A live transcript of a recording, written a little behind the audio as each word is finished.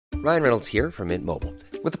Ryan Reynolds here from Mint Mobile.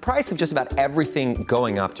 With the price of just about everything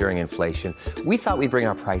going up during inflation, we thought we'd bring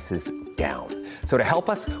our prices down. So to help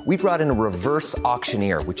us, we brought in a reverse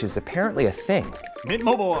auctioneer, which is apparently a thing. Mint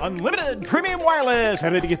Mobile Unlimited Premium Wireless.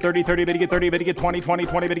 How to get 30, 30, bit to get 30, bit to get 20, 20,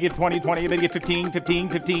 20, bit to get 20, 20, bit to get 15, 15,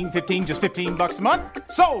 15, 15, just $15 a month?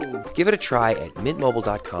 Sold! Give it a try at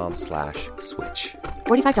mintmobile.com/switch.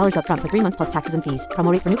 $45 up front for 3 months plus taxes and fees.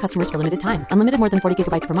 Promo rate for new customers for limited time. Unlimited more than 40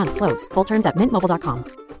 gigabytes per month. Slows full terms at mintmobile.com.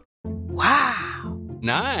 Wow.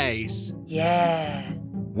 Nice. Yeah.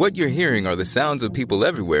 What you're hearing are the sounds of people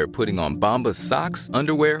everywhere putting on Bombas socks,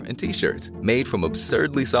 underwear, and T-shirts made from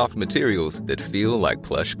absurdly soft materials that feel like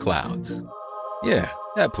plush clouds. Yeah,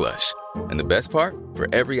 that plush. And the best part? For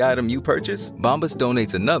every item you purchase, Bombas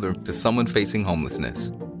donates another to someone facing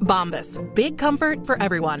homelessness. Bombas. Big comfort for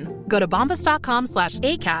everyone. Go to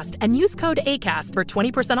bombas.com/ACAST and use code ACAST for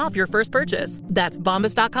 20% off your first purchase. That's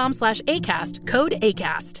bombas.com/ACAST. Code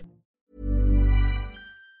ACAST.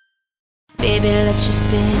 Baby, let's just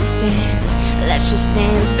dance, dance. Let's just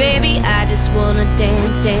dance, baby. I just wanna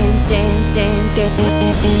dance, dance, dance, dance,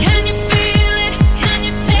 dance. Can you feel it? Can you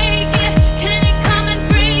take it? Can you come and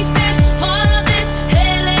breathe it? All of this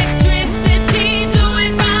electricity, do it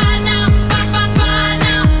right now, right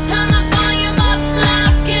now. Turn the volume up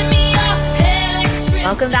loud, give me your electricity.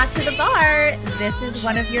 Welcome back to the bar. This is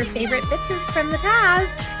one of your favorite bitches from the past.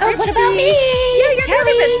 Oh, what about me? Yeah, your Kelly.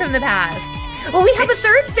 favorite bitch from the past. Well, we have a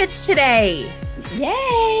third bitch today.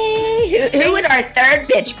 Yay! Who would our third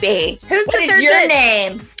bitch be? Who's what the is third your bitch?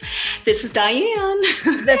 name? This is Diane.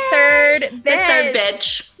 The third bitch. The third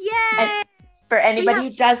bitch. Yay! And for anybody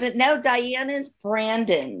who doesn't know, Diane is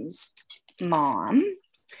Brandon's mom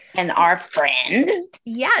and our friend.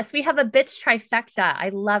 Yes, we have a bitch trifecta. I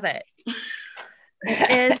love it.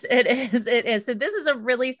 It is. So this is a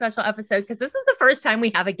really special episode because this is the first time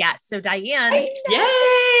we have a guest. So Diane. Yay!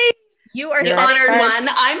 You are the honored one.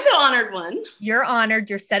 I'm the honored one. You're honored.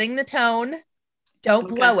 You're setting the tone. Don't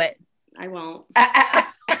blow it. I won't.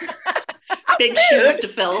 Big shoes to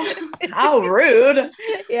fill. How rude.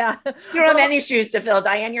 Yeah. You don't have any shoes to fill,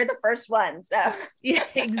 Diane. You're the first one. So yeah,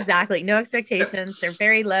 exactly. No expectations. They're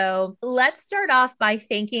very low. Let's start off by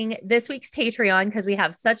thanking this week's Patreon because we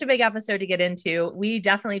have such a big episode to get into. We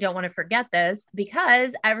definitely don't want to forget this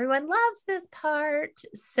because everyone loves this part.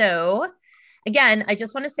 So again, I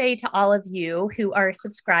just want to say to all of you who are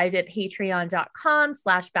subscribed at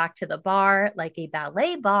patreon.com/back to the bar, like a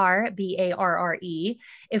ballet bar, BARRE.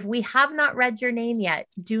 If we have not read your name yet,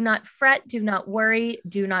 do not fret, do not worry,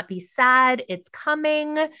 do not be sad. It's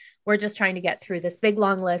coming. We're just trying to get through this big,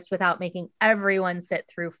 long list without making everyone sit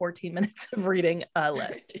through 14 minutes of reading a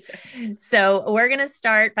list. So we're going to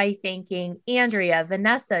start by thanking Andrea,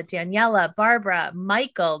 Vanessa, Daniela, Barbara,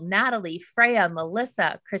 Michael, Natalie, Freya,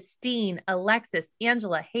 Melissa, Christine, Alexis,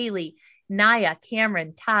 Angela, Haley, Naya,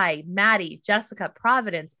 Cameron, Ty, Maddie, Jessica,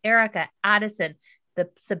 Providence, Erica, Addison, the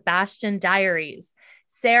Sebastian Diaries,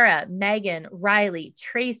 Sarah, Megan, Riley,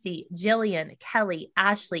 Tracy, Jillian, Kelly,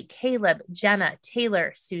 Ashley, Caleb, Jenna,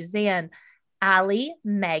 Taylor, Suzanne, Allie,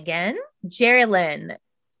 Megan, Geraldine,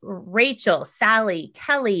 Rachel, Sally,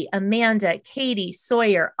 Kelly, Amanda, Katie,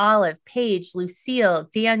 Sawyer, Olive, Paige, Lucille,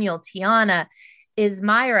 Daniel, Tiana,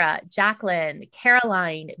 Ismira, Jacqueline,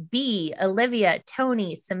 Caroline, B, Olivia,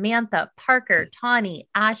 Tony, Samantha, Parker, Tawny,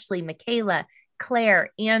 Ashley, Michaela,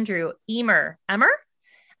 Claire, Andrew, Emmer,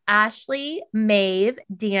 Ashley, Maeve,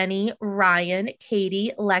 Danny, Ryan,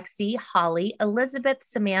 Katie, Lexi, Holly, Elizabeth,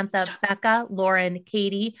 Samantha, Becca, Lauren,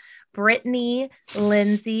 Katie, Brittany,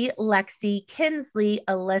 Lindsay, Lexi, Kinsley,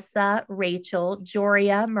 Alyssa, Rachel,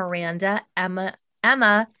 Joria, Miranda, Emma,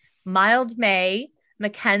 Mild May,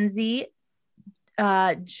 Mackenzie,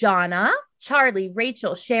 Jonna, Charlie,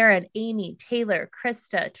 Rachel, Sharon, Amy, Taylor,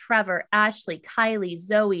 Krista, Trevor, Ashley, Kylie,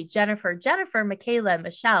 Zoe, Jennifer, Michaela,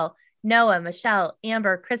 Michelle, Noah, Michelle,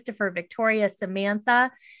 Amber, Christopher, Victoria,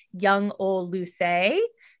 Samantha, Young Old Luce,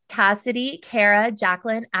 Cassidy, Kara,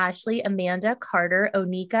 Jacqueline, Ashley, Amanda, Carter,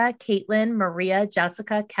 Onika, Caitlin, Maria,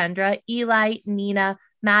 Jessica, Kendra, Eli, Nina,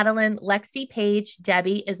 Madeline, Lexi, Paige,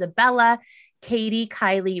 Debbie, Isabella, Katie,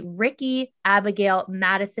 Kylie, Ricky, Abigail,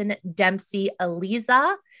 Madison, Dempsey,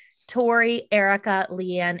 Eliza, Tori, Erica,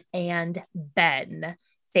 Leanne, and Ben.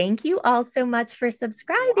 Thank you all so much for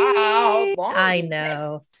subscribing. Wow, I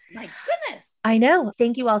know. My goodness. I know.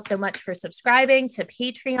 Thank you all so much for subscribing to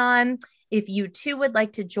Patreon. If you too would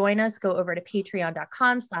like to join us, go over to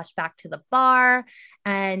patreon.com/back to the bar.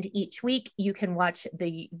 And each week you can watch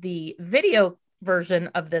the video version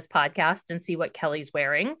of this podcast and see what Kelly's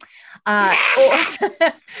wearing. And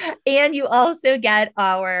you also get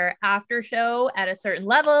our after show at a certain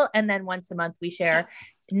level. And then once a month we share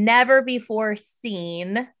never before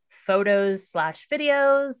seen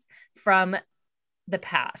photos/videos from the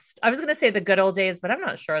past. I was going to say the good old days, but I'm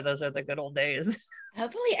not sure those are the good old days.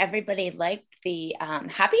 Hopefully everybody liked the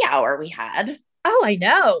happy hour we had. Oh, I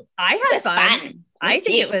know. I had was fun. fun. I Me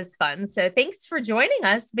think too. it was fun. So thanks for joining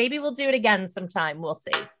us. Maybe we'll do it again sometime. We'll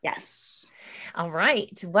see. Yes. All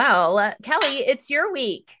right. Well, Kelly, it's your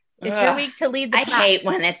week. It's your Ugh. week to lead the I pack. hate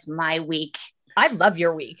when it's my week. I love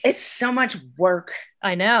your week. It's so much work.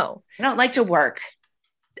 I know. I don't like to work.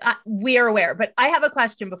 We are aware, but I have a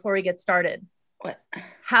question before we get started. What?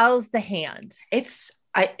 How's the hand?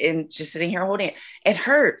 I am just sitting here holding it. It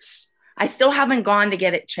hurts. I still haven't gone to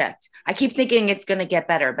get it checked. I keep thinking it's going to get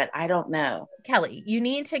better, but I don't know. Kelly, you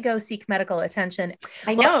need to go seek medical attention.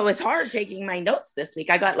 I know it was hard taking my notes this week.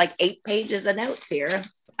 I got like 8 pages of notes here.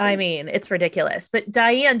 I mean, it's ridiculous. But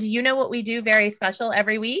Diane, do you know what we do very special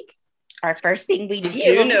every week? Our first thing we I do.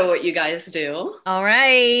 do know what you guys do. All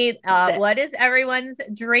right. What's it? What is everyone's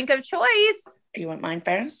drink of choice? You want mine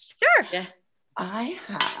first? Sure. Yeah. I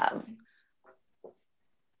have.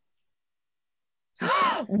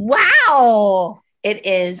 Wow. It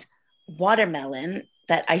is watermelon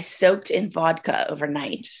that I soaked in vodka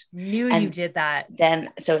overnight. Knew you And did that.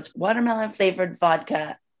 So it's watermelon flavored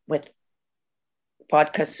vodka with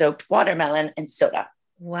vodka soaked watermelon and soda.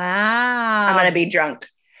 Wow. I'm going to be drunk.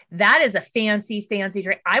 That is a fancy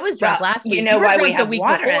drink. I was drunk last week. You know were why drunk we have the week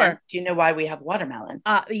watermelon? before. Do you know why we have watermelon?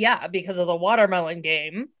 Yeah, because of the watermelon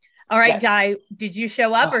game. All right, Yes. Di, did you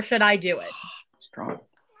show up or should I do it? Strong.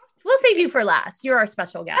 We'll save you for last. You're our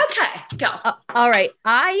special guest. Okay, go. All right.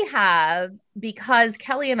 I have, because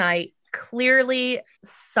Kelly and I clearly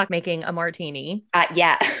suck making a martini.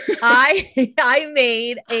 Yeah. I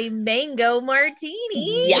made a mango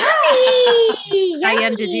martini. Yay!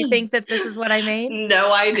 Diane, did you think that this is what I made?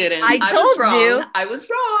 No, I didn't. I was told wrong. you. I was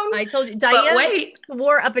wrong. I told you. Diane wait.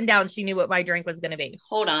 swore up and down she knew what my drink was going to be.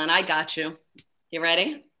 Hold on, I got you. You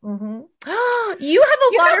ready? Mm-hmm. You have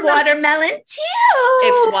a watermelon. watermelon too.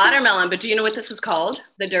 It's watermelon, but do you know what this is called?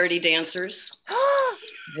 The Dirty Dancers.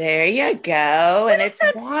 There you go. And is it's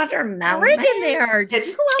that watermelon. Sprig in there. Did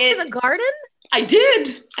you go out to the garden? I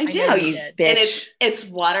did. I did. know you did. bitch. And it's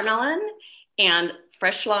watermelon and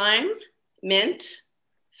fresh lime, mint,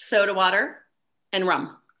 soda water, and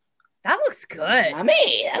rum. That looks good.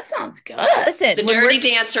 Yummy. That sounds good. Listen, The when Dirty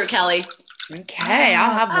we're- Dancer, Kelly. Okay,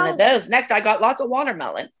 I'll have one of those. Next, I got lots of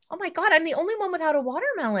watermelon. Oh my God, I'm the only one without a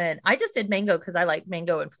watermelon. I just did mango because I like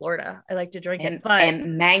mango in Florida. I like to drink it. But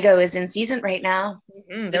And mango is in season right now.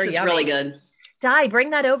 This is really good. Di, bring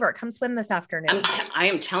that over. Come swim this afternoon. I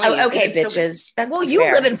am telling you. Oh, okay, it is so good. bitches. That's well, not you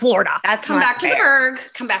fair. live in Florida. That's Come not back to the fair. Berg.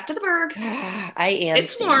 Come back to the Berg. I am.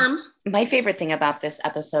 It's warm. My favorite thing about this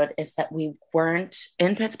episode is that we weren't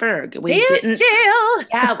in Pittsburgh. We Dance didn't. jail.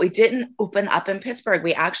 Yeah, we didn't open up in Pittsburgh.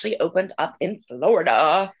 We actually opened up in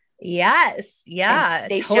Florida. Yes. Yeah.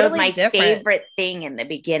 And they totally showed my different. favorite thing in the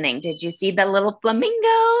beginning. Did you see the little flamingos?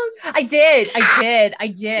 I did. I Love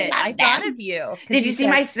thought them. of you. 'Cause Did you see said-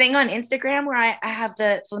 my thing on Instagram where I have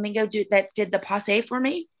the flamingo dude that did the passe for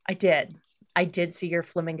me? I did. I did see your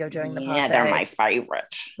flamingo doing the Yeah, passe. they're my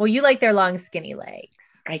favorite. Well, you like their long, skinny legs.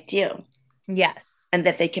 I do. Yes. And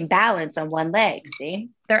that they can balance on one leg, see?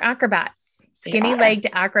 They're acrobats. They Skinny are. legged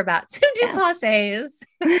acrobats who do Yes. passes.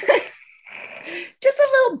 Just a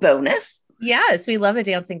little bonus. Yes, we love a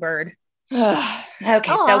dancing bird. Okay,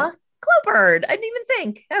 Aw, so glow bird. I didn't even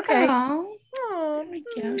think. Okay. oh, Oh, there we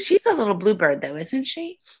go. She's a little bluebird though, isn't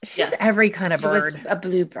she? she's Yes. every kind of She was bird. a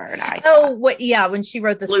bluebird. I Oh, thought. what? Yeah, when she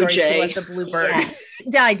wrote the Blue story, jay. she was a bluebird. Yeah.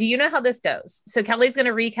 Di, do you know how this goes? So Kelly's going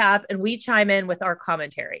to recap and we chime in with our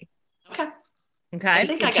commentary. Okay. Okay. You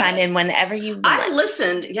think can I got chime it. in whenever you want. I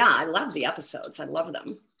listened. Yeah, I love the episodes. I love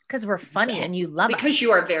them. Because we're funny So- and you love Because us.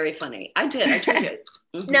 you are very funny. I did. I told you.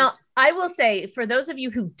 Mhm. Now, I will say, for those of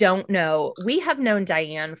you who don't know, we have known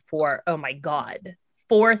Diane for, oh my God,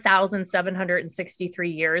 4,763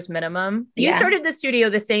 years minimum. You Yeah. started the studio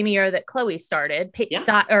the same year that Chloe started.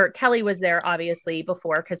 Yeah. Or Kelly was there, obviously,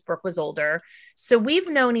 before because Brooke was older. So we've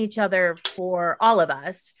known each other for all of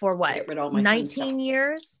us for what, Get rid of all my 19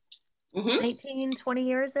 years? Mhm. 19, 20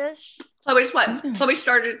 years-ish? Chloe's what? Mhm. Chloe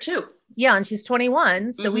started it too. Yeah, and she's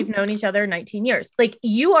 21. So Mhm. we've known each other 19 years. Like,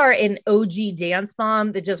 you are an OG dance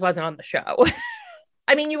mom that just wasn't on the show.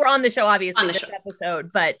 I mean, you were on the show, obviously, On the this show.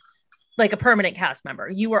 episode, but like a permanent cast member.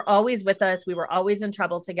 You were always with us. We were always in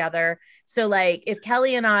trouble together. So, like, if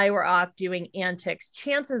Kelly and I were off doing antics,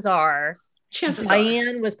 chances are Chances are.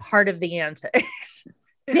 Diane was part of the antics.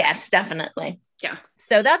 Yes, definitely.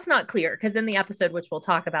 So that's not clear because in the episode, which we'll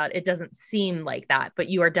talk about, it doesn't seem like that, but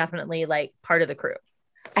you are definitely like part of the crew.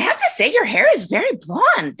 I have to say, your hair is very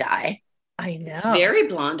blonde, Di. I know. It's very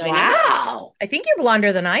blonde. I know. Wow. I think you're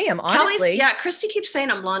blonder than I am, honestly. Yeah, Christi keeps saying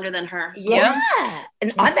I'm blonder than her. Yeah.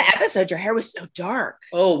 And on the episode, your hair was so dark.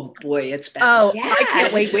 Oh boy, it's bad. Oh, Yeah, I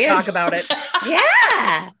can't wait it's to weird. talk about it.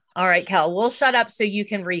 Yeah. All right, Kel, we'll shut up so you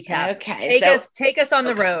can recap. Okay. Take us on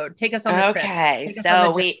the road. Take us on the trip. Okay. Take us on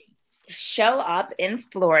So the we show up in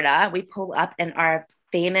Florida. We pull up in our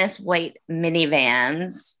famous white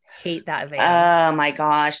minivans. Hate that van. Oh my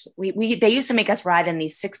gosh. They used to make us ride in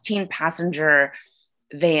these 16 passenger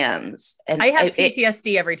vans. And I have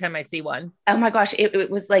PTSD every time I see one. oh my gosh. It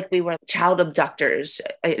was like we were child abductors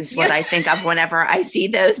is what I think of whenever I see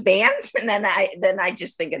those vans. And then I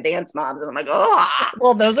just think of dance moms and I'm like, oh,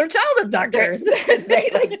 Well, those are child abductors. they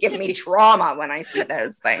like give me trauma when I see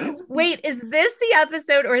those things. Wait, is this the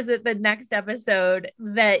episode or is it the next episode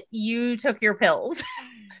that you took your pills?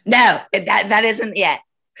 No, that isn't yet.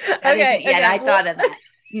 That isn't yet. I well- thought of that.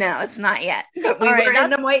 No, it's not yet. But we All right, were in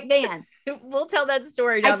that's- the white van. We'll tell that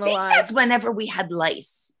story I down the think line. that's whenever we had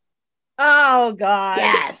lice. Oh, God.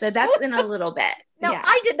 Yeah, so that's in a little bit. No, yeah.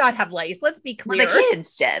 I did not have lice. Let's be Well, clear. the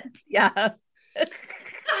kids did. Yeah.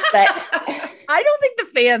 But I don't think the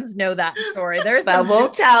fans know that story. There's but some. we'll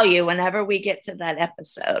tell you whenever we get to that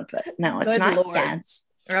episode. But no, it's Good not Lord. yet.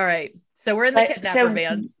 All right. So we're in the kidnapper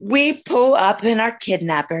vans. We pull up in our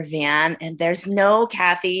kidnapper van and there's no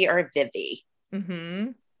Cathy or Vivi.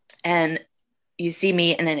 Mm-hmm. And you see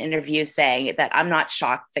me in an interview saying that I'm not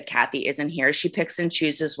shocked that Cathy isn't here. She picks and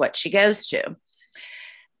chooses what she goes to,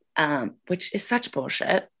 which is such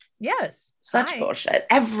bullshit. Yes. Such Hi. bullshit.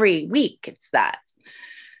 Every week it's that.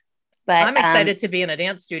 But I'm excited to be in a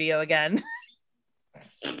dance studio again.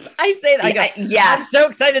 I say that. I go, yeah. I'm so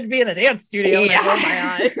excited to be in a dance studio. And I roll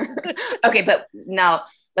my eyes. Okay, but now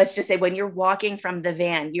let's just say when you're walking from the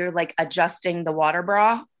van, you're like adjusting the water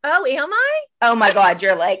bra. Oh, am I? Oh my God,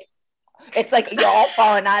 you're like, it's like you're all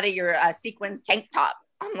falling out of your sequin tank top.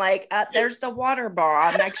 I'm like, there's the water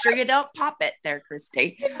bra. Make sure you don't pop it there,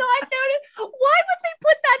 Christi. I did not notice. Why would they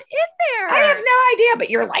put that in there? I have no idea, but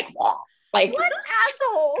you're like, wow. Like, What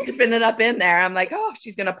assholes? spin it up in there. I'm like, oh,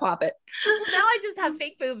 she's gonna pop it. Now I just have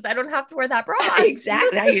fake boobs. I don't have to wear that bra.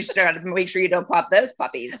 Exactly. Now you just gotta make sure you don't pop those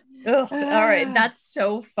puppies. Ugh, all right. That's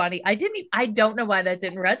so funny. I don't know why that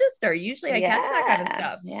didn't register. Usually I catch that kind of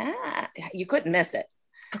stuff. Yeah, you couldn't miss it.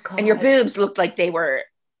 Oh, And your God. boobs looked like they were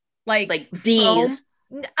like D's.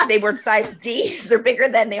 foam. They were size D's. They're bigger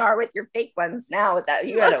than they are with your fake ones now. With that,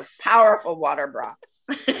 you had a powerful water bra.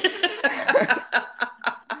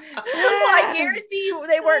 Well, I guarantee you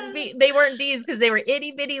they weren't D's because they were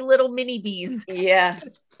itty bitty little mini bees. Yeah.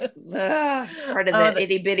 Part of the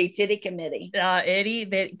itty bitty titty committee.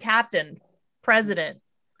 The captain, president,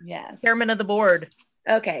 Yes. chairman of the board.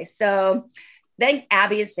 Okay, so then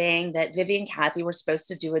Abby is saying that Vivi and Cathy were supposed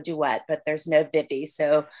to do a duet, but there's no Vivi,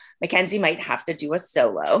 so Mackenzie might have to do a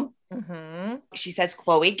solo. Mm-hmm. She says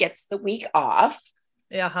Chloe gets the week off.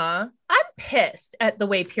 I'm pissed at the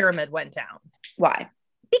way Pyramid went down Why?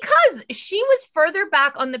 because she was further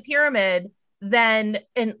back on the pyramid than.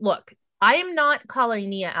 And look, I am not calling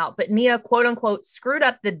Nia out, but Nia, quote unquote, screwed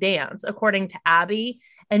up the dance, according to Abby.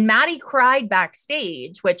 And Maddie cried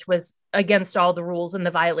backstage, which was against all the rules and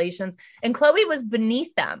the violations. And Chloe was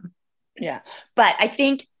beneath them. Yeah, but I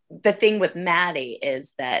think the thing with Maddie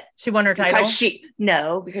is that She won her title.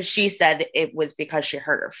 because she said it was because she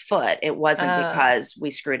hurt her foot. It wasn't because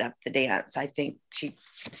we screwed up the dance. I think she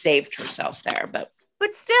saved herself there, but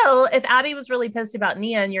still, if Abby was really pissed about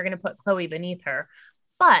Nia and you're going to put Chloe beneath her.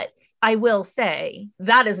 But I will say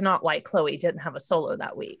that is not why Chloe didn't have a solo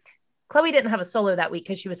that week. Chloe didn't have a solo that week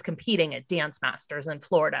because she was competing at Dance Masters in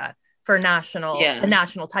Florida for the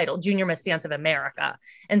national title, Junior Miss Dance of America.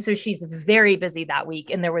 And so she's very busy that week.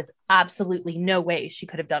 And there was absolutely no way she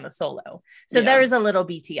could have done a solo. So there's a little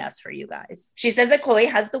BTS for you guys. she says that Chloe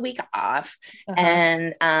has the week off.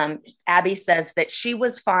 And Abby says that she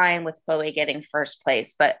was fine with Chloe getting first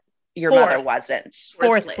place, but your mother wasn't.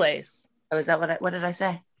 Fourth place. Oh, is that what did I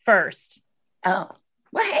say? First. Oh,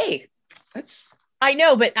 well, hey, I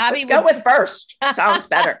know, but Abby let's go with first. Sounds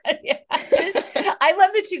better. I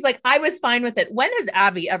love that she's like, I was fine with it. When has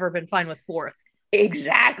Abby ever been fine with fourth?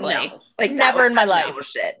 Exactly. No. Like Never in my life.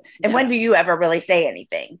 Shit. And when do you ever really say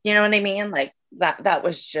anything? You know what I mean? Like that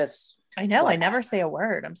was just. I know. I never say a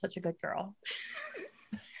word. I'm such a good girl.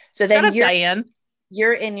 So then Shut up, Diane.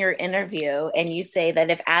 You're in your interview and you say that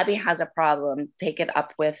if Abby has a problem, take it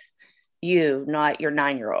up with you, not your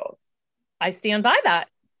 9-year-old. I stand by that.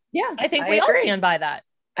 Yeah. I think we all stand by that.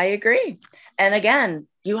 I agree. And again,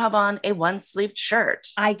 you have on a one-sleeved shirt.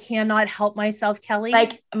 I cannot help myself, Kelly.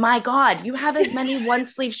 Like, my God, you have as many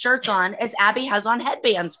one-sleeve shirts on as Abby has on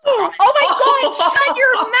headbands. Oh my God, shut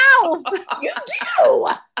your mouth. You do.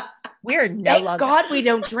 We're no Thank longer. God we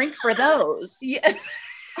don't drink for those. Yeah.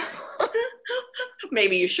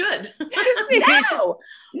 Maybe you should.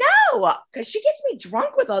 No, because she gets me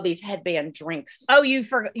drunk with all these headband drinks. Oh, you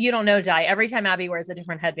don't know, Di. Every time Abby wears a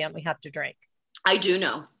different headband, we have to drink. I do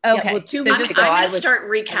know. Okay. Yeah, well, 2 So weeks just- ago, I'm I going to was start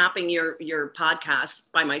recapping your podcast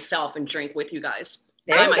by myself and drink with you guys.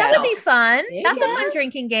 There By you go. that myself. would be fun. There you That's a go. fun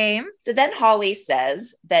drinking game. So then Holly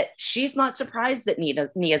says that she's not surprised that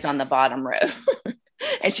Nia's on the bottom row.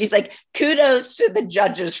 And she's like, kudos to the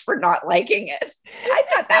judges for not liking it. I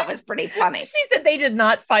thought that was pretty funny. She said they did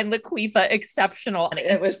not find Laquifa exceptional.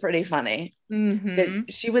 It was pretty funny. Mhm.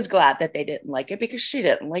 So she was glad that they didn't like it because she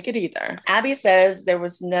didn't like it either. Abby says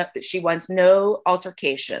she wants no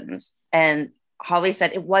altercations. And Holly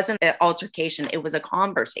said it wasn't an altercation. It was a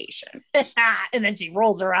conversation. And then she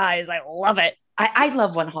rolls her eyes. I love it. I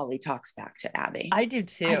love when Holly talks back to Abby. I do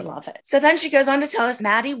too. I love it. So then she goes on to tell us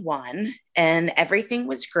Maddie won and everything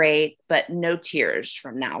was great, but no tears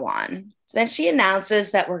from now on. So then she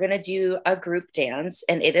announces that we're going to do a group dance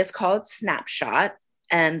and it is called Snapshot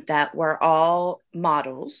and that we're all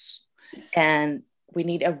models and we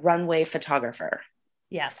need a runway photographer.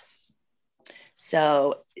 Yes.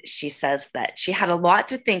 So she says that she had a lot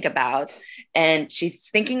to think about and she's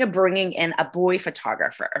thinking of bringing in a boy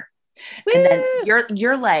photographer. Woo! And then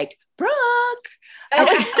you're like, Brooke.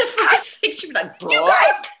 The first thing she was like, Brooke? You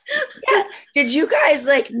guys, yeah. Did you guys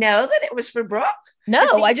like know that it was for Brooke? No,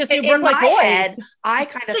 See, I just knew in Brooke like my boys. head, I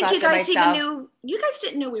kind of I think thought you to guys myself, even knew. You guys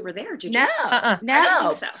didn't know we were there, did you? no, I no. didn't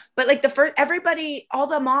think so. But like everybody, all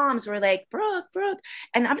the moms were like, Brooke.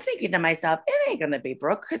 And I'm thinking to myself, it ain't going to be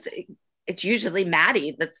Brooke because it's usually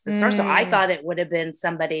Maddie that's the star. So I thought it would have been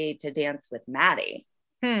somebody to dance with Maddie.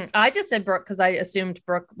 I just said Brooke because I assumed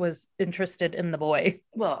Brooke was interested in the boy.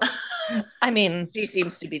 Well, I mean, she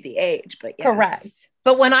seems to be the age, but yeah. correct.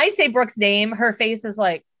 But when I say Brooke's name, her face is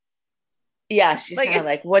like, Yeah, she's Like- kind of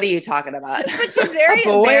like, what are you talking about? but she's very A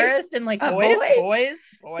boy? embarrassed and like, A boys.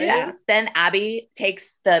 boy? Yeah. Then Abby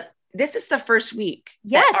takes this is the first week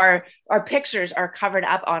Yes. that our pictures are covered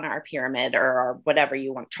up on our pyramid or our whatever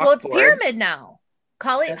you want. Well, it's chalkboard. pyramid now.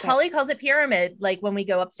 Okay. Holly calls it pyramid, like when we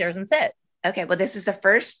go upstairs and sit. Okay, well, this is the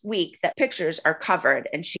first week that pictures are covered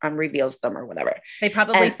and she reveals them or whatever. They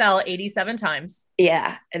probably And- fell 87 times.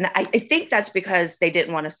 Yeah. And I think that's because they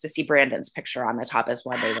didn't want us to see Brandon's picture on the top as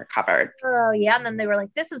when they were covered. Oh, yeah. And then they were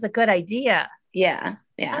like, this is a good idea. Yeah.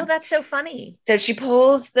 Yeah. Oh, that's so funny. So she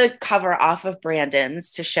pulls the cover off of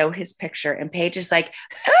Brandon's to show his picture. And Paige is like,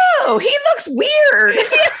 oh, he looks weird.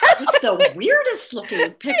 It's the weirdest looking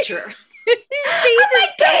picture. Paige is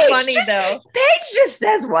so funny, though. Paige just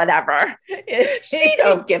says whatever. She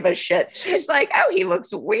don't give a shit. She's like, oh, he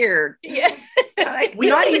looks weird. Yeah. We We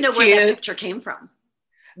don't even know where that cute. picture came from.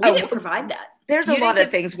 We Oh, didn't provide that. There's You a lot didn't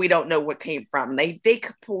of things we don't know what came from. They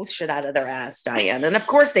could pull shit out of their ass, Diane. And of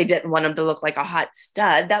course they didn't want him to look like a hot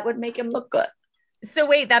stud. That would make him look good. So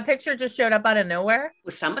wait, that picture just showed up out of nowhere?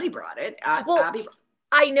 Well, somebody brought it. Well, Abby,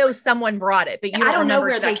 I know someone brought it, but you I don't know remember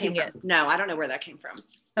where that came taking from. No, I don't know where that came from.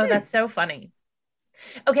 Oh, that's so funny.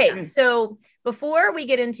 Okay, so before we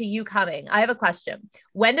get into you coming, I have a question.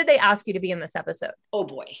 When did they ask you to be in this episode? Oh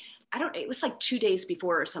boy. It was like 2 days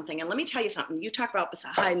before or something. And let me tell you something. You talk about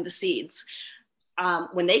behind the scenes.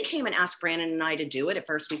 When they came and asked Brandon and I to do it, at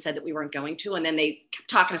first we said that we weren't going to, and then they kept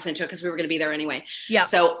talking us into it because we were going to be there anyway. Yeah.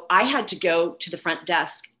 So I had to go to the front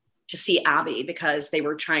desk to see Abby because they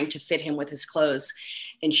were trying to fit him with his clothes.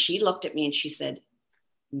 And she looked at me and she said,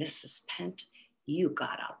 Mrs. Pent, you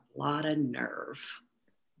got a lot of nerve.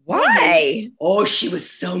 Why? Oh, she was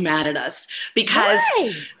so mad at us because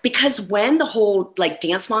when the whole like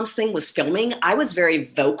Dance Moms thing was filming, I was very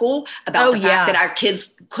vocal about the fact that our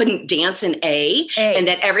kids couldn't dance in A and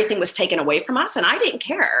that everything was taken away from us. And I didn't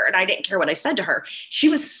care. And I didn't care what I said to her. She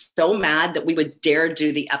was so mad that we would dare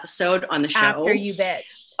do the episode on the show. After you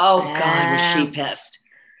bitched. Oh God, was she pissed.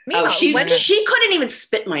 Meanwhile, she couldn't even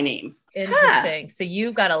spit my name. Interesting. So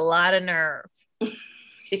you got a lot of nerve.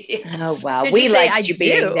 Yes. Oh, wow. Did We you say, liked I you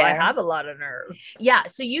being do. there. I have a lot of nerve. Yeah.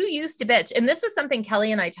 So you used to bitch. And this was something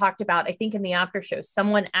Kelly and I talked about, I think in the after show.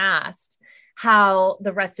 Someone asked how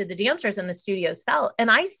the rest of the dancers in the studios felt. And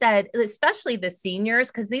I said, especially the seniors,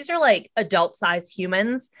 because these are like adult sized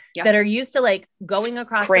humans that are used to like going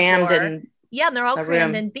across Crammed the floor. and yeah, and they're all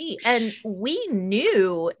crammed room. and beat. And we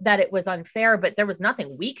knew that it was unfair, but there was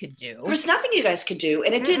nothing we could do. There was nothing you guys could do.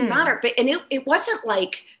 And it didn't matter. But it wasn't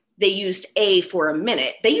like they used A for a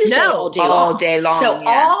minute. They used A all day long. So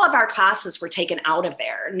all of our classes were taken out of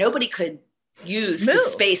there. Nobody could use the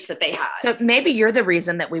space that they had. So maybe you're the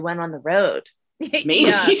reason that we went on the road. Maybe.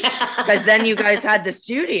 Because then you guys had the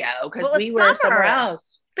studio because we were somewhere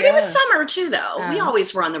else. But it was summer too, though. We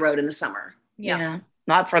always were on the road in the summer. Yeah.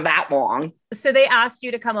 Not for that long. So they asked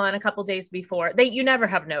you to come on a couple days before. You never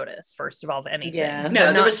have notice, first of all, of anything. Yeah. So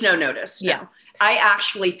no, there was no notice. Yeah. No. I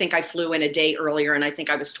actually think I flew in a day earlier, and I think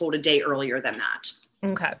I was told a day earlier than that.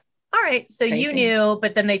 Okay. All right. So you knew,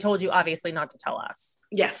 but then they told you obviously not to tell us.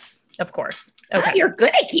 Yes. Of course. Okay. Oh, you're good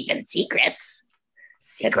at keeping secrets.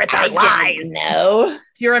 Secrets are lies. No.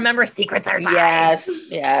 Do you remember secrets are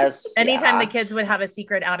lies? Yes. Anytime the kids would have a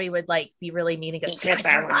secret, Abby would be really mean and go, secrets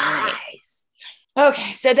are lies.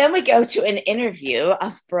 Okay. So then we go to an interview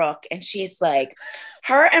of Brooke, and she's like,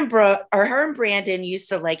 her and Brandon used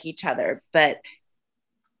to like each other, but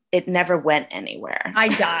it never went anywhere. I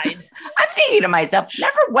died. I'm thinking to myself,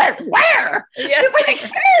 never went where? Yeah.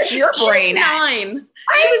 Where's your brain?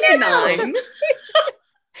 She was 9.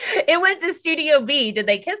 It went to Studio B. Did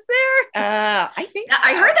they kiss there? I think so.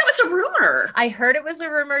 I heard that was a rumor. I heard it was a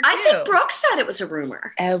rumor too. I think Brooke said it was a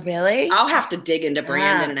rumor. Oh, really? I'll have to dig into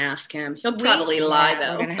Brandon and ask him. He'll probably lie,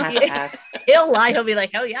 though. We're gonna have to ask. He'll lie. He'll be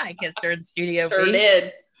like, "Oh yeah, I kissed her in Studio B." Sure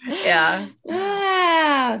did. Yeah.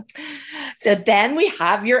 So then we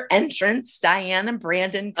have your entrance. Diane and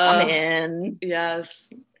Brandon come in. Yes.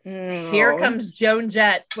 Here comes Joan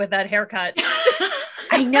Jett with that haircut.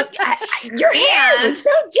 I know. Your hair was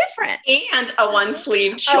so different. And a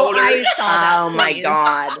one-sleeved shoulder. I saw that. Oh, my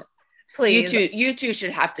God. Please. You two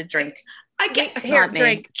should have to drink. I get here.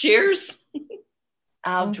 Drink. Cheers.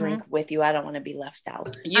 I'll drink with you. I don't want to be left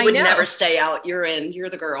out. You would never stay out. You're in. You're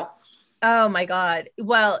the girl. Oh my God.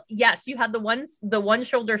 Well, yes, you had the one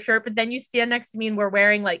shoulder shirt, but then you stand next to me and we're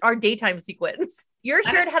wearing our daytime sequins. Your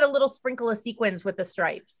shirt had a little sprinkle of sequins with the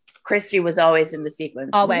stripes. Christi was always in the sequins.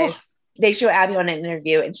 Always. They show Abby on an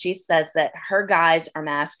interview and she says that her guys are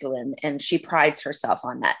masculine and she prides herself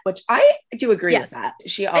on that, which I do agree with that.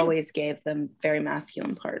 She always gave them very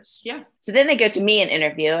masculine parts. Yeah. So then they go to me an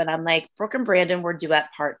interview and I'm like, Brooke and Brandon were duet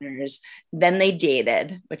partners. Then they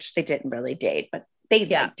dated, which they didn't really date, but they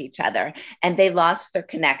liked each other and they lost their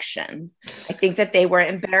connection. I think that they were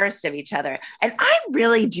embarrassed of each other. And I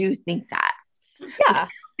really do think that. Yeah. I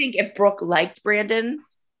think if Brooke liked Brandon,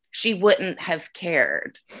 she wouldn't have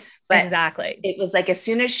cared. But exactly. It was like, as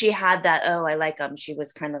soon as she had that, oh, I like him, she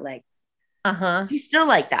was kind of like, she's still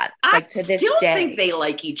like that. I to this still day. think they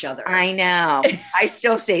like each other. I know. I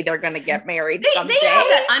still say they're going to get married someday. They have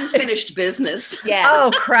that unfinished business. Yeah.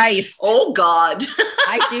 Oh, Christ. Oh, God.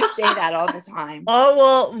 I do say that all the time. Oh,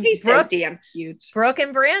 well, he's so damn cute. Brooke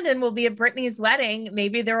and Brandon will be at Brittany's wedding.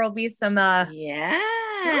 Maybe there will be some.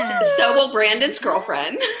 So will Brandon's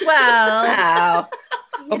girlfriend. Well, wow.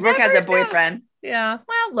 Well, Brooke has a boyfriend. Yeah.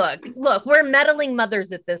 Well, look, we're meddling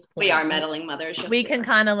mothers at this point. We are meddling mothers. Yes, we can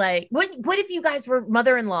kind of what if you guys were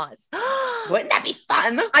mother-in-laws? Wouldn't that be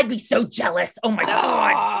fun? I'd be so jealous. Oh my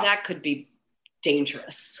God. That could be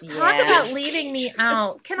dangerous. Talk about leaving me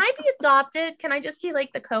out. Can I be adopted? Can I just be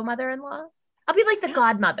like the co-mother-in-law? I'll be like the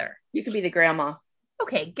godmother. You could be the grandma.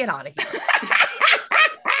 Okay, get out of here.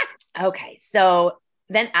 Okay, so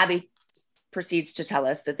then Abby proceeds to tell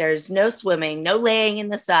us that there's no swimming, no laying in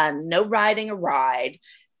the sun, no riding a ride,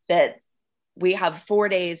 that we have 4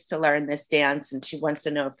 days to learn this dance. And she wants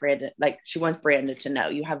to know if Brandon, she wants Brandon to know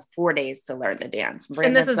you have 4 days to learn the dance.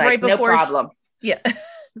 And this is right before. No problem.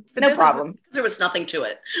 No problem. There was nothing to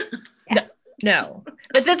it. No.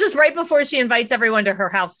 But this is right before she invites everyone to her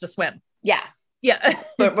house to swim. Yeah. Yeah.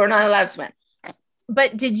 But we're not allowed to swim.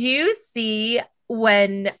 But did you see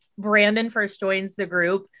when Brandon first joins the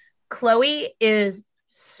group, Chloe is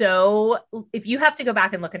so, if you have to go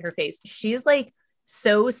back and look at her face, she's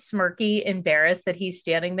so smirky, embarrassed that he's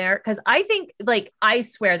standing there. Cause I think I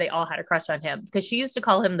swear they all had a crush on him because she used to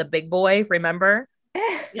call him the big boy. Remember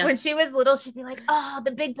when she was little, she'd be like, oh,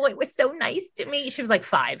 the big boy was so nice to me. She was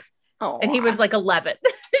 5. Aww. And he was 11.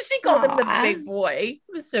 She called him the big boy.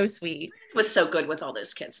 It was so sweet. He was so good with all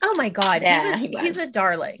those kids. Oh my God. Yeah, he's a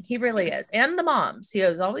darling. He really is. And the moms. He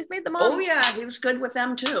has always made the moms. Oh yeah. He was good with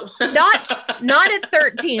them too. Not at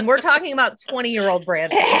 13. We're talking about 20-year-old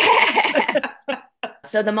Brandon.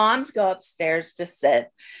 So the moms go upstairs to sit.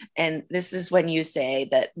 And this is when you say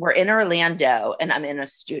that we're in Orlando and I'm in a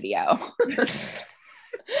studio.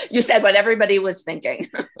 You said what everybody was thinking.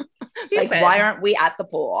 Why aren't we at the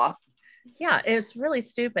pool? Yeah, it's really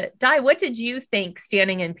stupid. Di, what did you think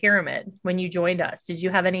standing in Pyramid when you joined us? Do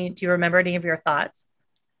you remember any of your thoughts?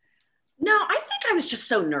 No, I think I was just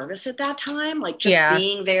so nervous at that time, like just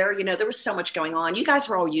being there. You know, there was so much going on. You guys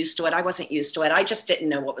were all used to it. I wasn't used to it. I just didn't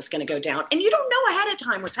know what was going to go down. And you don't know ahead of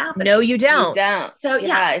time what's happening. No, you don't. You don't. So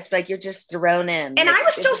yeah, it's like you're just thrown in. And I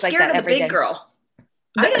was still scared of the big girl.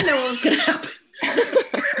 I didn't know what was going to happen.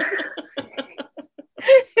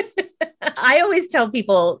 I always tell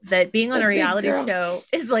people that being on a reality show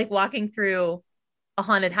is like walking through a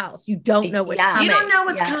haunted house. You don't know what's coming. You don't know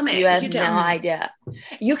what's coming. You have no idea.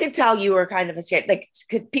 You could tell you were kind of scared, like,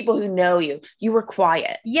 because people who know you were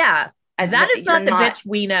quiet. Yeah. And that is not the bitch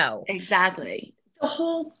we know. Exactly. The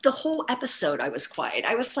whole episode, I was quiet.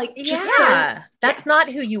 I was like, that's not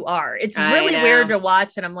who you are. It's really weird to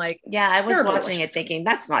watch. And I'm like, I was watching it thinking,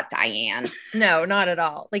 that's not Diane. No, not at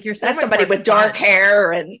all. Like you're that's somebody with dark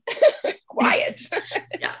hair and quiet.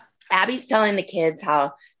 Abby's telling the kids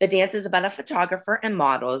how the dance is about a photographer and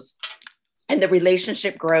models, and the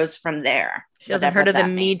relationship grows from there. She hasn't heard of the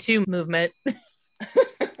Me Too movement.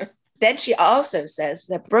 Then she also says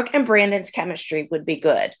that Brooke and Brandon's chemistry would be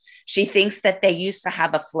good. She thinks that they used to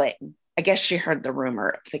have a fling. I guess she heard the rumor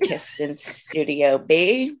of the kiss in Studio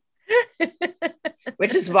B,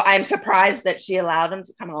 which is why I'm surprised that she allowed him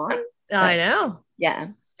to come on. I know. Yeah.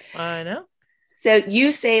 I know. So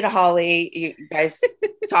you say to Holly, you guys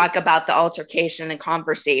talk about the altercation and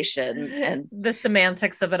conversation and the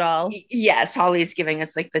semantics of it all. Yes. Holly's giving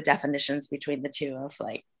us like the definitions between the two of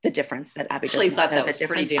like the difference that Abby actually thought that was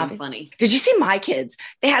pretty damn funny. Did you see my kids?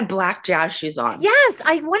 They had black jazz shoes on. Yes.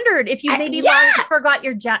 I wondered if you maybe forgot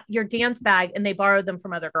your dance bag and they borrowed them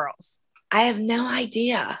from other girls. I have no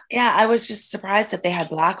idea. Yeah. I was just surprised that they had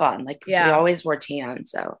black on. Like we always wore tan.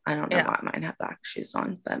 So I don't know why mine have black shoes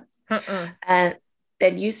on, but. And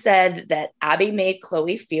then you said that Abby made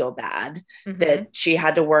Chloe feel bad, that she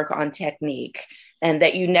had to work on technique, and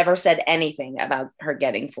that you never said anything about her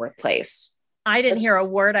getting fourth place. I didn't hear a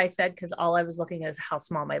word I said because all I was looking at is how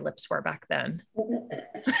small my lips were back then.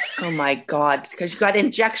 Oh my God. Because you got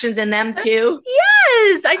injections in them too?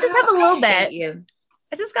 Yes. I just have a little bit.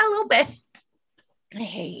 I just got a little bit. I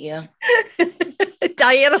hate you.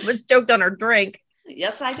 Diana was choked on her drink.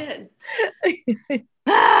 Yes, I did.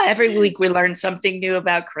 Every week we learn something new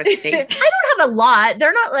about Christi. I don't have a lot.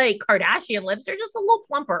 They're not like Kardashian lips. They're just a little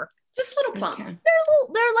plumper. Just a little plump. Okay.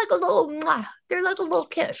 They're like a little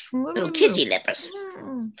kiss. Little kissy lippers.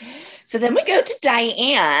 So then we go to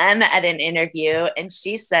Diane at an interview and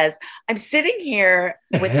she says, I'm sitting here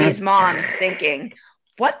with these moms thinking,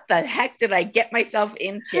 what the heck did I get myself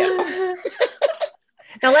into?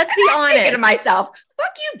 Now let's be honest. Thinking to myself,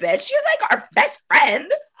 fuck you, bitch. You're like our best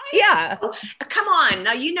friend. Yeah. Come on.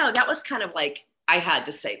 Now, you know, that was kind of like, I had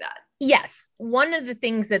to say that. Yes. One of the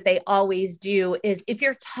things that they always do is if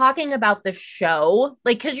you're talking about the show,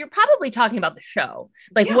 like, because you're probably talking about the show,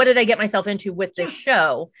 like, what did I get myself into with the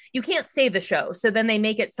show? You can't say the show. So then they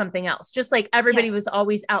make it something else. Just like everybody was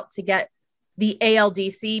always out to get the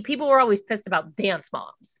ALDC. People were always pissed about dance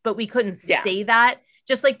moms, but we couldn't say that.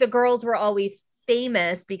 Just like the girls were always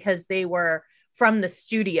famous because they were from the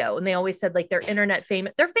studio, and they always said like they're internet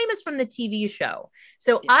famous. They're famous from the TV show.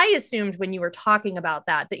 So I assumed when you were talking about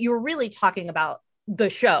that you were really talking about the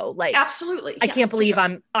show. Like, absolutely. I can't believe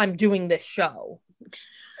I'm doing this show.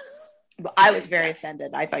 Well, I was very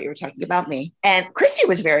offended. I thought you were talking about me. And Christi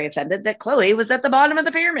was very offended that Chloe was at the bottom of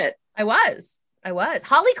the pyramid. I was.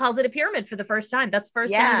 Holly calls it a pyramid for the first time. That's the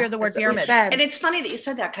first time you hear the word pyramid. And it's funny that you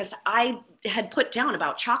said that because I had put down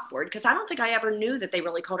about chalkboard because I don't think I ever knew that they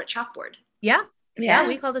really called it chalkboard. Yeah,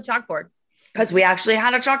 we called it chalkboard. Because we actually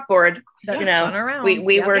had a chalkboard. You know,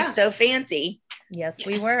 we were so fancy. Yes,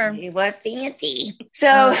 we were. We were fancy.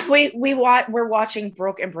 So we're watching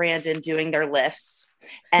Brooke and Brandon doing their lifts.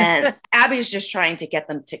 And Abby's just trying to get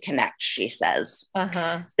them to connect, she says.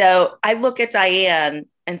 So I look at Diane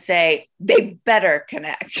and say, they better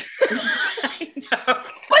connect. I know.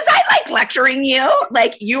 Was I like lecturing you?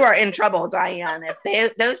 Like, you are in trouble, Diane.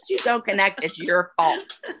 If those two don't connect, it's your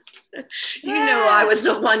fault. You know, I was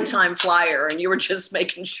a one-time flyer and you were just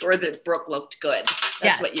making sure that Brooke looked good.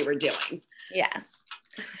 That's what you were doing. Yes.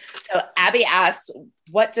 So Abby asks,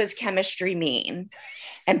 what does chemistry mean?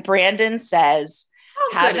 And Brandon says,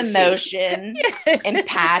 have emotion and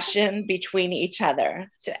passion between each other.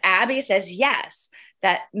 So Abby says, yes,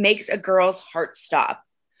 that makes a girl's heart stop.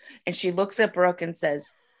 And she looks at Brooke and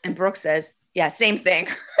Brooke says, yeah, same thing.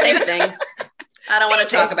 Same thing. I don't want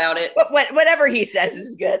to talk about it. Whatever he says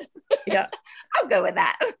is good. Yeah. I'll go with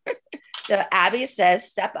that. So Abby says,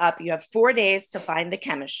 step up. You have 4 days to find the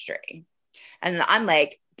chemistry. And I'm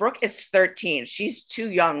like, Brooke is 13. She's too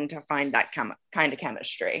young to find that kind of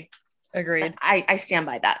chemistry. Agreed. I stand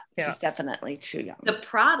by that. Yeah. She's definitely too young. The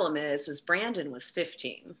problem is Brandon was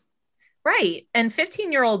 15. Right. And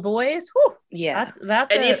 15-year-old boys. Whew, yeah.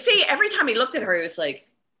 That's and you see, every time he looked at her, he was like,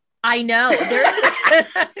 I know.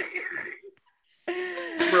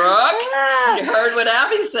 Brooke, you heard what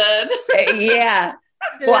Abby said. Yeah.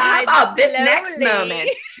 Well, how about this next slowly. moment?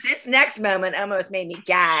 This next moment almost made me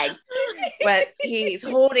gag when he's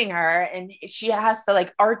holding her and she has to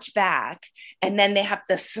like arch back and then they have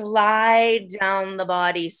to slide down the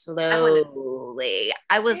body slowly.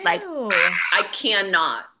 I was like, I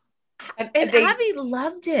cannot. And Abby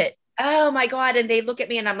loved it. Oh my God. And they look at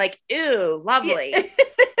me and I'm like, ew, lovely.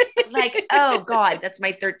 Like, oh God, that's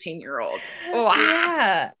my 13-year-old. Oh,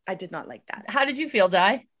 Yeah. I did not like that. How did you feel,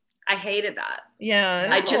 Di? I hated that. Yeah.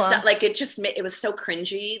 I just like it. It was so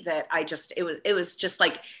cringy that it was just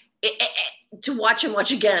like to watch and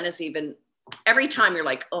watch again is even every time you're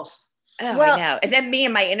like, oh, I know. And then me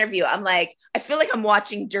in my interview, I'm like, I feel like I'm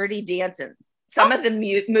watching Dirty Dancing. Some of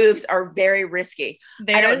the moves are very risky.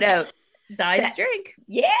 I don't know. Di's drink.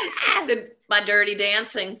 Yeah. My Dirty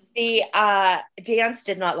Dancing. The dance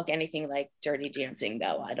did not look anything like Dirty Dancing,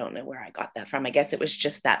 though. I don't know where I got that from. I guess it was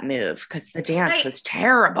just that move because the dance was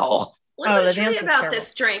terrible. Let me tell you about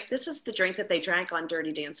this drink. This is the drink that they drank on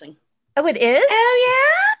Dirty Dancing. Oh, it is?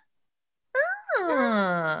 Oh,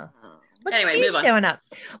 yeah? Look Anyway, at you move on. showing up.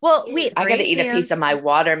 Well, wait. I got to eat a piece of my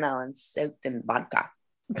watermelon soaked in vodka.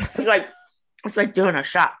 It's like doing a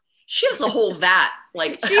shot. She has the whole vat.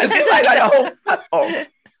 Like I feel like I got a whole cupful.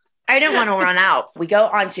 I didn't want to run out. We go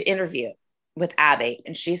on to interview with Abby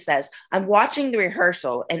and she says, I'm watching the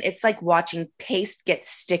rehearsal and it's like watching paste get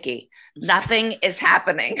sticky. Nothing is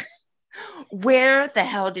happening. Where the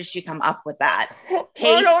hell did she come up with that? Paste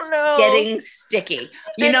I don't know. Getting sticky.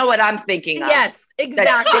 You know what I'm thinking of. Yes,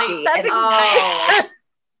 exactly.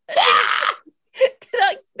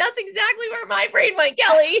 That's exactly where my brain went,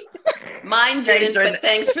 Kelly. Mine didn't, but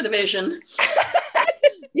thanks for the vision.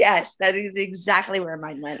 Yes, that is exactly where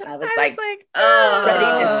mine went. I was like, ready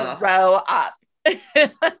to throw up.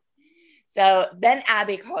 So then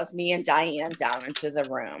Abby calls me and Diane down into the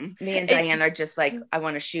room. Me and Diane are just like, I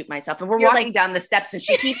want to shoot myself. And we're walking down the steps and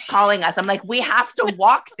she keeps calling us. I'm like, we have to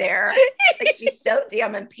walk there. Like she's so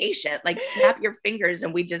damn impatient. Like snap your fingers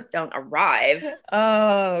and we just don't arrive.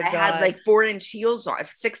 Oh, I had like 4-inch heels on,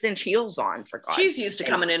 6-inch heels on for God's She's used to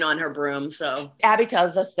coming in on her broom. So Abby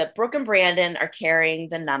tells us that Brooke and Brandon are carrying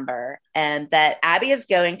the number and that Abby is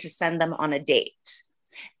going to send them on a date.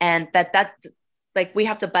 And that like we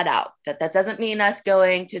have to butt out. That doesn't mean us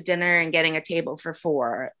going to dinner and getting a table for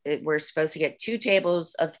 4. We're supposed to get 2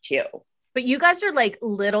 tables of 2. But you guys are like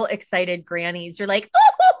little excited grannies. You're like,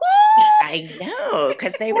 I know,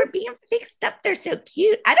 because they were being fixed up. They're so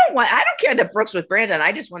cute. I don't care that Brooke's with Brandon.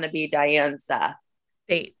 I just want to be Diane's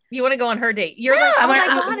date. You want to go on her date. You're like, oh my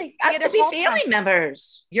God, us to be family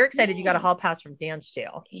members. You're excited. You got a hall pass from dance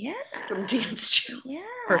jail. Yeah. From dance jail. Yeah.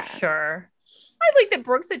 For sure. I like that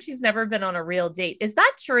Brooke said she's never been on a real date. Is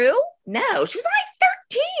that true? No, she was like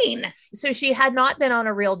 13. So she had not been on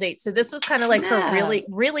a real date. So this was kind of like her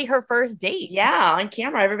really her first date. Yeah, on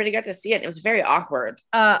camera, everybody got to see it. It was very awkward.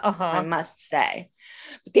 I must say.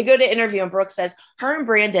 But they go to interview and Brooke says her and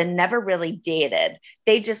Brandon never really dated.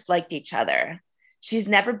 They just liked each other. She's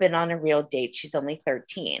never been on a real date. She's only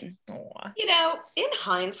 13. Aww. You know, in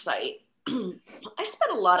hindsight, I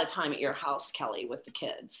spent a lot of time at your house, Kelly, with the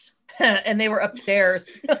kids. And they were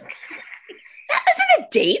upstairs. That wasn't a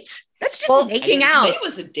date. That's just making out. It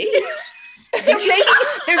was a date.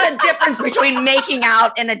 There's a difference between making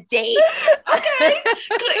out and a date. Okay,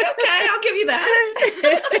 I'll give you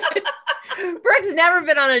that. Brooke's never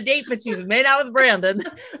been on a date, but she's made out with Brandon.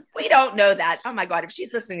 We don't know that. Oh my God, if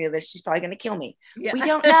she's listening to this, she's probably going to kill me. Yeah. We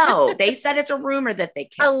don't know. They said it's a rumor that they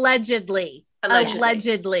kissed. Allegedly.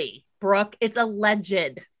 Brooke, it's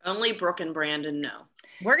alleged. Only Brooke and Brandon know.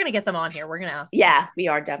 We're going to get them on here. We're going to ask them. Yeah, we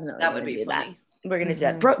are definitely. That would be funny. We're going to do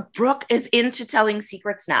that. Brooke is into telling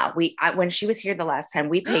secrets now. When she was here the last time,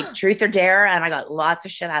 we played Truth or Dare, and I got lots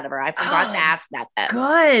of shit out of her. I forgot to ask that though.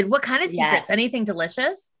 Good. What kind of secrets? Yes. Anything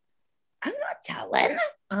delicious? I'm not telling.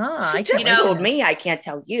 I just told me I can't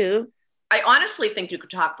tell you. I honestly think you could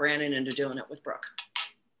talk Brandon into doing it with Brooke.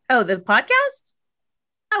 Oh, the podcast?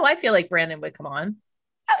 Oh, I feel like Brandon would come on.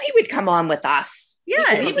 Oh, he would come on with us.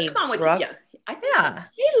 Yeah, he would come on with you. Yeah, I think so.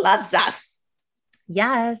 He loves us.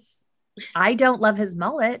 Yes. I don't love his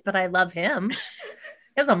mullet, but I love him. He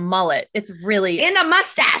has a mullet. It's really and a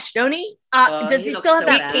mustache, don't he? Does he still have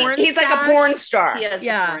that porn He's like a porn star. He has the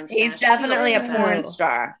porn he's stash. definitely a porn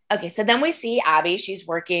star. Okay, so then we see Abby. She's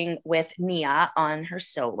working with Mia on her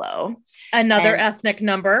solo. Another ethnic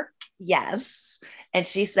number. Yes. And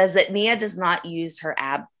she says that Mia does not use her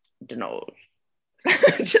abdominals. Did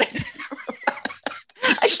I say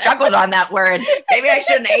that? I struggled on that word. Maybe I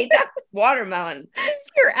shouldn't have ate that watermelon.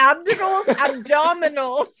 Your abdominals.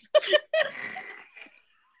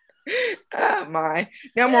 Oh my,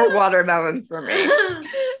 no more watermelon for me.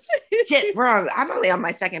 Shit, I'm only on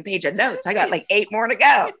my second page of notes. I got like 8 more to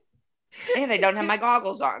go. And I don't have my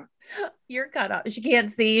goggles on. You're cut off. She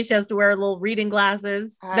can't see. She has to wear little reading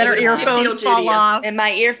glasses. Then her earphones fall off. And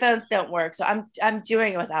my earphones don't work. So I'm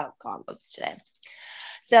doing it without goggles today.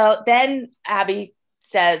 So then Abby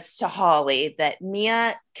says to Holly that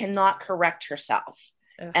Mia cannot correct herself.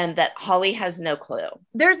 Ugh. And that Holly has no clue.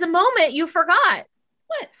 There's a moment you forgot.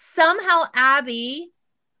 What? Somehow Abby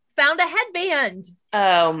found a headband.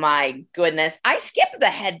 Oh my goodness. I skipped the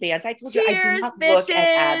headbands. I told you I do not look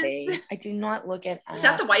at Abby. I do not look at Abby. Is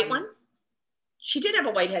that the white one? She did have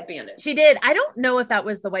a white headband. She did. I don't know if that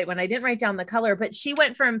was the white one. I didn't write down the color, but she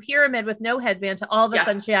went from pyramid with no headband to all of a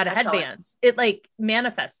sudden she had a headband. It like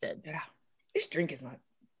manifested. Yeah. This drink is not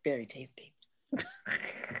very tasty.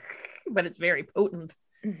 But it's very potent.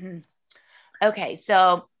 Mm-hmm. Okay,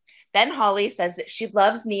 so then Holly says that she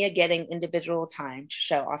loves Mia getting individual time to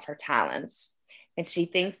show off her talents. And she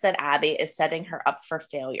thinks that Abby is setting her up for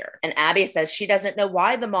failure. And Abby says she doesn't know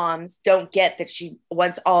why the moms don't get that she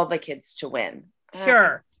wants all the kids to win.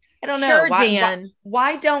 Sure. I don't know. Sure, Jan.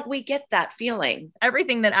 Why don't we get that feeling?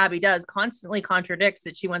 Everything that Abby does constantly contradicts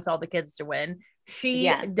that she wants all the kids to win. She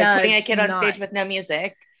does. Putting a kid on stage with no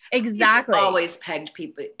music. Exactly. She's always pegged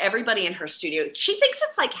people, everybody in her studio. She thinks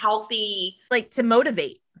it's like healthy. Like to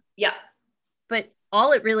motivate. Yeah. But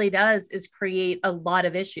all it really does is create a lot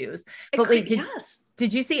of issues. But wait,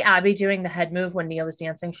 did you see Abby doing the head move when Nia was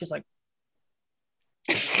dancing? She's like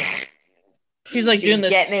doing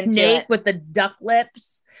the snake with the duck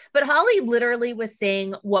lips. But Holly literally was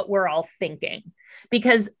saying what we're all thinking,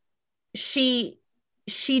 because she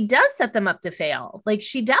does set them up to fail. Like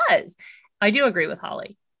she does. I do agree with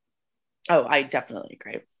Holly. Oh, I definitely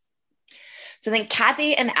agree. So then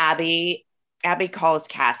Cathy and Abby calls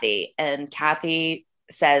Cathy, and Cathy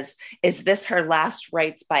says, is this her last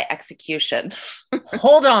rites by execution?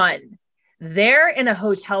 Hold on. They're in a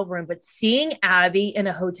hotel room, but seeing Abby in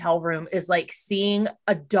a hotel room is like seeing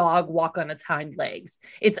a dog walk on its hind legs.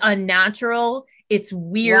 It's unnatural. It's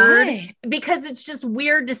weird. Why? Because it's just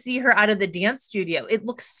weird to see her out of the dance studio. It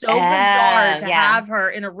looks so bizarre to have her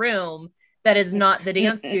in a room that is not the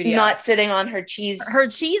dance studio. Not sitting on her cheese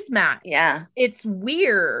mat. Yeah. It's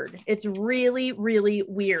weird. It's really, really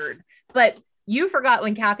weird. But you forgot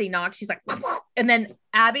when Cathy knocked, she's like, and then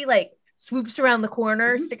Abby like swoops around the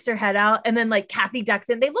corner, sticks her head out, and then like Cathy ducks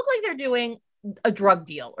in. They look like they're doing a drug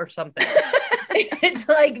deal or something. It's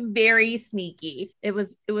like very sneaky. It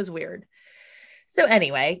was weird. So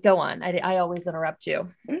anyway, go on. I always interrupt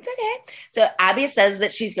you. It's okay. So Abby says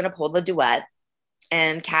that she's going to pull the duet.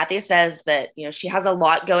 And Cathy says that, she has a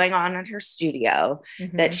lot going on in her studio,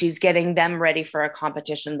 that she's getting them ready for a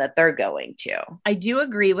competition that they're going to. I do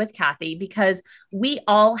agree with Cathy, because we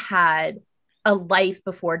all had a life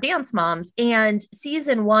before Dance Moms, and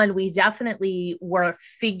season 1, we definitely were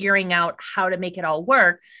figuring out how to make it all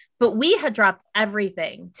work, but we had dropped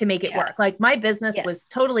everything to make it work. Like my business was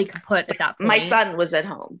totally kaput at that point. My son was at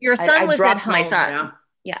home. Your son was dropped at home. My son.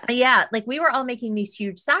 Yeah. Like we were all making these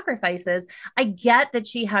huge sacrifices. I get that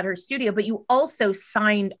she had her studio, but you also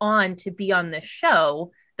signed on to be on this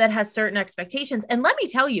show that has certain expectations. And let me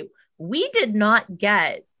tell you, we did not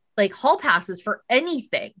get like hall passes for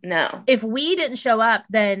anything. No. If we didn't show up,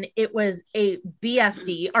 then it was a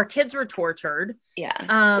BFD. Our kids were tortured.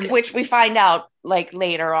 Yeah. Which we find out like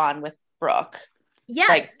later on with Brooke.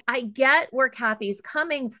 Yes. I get where Cathy's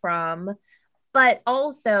coming from, but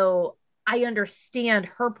also I understand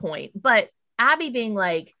her point. But Abby being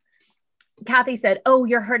like, Cathy said, oh,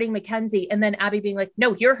 you're hurting Mackenzie. And then Abby being like,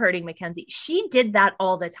 no, you're hurting Mackenzie. She did that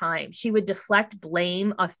all the time. She would deflect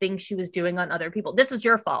blame of things she was doing on other people. This is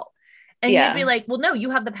your fault. And you'd be like, well, no,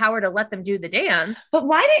 you have the power to let them do the dance. But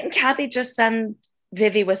why didn't Cathy just send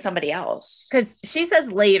Vivi with somebody else? Because she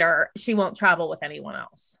says later she won't travel with anyone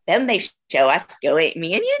else. Then they show us, me and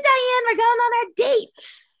you, Diane, we're going on our date.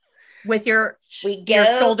 With your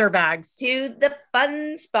shoulder bags to the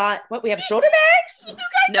fun spot. What, we have shoulder bags?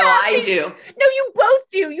 You guys I do. No, you both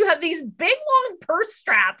do. You have these big long purse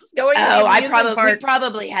straps going. We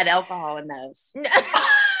probably had alcohol in those.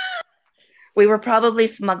 We were probably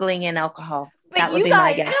smuggling in alcohol. But that would be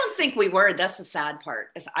my guess. I don't think we were. That's the sad part.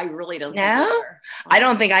 Is I really don't think we were. I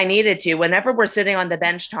don't think I needed to. Whenever we're sitting on the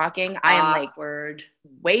bench talking, I am like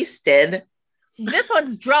wasted. This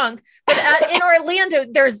one's drunk, but in Orlando,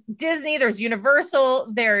 there's Disney, there's Universal,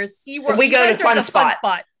 there's SeaWorld. We go to fun spot.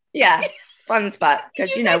 Yeah. fun spot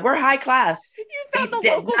because, we're high class. You found the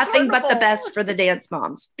local nothing but the carnival. best for the dance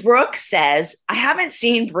moms. Brooke says, I haven't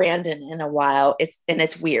seen Brandon in a while.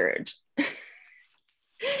 It's weird.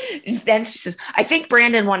 Then she says, I think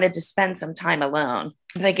Brandon wanted to spend some time alone.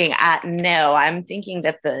 I'm thinking, no, I'm thinking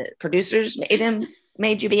that the producers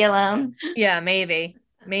made you be alone. Yeah, maybe.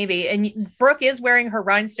 And Brooke is wearing her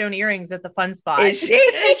rhinestone earrings at the fun spot. Is she?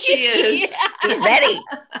 She is. Yeah. ready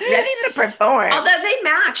to perform. Although they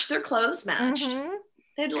matched, their clothes matched. Mhm.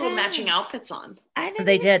 They had little matching outfits on.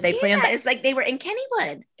 They did. They planned that. It's like they were in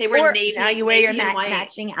Kennywood. They were navy. Now you wear your white.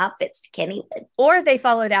 matching outfits to Kennywood. Or they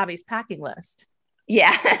followed Abby's packing list.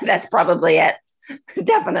 Yeah, that's probably it.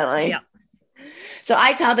 Definitely. Yeah. So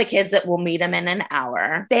I tell the kids that we'll meet them in an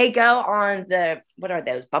hour. They go on what are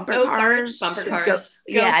those? Bumper cars? Bumper cars.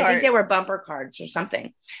 I think they were bumper cars or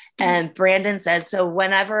something. And Brandon says, so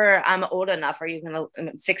whenever I'm old enough,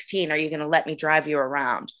 I'm 16, are you going to let me drive you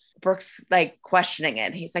around? Brooke's like questioning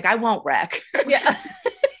it. He's like, I won't wreck. Yeah.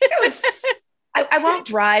 I won't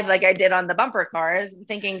drive like I did on the bumper cars. I'm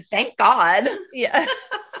thinking, thank God. Yeah.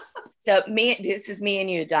 So this is me and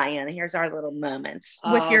you, Diane. Here's our little moment.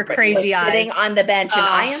 With your crazy eyes. Sitting on the bench. And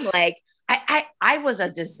I am like, I was a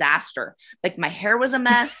disaster. Like my hair was a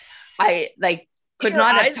mess. I could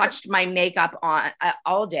not have touched my makeup on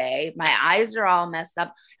all day. My eyes are all messed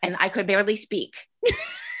up and I could barely speak.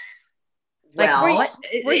 Well,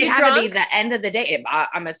 were you it had drunk? to be the end of the day.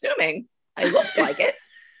 I'm assuming I looked like it.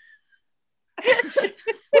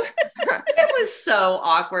 It was so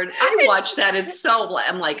awkward. I watched that. It's so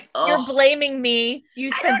I'm like, oh, you're blaming me.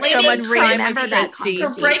 You spent so much time with Christi.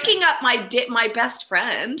 You're breaking up my best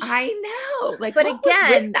friend. I know. Like, but what was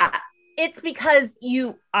again, with that? It's because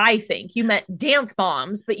I think you meant dance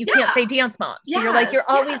moms, but you can't say dance moms. So you're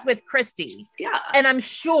always with Christi. Yeah. And I'm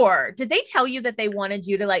sure, did they tell you that they wanted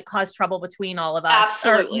you to like cause trouble between all of us?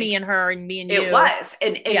 Absolutely. Or me and her and me and you? It was.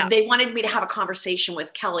 And they wanted me to have a conversation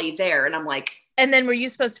with Kelly there. And I'm like. And then were you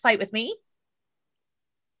supposed to fight with me?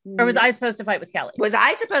 Or was I supposed to fight with Kelly? Was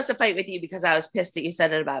I supposed to fight with you because I was pissed that you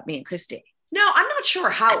said it about me and Christi? No, I'm not sure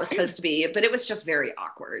how it was supposed to be, but it was just very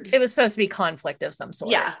awkward. It was supposed to be conflict of some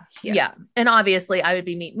sort. Yeah. And obviously I would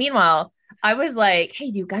be me. Meanwhile, I was like,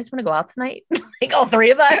 hey, do you guys want to go out tonight? Like all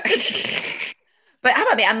three of us. But how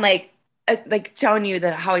about me? I'm like telling you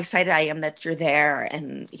that how excited I am that you're there.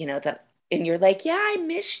 And and you're like, yeah, I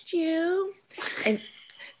missed you. And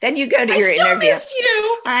then you go to your interview. I missed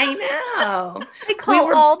you. I know. I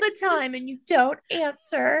call all the time and you don't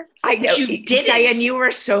answer. I know. You didn't. Diane, you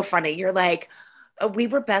were so funny. You're like, we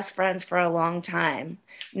were best friends for a long time.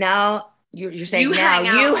 Now you're saying you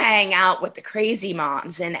hang out with the crazy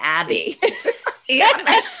moms and Abby.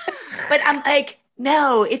 Yeah. But I'm like,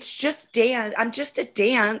 no, it's just dance. I'm just a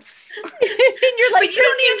dance. And you're like, but you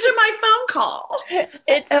don't answer my phone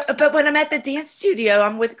call. But when I'm at the dance studio,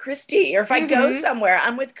 I'm with Christi. Or if I go somewhere,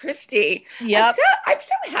 I'm with Christi. Yep. I'm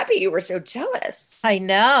so happy you were so jealous. I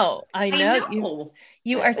know.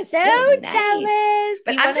 You are so jealous.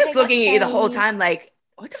 But I'm just looking at you the whole time like,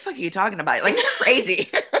 what the fuck are you talking about? Like,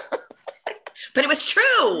 crazy. But it was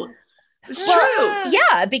true. It's true.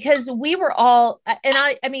 Yeah, because we were all, and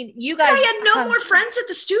I mean, you guys. I had no more friends at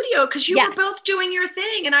the studio because you were both doing your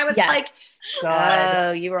thing. And I was like,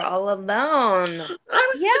 oh, you were all alone.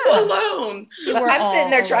 I was so alone. But I'm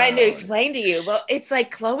sitting there trying to explain to you. Well, it's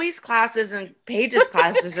like Chloe's classes and Paige's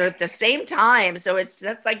classes are at the same time. So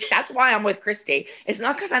that's why I'm with Christi. It's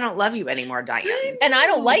not because I don't love you anymore, Diane. And I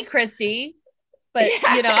don't like Christi. But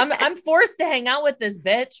I'm forced to hang out with this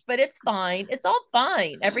bitch, but it's fine. It's all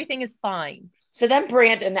fine. Everything is fine. So then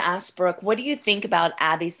Brandon asked Brooke, what do you think about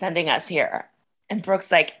Abby sending us here? And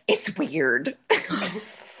Brooke's like, it's weird. Brooke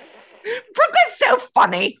is so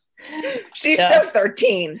funny. She's so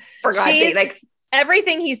 13. For God's sake. Like,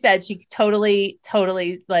 everything he said, she totally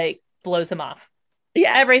like blows him off.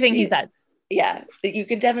 Yeah. Everything he said. Yeah. You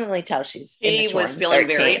can definitely tell he was feeling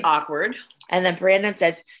 13. Very awkward. And then Brandon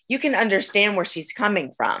says, you can understand where she's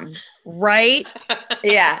coming from. Right?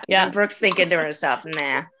 Yeah. And Brooke's thinking to herself,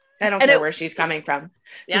 nah, I don't care where she's coming from.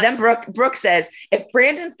 So then Brooke says, if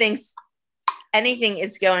Brandon thinks anything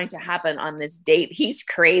is going to happen on this date, he's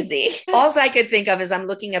crazy. All I could think of is I'm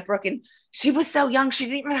looking at Brooke and she was so young. She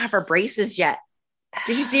didn't even have her braces yet.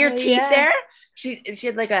 Did you see her teeth there? She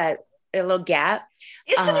had like a little gap.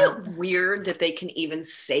 Isn't it weird that they can even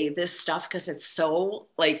say this stuff? Because it's so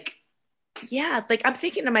like... Yeah, like I'm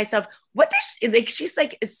thinking to myself, what this like she's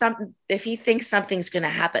like is something if he thinks something's gonna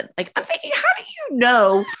happen. Like I'm thinking, how do you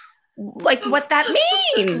know like what that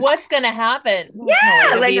means. What's going to happen?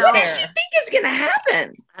 Yeah, like what does she think is going to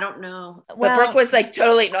happen? I don't know. But Brooke was like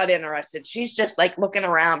totally not interested. She's just like looking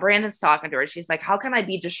around. Brandon's talking to her. She's like, how can I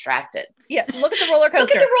be distracted? Yeah, look at the roller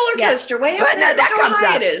coaster. Look at the roller coaster. Way up there. That comes how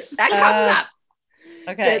high up. It is. That comes up.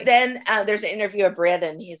 Okay. So then there's an interview of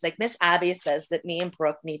Brandon. He's like, Miss Abby says that me and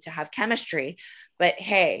Brooke need to have chemistry, but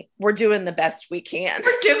hey, we're doing the best we can.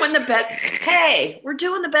 We're doing the best. Hey, we're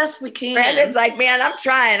doing the best we can. Brandon's like, man, I'm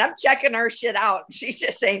trying. I'm checking her shit out. She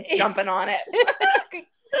just ain't jumping on it.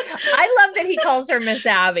 I love that he calls her Miss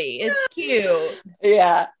Abby. It's cute.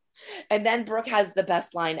 Yeah. And then Brooke has the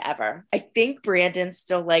best line ever. I think Brandon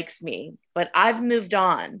still likes me, but I've moved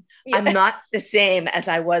on. Yeah. I'm not the same as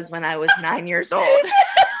I was when I was 9 years old. That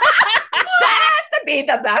has to be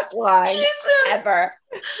the best line ever.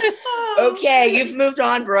 Okay, you've moved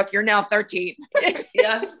on, Brooke. You're now 13.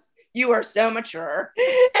 Yeah. You are so mature.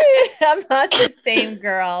 I'm not the same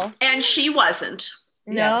girl. And she wasn't.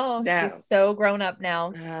 No, she's so grown up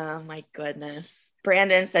now. Oh my goodness.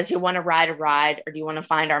 Brandon says, you want to ride a ride or do you want to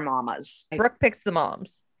find our mamas? Brooke picks the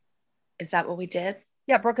moms. Is that what we did?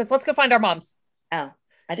 Yeah, Brooke goes, let's go find our moms. Oh,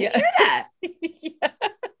 I didn't hear that. Yeah.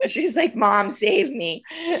 She's like, Mom, save me.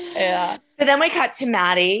 Yeah. So then we cut to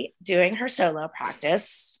Maddie doing her solo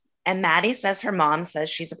practice. And Maddie says her mom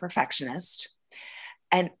says she's a perfectionist.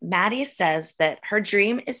 And Maddie says that her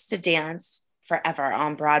dream is to dance forever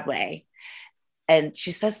on Broadway. And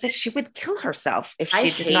she says that she would kill herself if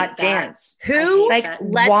she did not dance. Who? Like,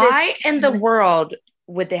 why in the world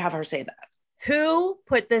would they have her say that? Who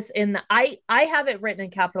put this in the, I have it written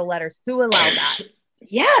in capital letters. Who allowed that?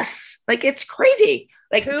 Yes. Like, it's crazy.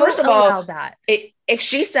 Like, Who first of all, allowed that? If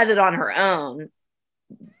she said it on her own,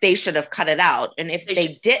 they should have cut it out. And if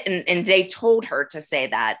they didn't, and they told her to say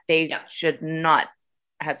that, they should not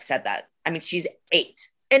have said that. I mean, she's 8.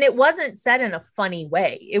 And it wasn't said in a funny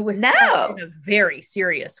way. It was said in a very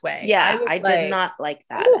serious way. Yeah, I did not like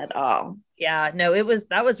that at all. Yeah, no,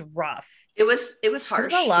 that was rough. It was harsh.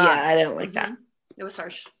 It was a lot. Yeah, I didn't like that. It was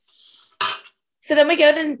harsh. So then we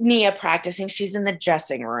go to Nia practicing. She's in the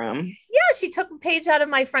dressing room. Yeah, she took a page out of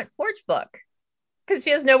my front porch book because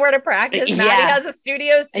she has nowhere to practice. Maddie has a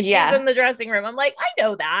studio. So she's in the dressing room. I'm like, I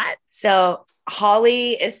know that. So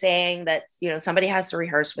Holly is saying that, somebody has to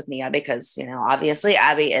rehearse with Nia because, obviously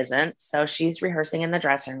Abby isn't. So she's rehearsing in the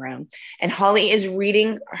dressing room and Holly is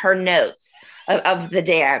reading her notes of the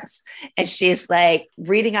dance. And she's like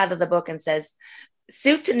reading out of the book and says,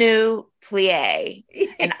 soutenu plie.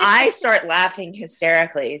 And I start laughing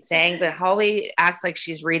hysterically, saying that Holly acts like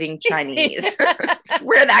she's reading Chinese.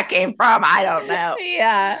 Where that came from, I don't know.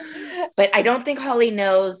 Yeah. But I don't think Holly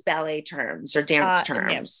knows ballet terms or dance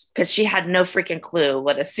terms because she had no freaking clue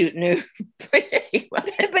what a soutenu plie was.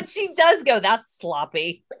 But she does go, that's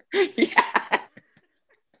sloppy. Yeah.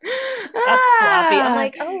 That's sloppy. I'm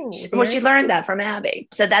like, oh. Well, she learned that from Abby.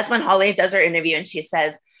 So that's when Holly does her interview and she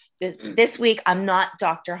says, this week, I'm not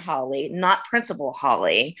Dr. Holly, not Principal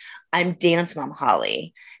Holly. I'm Dance Mom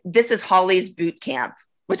Holly. This is Holly's boot camp,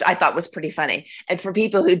 which I thought was pretty funny. And for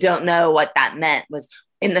people who don't know what that meant was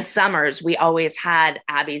in the summers, we always had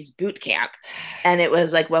Abby's boot camp. And it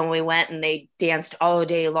was like when we went and they danced all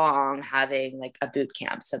day long having like a boot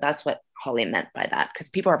camp. So that's what Holly meant by that.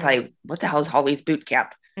 Because people are probably, what the hell is Holly's boot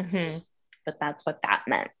camp? Mm-hmm. But that's what that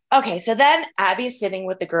meant. Okay, so then Abby's sitting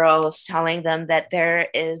with the girls telling them that there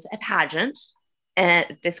is a pageant and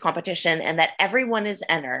this competition and that everyone is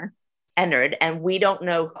entered and we don't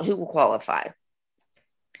know who will qualify.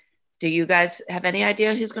 Do you guys have any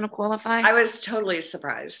idea who's going to qualify? I was totally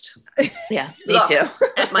surprised. Yeah, me too.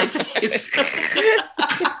 At my face.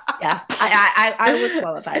 Yeah, I was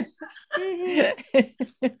qualified. Who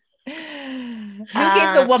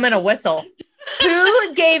gave the woman a whistle?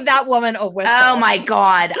 Who gave that woman a whistle? Oh my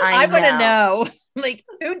God. I want to know. Like,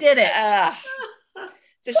 who did it?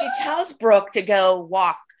 So she tells Brooke to go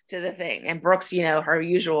walk to the thing. And Brooke's, her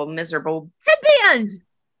usual miserable headband.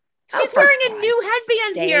 She's wearing a new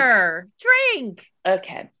headband here. Drink.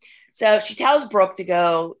 Okay. So she tells Brooke to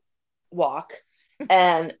go walk.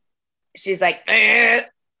 And she's like, yeah.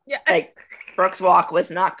 Like Brooke's walk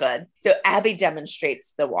was not good. So Abby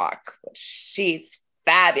demonstrates the walk. She's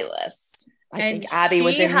fabulous. I think Abby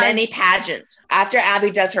was in many pageants. After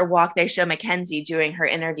Abby does her walk, they show Mackenzie doing her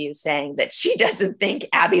interview saying that she doesn't think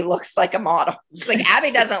Abby looks like a model. She's like,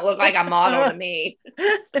 Abby doesn't look like a model to me.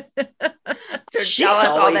 She's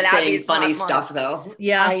always saying funny stuff though.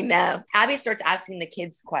 Yeah, I know. Abby starts asking the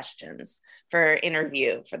kids questions for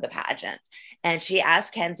interview for the pageant. And she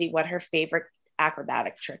asks Kenzie what her favorite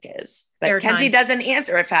acrobatic trick is. But Kenzie doesn't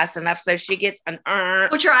answer it fast enough. So she gets an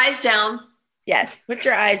Put your eyes down. Yes. Put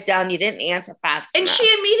your eyes down. You didn't answer fast And enough. she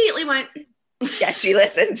immediately went. Yeah, she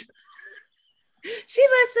listened. She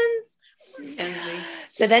listens. Kenzie.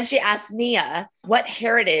 So then she asked Nia, what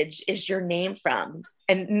heritage is your name from?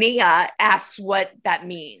 And Nia asks what that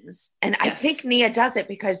means. And I think Nia does it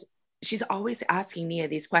because she's always asking Nia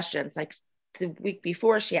these questions. Like the week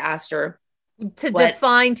before, she asked her to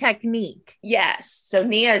define technique. Yes. So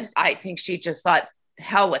Nia, I think she just thought,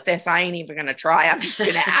 hell with this. I ain't even going to try. I'm just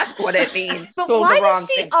going to ask what it means. But why does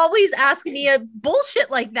she always ask Nia bullshit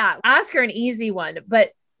like that? Ask her an easy one.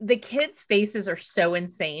 But the kids' faces are so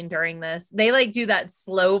insane during this. They like do that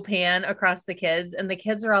slow pan across the kids, and the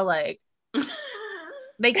kids are all like,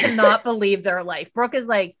 they cannot believe their life. Brooke is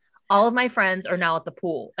like, all of my friends are now at the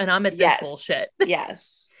pool, and I'm at this bullshit.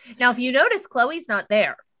 Yes. Now, if you notice, Chloe's not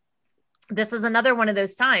there. This is another one of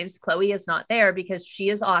those times Chloe is not there because she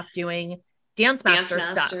is off doing Dance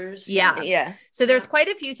Masters. Yeah. So there's quite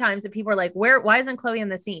a few times that people are like, why isn't Chloe in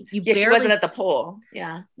the scene? She wasn't at the pool.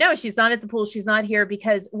 Yeah. No, she's not at the pool. She's not here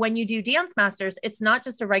because when you do Dance Masters, it's not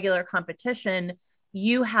just a regular competition.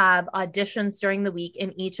 You have auditions during the week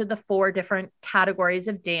in each of the 4 different categories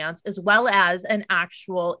of dance, as well as an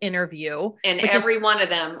actual interview. And every one of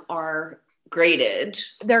them are graded.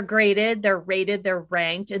 They're graded, they're rated, they're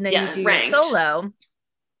ranked, and then you do your solo.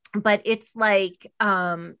 But it's like,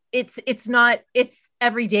 it's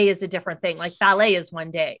every day is a different thing. Like ballet is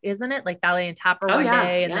one day, isn't it? Like ballet and tap are one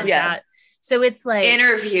day and then that. So it's like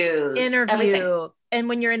interview. Everything. And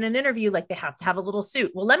when you're in an interview, like they have to have a little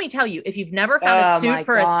suit. Well, let me tell you, if you've never found a suit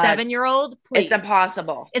for a 7-year-old, please. It's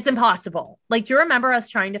impossible. It's impossible. Like, do you remember us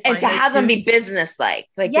trying to find and to have them be business-like?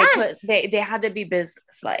 Like they had to be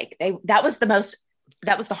business-like. That was the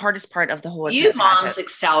hardest part of the whole. You moms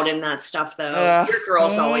excelled in that stuff, though. Your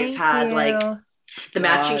girls always had like the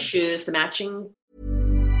matching shoes, the matching.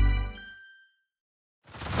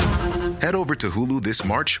 Head over to Hulu this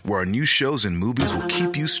March, where our new shows and movies will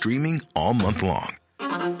keep you streaming all month long.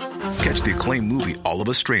 Catch the acclaimed movie All of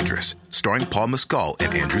Us Strangers, starring Paul Mescal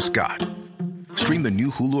and Andrew Scott. Stream the new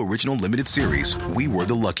Hulu original limited series We Were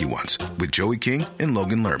the Lucky Ones with Joey King and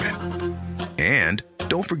Logan Lerman. And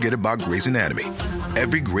don't forget about Grey's Anatomy.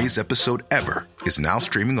 Every Grey's episode ever is now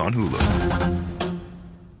streaming on Hulu.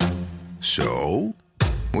 So,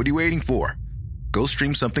 what are you waiting for? Go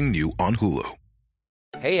stream something new on Hulu.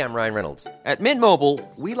 Hey, I'm Ryan Reynolds. At Mint Mobile,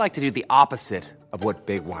 we like to do the opposite of what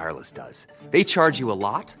Big Wireless does. They charge you a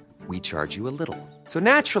lot, we charge you a little. So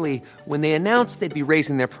naturally, when they announced they'd be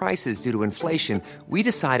raising their prices due to inflation, we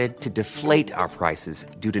decided to deflate our prices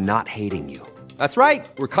due to not hating you. That's right.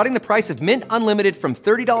 We're cutting the price of Mint Unlimited from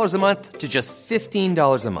 $30 a month to just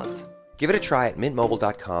 $15 a month. Give it a try at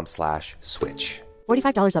mintmobile.com/switch.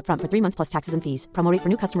 $45 up front for 3 months plus taxes and fees. Promo rate for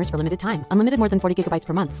new customers for limited time. Unlimited more than 40 gigabytes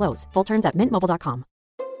per month. Slows full terms at mintmobile.com.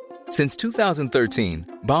 Since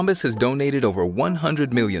 2013, Bombas has donated over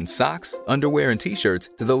 100 million socks, underwear, and T-shirts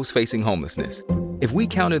to those facing homelessness. If we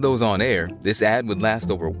counted those on air, this ad would last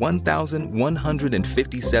over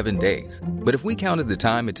 1,157 days. But if we counted the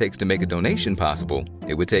time it takes to make a donation possible,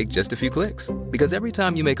 it would take just a few clicks. Because every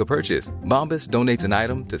time you make a purchase, Bombas donates an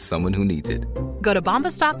item to someone who needs it. Go to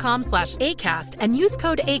bombas.com/ACAST and use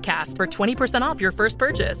code ACAST for 20% off your first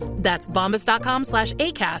purchase. That's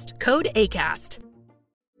bombas.com/ACAST, code ACAST.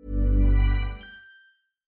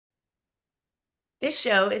 This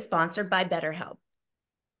show is sponsored by BetterHelp.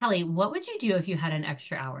 Kelly, what would you do if you had an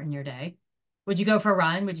extra hour in your day? Would you go for a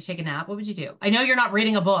run? Would you take a nap? What would you do? I know you're not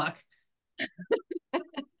reading a book. I think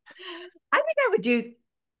I would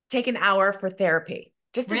take an hour for therapy,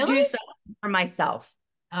 just to do something for myself.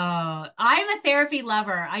 Oh, I'm a therapy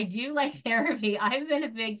lover. I do like therapy. I've been a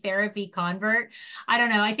big therapy convert. I don't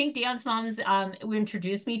know. I think Dance Moms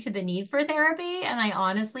introduced me to the need for therapy. And I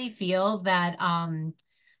honestly feel that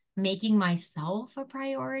making myself a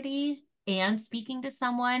priority and speaking to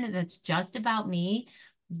someone that's just about me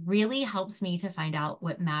really helps me to find out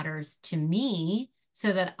what matters to me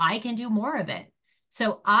so that I can do more of it.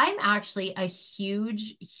 So I'm actually a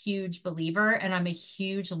huge, huge believer, and I'm a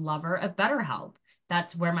huge lover of BetterHelp.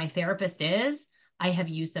 That's where my therapist is. I have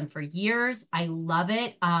used them for years. I love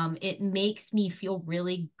it. It makes me feel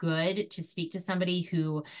really good to speak to somebody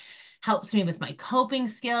who helps me with my coping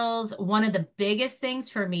skills. One of the biggest things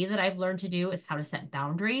for me that I've learned to do is how to set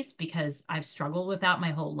boundaries, because I've struggled with that my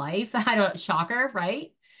whole life. I don't, shocker,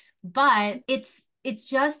 right? But it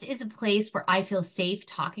just is a place where I feel safe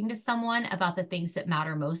talking to someone about the things that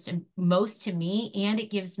matter most to me. And it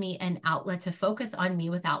gives me an outlet to focus on me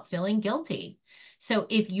without feeling guilty. So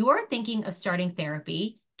if you're thinking of starting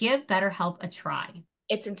therapy, give BetterHelp a try.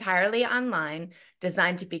 It's entirely online,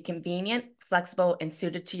 designed to be convenient, flexible, and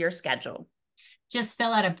suited to your schedule. Just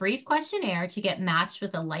fill out a brief questionnaire to get matched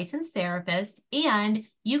with a licensed therapist, and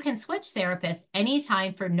you can switch therapists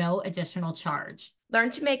anytime for no additional charge. Learn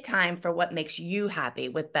to make time for what makes you happy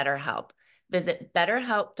with BetterHelp. Visit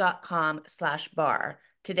betterhelp.com/bar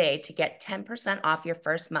today to get 10% off your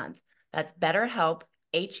first month. That's BetterHelp,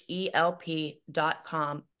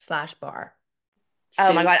 HELP.com/bar.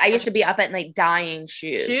 Oh my God. I used to be up at night dyeing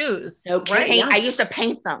shoes. Okay. I used to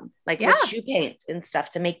paint them with shoe paint and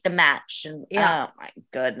stuff to make the match. And oh my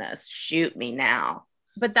goodness, shoot me now.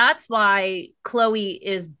 But that's why Chloe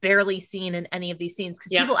is barely seen in any of these scenes.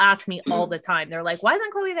 Because people ask me all the time. They're like, why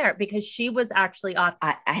isn't Chloe there? Because she was actually off.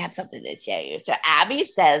 I have something to tell you. So Abby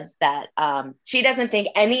says that she doesn't think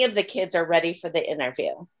any of the kids are ready for the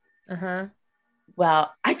interview. Uh-huh.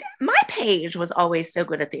 Well, my Paige was always so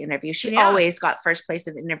good at the interview. She always got first place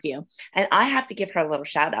in the interview. And I have to give her a little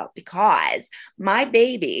shout out because my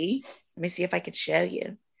baby, let me see if I could show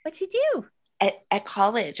you. What'd she do? At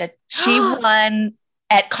college. She won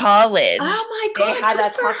at college. Oh my God. They had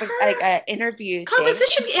an interview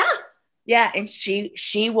composition. Thing. Yeah. And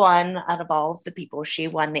she won out of all of the people. She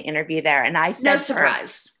won the interview there. And I said, no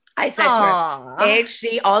surprise. I said to her, Paige,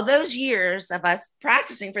 see, all those years of us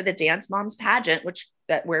practicing for the Dance Moms pageant,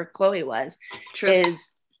 where Chloe was,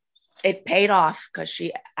 it paid off because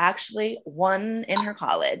she actually won in her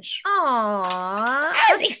college. Aww. I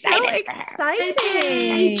was excited. So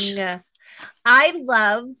exciting. I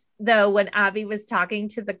loved, though, when Abby was talking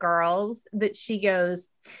to the girls, that she goes,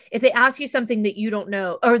 if they ask you something that you don't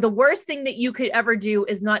know, or the worst thing that you could ever do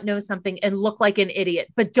is not know something and look like an idiot,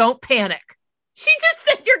 but don't panic. She just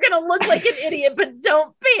said you're going to look like an idiot, but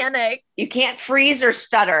don't panic. You can't freeze or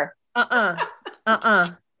stutter. That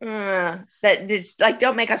just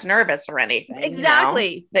don't make us nervous or anything.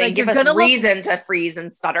 Exactly. They give us reason to freeze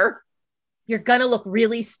and stutter. You're going to look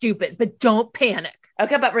really stupid, but don't panic.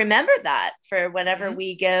 Okay, but remember that for whenever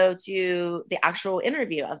we go to the actual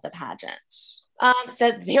interview of the pageant.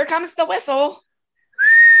 So here comes the whistle.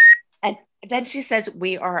 And then she says,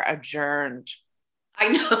 we are adjourned. I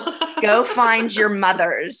know. Go find your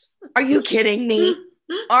mothers. Are you kidding me?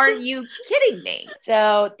 Are you kidding me?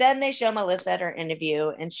 So then they show Melissa at her interview,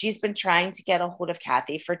 and she's been trying to get a hold of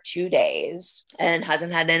Cathy for 2 days and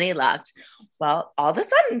hasn't had any luck. Well, all of a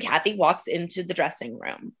sudden, Cathy walks into the dressing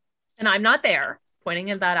room. And I'm not there, pointing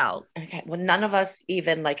that out. Okay. Well, none of us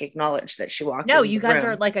even acknowledge that she walked in. No, you guys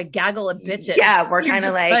are like a gaggle of bitches. Yeah, we're kind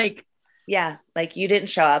of like yeah, you didn't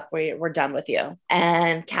show up. We're done with you.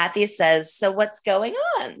 And Cathy says, so what's going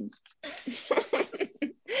on?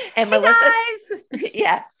 And Melissa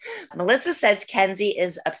says Kenzie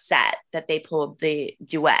is upset that they pulled the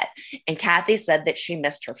duet. And Cathy said that she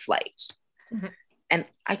missed her flight. Mm-hmm. And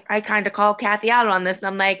I kind of call Cathy out on this.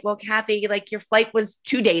 I'm like, well, Cathy, your flight was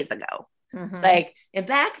 2 days ago. Mm-hmm. And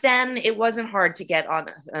back then it wasn't hard to get on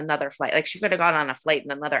another flight. She could have gone on a flight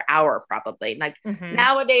in another hour, probably.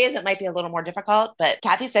 Nowadays it might be a little more difficult, but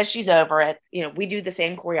Cathy says she's over it. We do the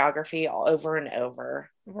same choreography all over and over.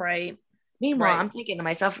 Right. Meanwhile, I'm thinking to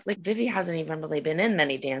myself, Vivi hasn't even really been in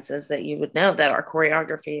many dances that you would know that our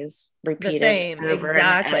choreography is repeated. The same,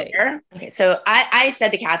 exactly. Okay. So I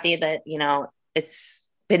said to Cathy that, it's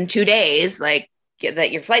been 2 days, that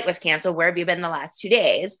your flight was canceled. Where have you been the last 2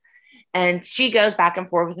 days? And she goes back and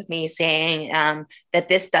forth with me saying that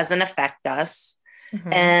this doesn't affect us.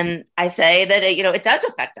 Mm-hmm. And I say that, it does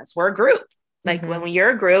affect us. We're a group. When you're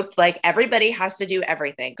a group, everybody has to do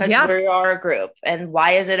everything because we are a group. And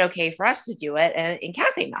why is it okay for us to do it and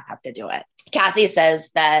Cathy not have to do it? Cathy says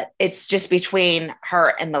that it's just between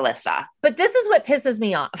her and Melissa. But this is what pisses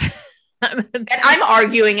me off. And I'm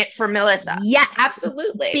arguing it for Melissa. Yes,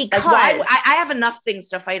 absolutely. Because I have enough things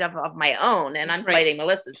to fight of my own, and I'm fighting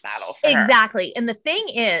Melissa's battle. Exactly. And the thing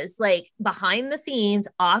is, behind the scenes,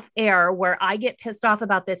 off air, where I get pissed off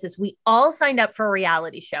about this is we all signed up for a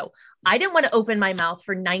reality show. I didn't want to open my mouth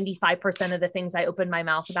for 95% of the things I opened my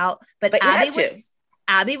mouth about, but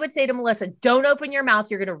Abby would say to Melissa, "Don't open your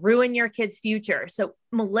mouth. You're going to ruin your kid's future." So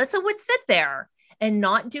Melissa would sit there and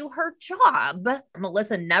not do her job.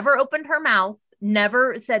 Melissa never opened her mouth,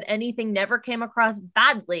 never said anything, never came across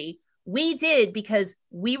badly. We did because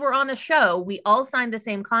we were on a show. We all signed the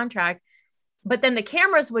same contract, but then the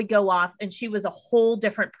cameras would go off and she was a whole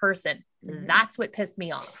different person. Mm-hmm. That's what pissed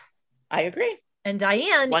me off. I agree. And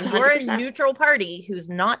Diane, 100%. You're a neutral party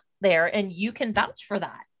who's not there and you can vouch for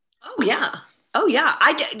that. Oh yeah. Oh yeah.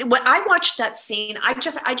 When I watched that scene, I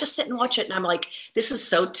just sit and watch it and I'm like, this is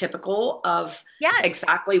so typical of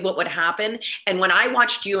exactly what would happen. And when I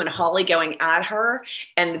watched you and Holly going at her,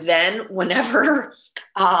 and then whenever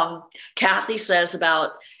Cathy says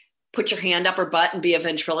about, put your hand up her butt and be a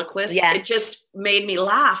ventriloquist. Yeah. It just made me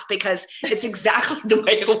laugh because it's exactly the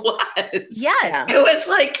way it was. Yes. It was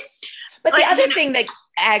like, but the other thing that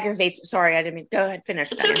aggravates, sorry, I didn't mean, go ahead,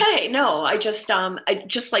 finish. It's okay. No, I just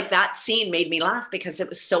like that scene made me laugh because it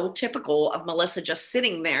was so typical of Melissa just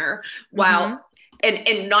sitting there while,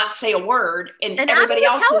 and not say a word. And everybody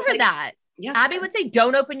else tell is her like, that. Yeah. Abby would say,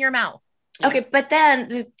 don't open your mouth. Okay. But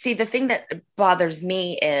then the thing that bothers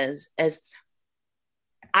me is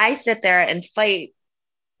I sit there and fight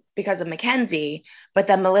because of Mackenzie, but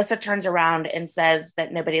then Melissa turns around and says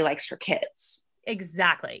that nobody likes her kids.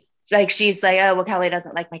 Exactly. Like, she's like, oh, well, Kelly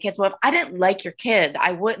doesn't like my kids. Well, if I didn't like your kid,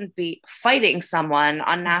 I wouldn't be fighting someone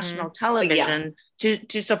on national television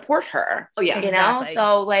to support her. Oh, yeah. You know?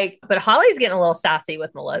 So like, but Holly's getting a little sassy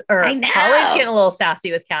with Melissa, or I know. Holly's getting a little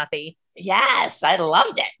sassy with Kathy. Yes, I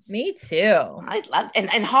loved it. Me too. I loved it.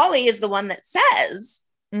 And Holly is the one that says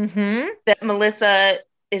that Melissa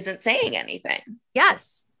isn't saying anything.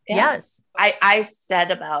 Yes. Yeah. Yes. I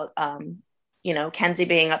said about, Kenzie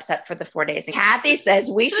being upset for the 4 days. And Kathy says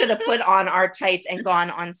we should have put on our tights and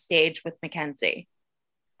gone on stage with Mackenzie.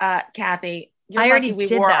 Kathy, you're lucky we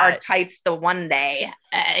wore our tights the one day.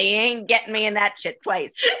 You ain't getting me in that shit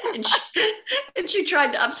twice. and she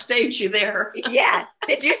tried to upstage you there. Yeah.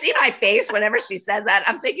 Did you see my face whenever she said that?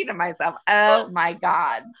 I'm thinking to myself, oh my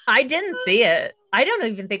God. I didn't see it. I don't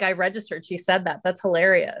even think I registered she said that. That's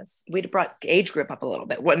hilarious. We'd have brought age group up a little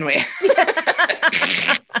bit, wouldn't we?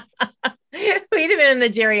 We'd have been in the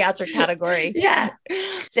geriatric category. Yeah.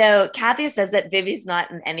 So Kathy says that Vivi's not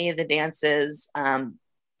in any of the dances.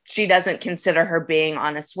 She doesn't consider her being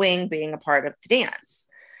on a swing being a part of the dance.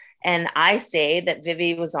 And I say that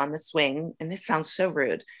Vivi was on the swing, and this sounds so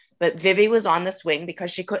rude, but Vivi was on the swing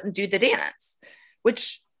because she couldn't do the dance,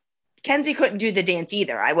 which Kenzie couldn't do the dance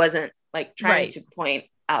either. I wasn't like trying to point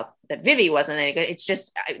out that Vivi wasn't any good. It's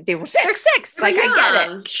just, they were 6. They're 6. Like, yeah, I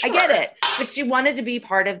get it. sure. I get it. But she wanted to be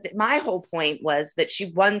part of my whole point was that she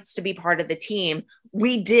wants to be part of the team.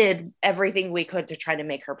 We did everything we could to try to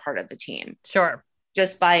make her part of the team. Sure.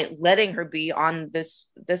 Just by letting her be on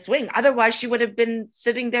the swing. Otherwise, she would have been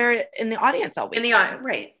sitting there in the audience all week.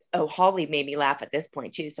 Right. Oh, Holly made me laugh at this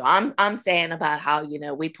point too. So I'm saying about how,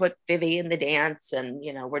 we put Vivi in the dance and,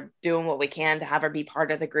 we're doing what we can to have her be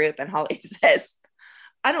part of the group. And Holly says,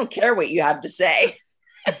 I don't care what you have to say.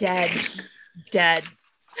 Dead.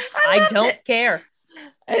 I don't care.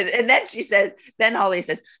 And then then Holly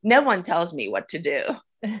says, no one tells me what to do.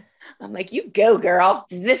 I'm like, you go, girl.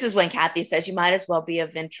 This is when Kathy says you might as well be a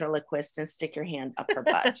ventriloquist and stick your hand up her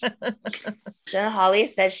butt. So Holly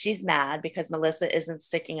says she's mad because Melissa isn't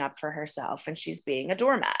sticking up for herself and she's being a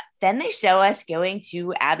doormat. Then they show us going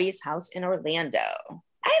to Abby's house in Orlando.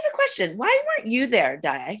 I have a question. Why weren't you there,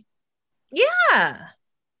 Di? Yeah.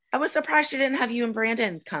 I was surprised she didn't have you and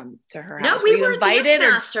Brandon come to her house. No, we were dance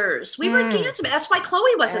masters. We were dance. That's why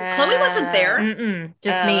Chloe wasn't there.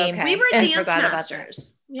 Just me. Okay. We were dance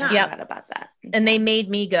masters. Yeah, I forgot about that. And they made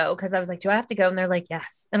me go because I was like, do I have to go? And they're like,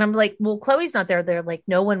 yes. And I'm like, well, Chloe's not there. They're like,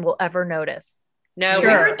 no one will ever notice. No, sure,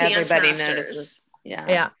 we were dance everybody masters. Notices.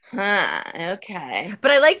 Yeah. Huh. Okay.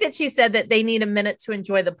 But I like that she said that they need a minute to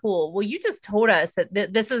enjoy the pool. Well, you just told us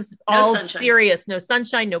that this is all serious. No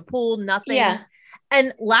sunshine, no pool, nothing. Yeah.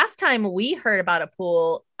 And last time we heard about a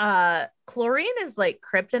pool, chlorine is like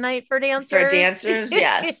kryptonite for dancers. For dancers,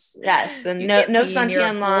 yes. Yes. And no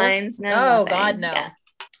suntan lines. No. Oh, nothing. God, no. Yeah.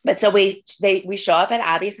 But so we show up at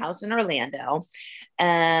Abby's house in Orlando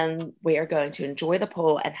and we are going to enjoy the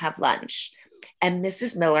pool and have lunch. And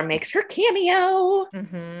Mrs. Miller makes her cameo.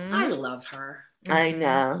 Mm-hmm. I love her. I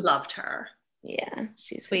know. Loved her. Yeah.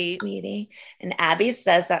 She's sweet. Sweetie. And Abby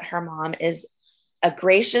says that her mom is a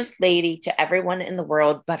gracious lady to everyone in the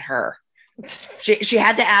world but her. She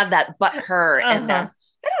had to add that but her in there.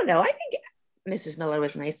 I don't know. I think Mrs. Miller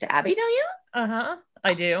was nice to Abby, don't you?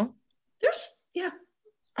 I do.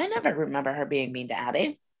 I never remember her being mean to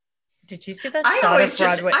Abby. Did you see that?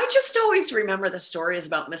 I just always remember the stories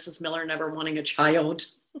about Mrs. Miller never wanting a child.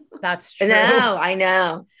 That's true. No, I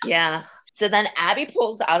know. Yeah. So then Abby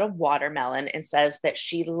pulls out a watermelon and says that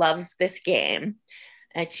she loves this game.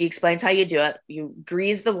 And she explains how you do it. You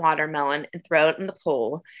grease the watermelon and throw it in the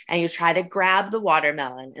pool. And you try to grab the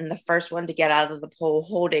watermelon. And the first one to get out of the pool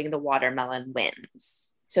holding the watermelon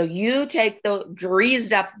wins. So you take the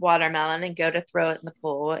greased up watermelon and go to throw it in the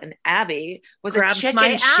pool. And Abby was a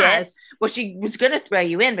chicken shit. Well, she was going to throw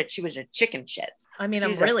you in, but she was a chicken shit. I mean,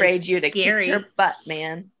 She's I'm really afraid you to kick her butt,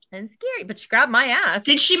 man. And scary, but she grabbed my ass.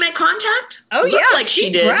 Did she make contact? Oh, yeah. Like she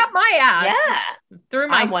did. Grabbed my ass. Yeah. Through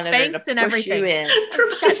my Spanx and everything. Through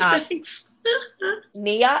my Spanx.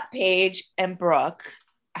 Nia, Paige, and Brooke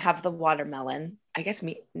have the watermelon. I guess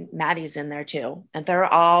Maddie's in there too. And they're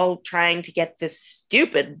all trying to get this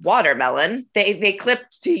stupid watermelon. They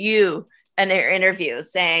clipped to you in their interview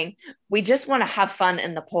saying, we just want to have fun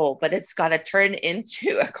in the pool, but it's got to turn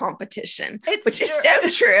into a competition, which is so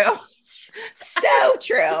true. So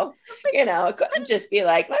true. You know, it couldn't just be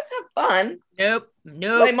like, let's have fun. Nope.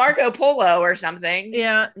 Play Marco Polo or something.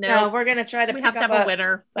 Yeah. No, we're going to try to we have to have a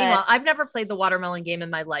winner. Meanwhile, I've never played the watermelon game in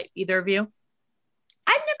my life. Either of you?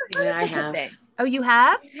 I've never heard of such a thing. Oh, you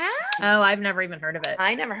have? Yeah. Oh, I've never even heard of it.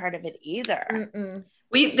 I never heard of it either. Mm-mm.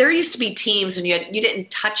 There used to be teams and you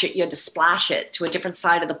didn't touch it. You had to splash it to a different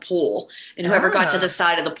side of the pool. And whoever got to the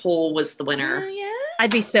side of the pool was the winner. Oh, yeah.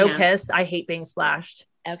 I'd be so pissed. I hate being splashed.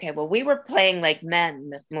 Okay. Well, we were playing like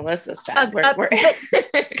men, Melissa said.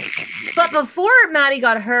 But before Maddie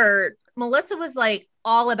got hurt, Melissa was like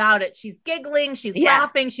all about it. She's giggling. She's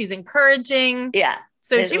laughing. She's encouraging. Yeah.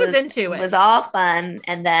 So she was into it. It was all fun.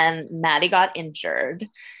 And then Maddie got injured.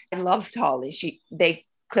 I loved Holly. They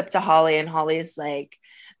clipped to Holly and Holly's like,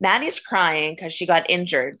 Maddie's crying because she got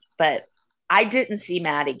injured, but I didn't see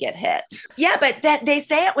Maddie get hit. Yeah, but they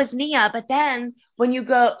say it was Nia, but then when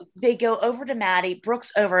they go over to Maddie,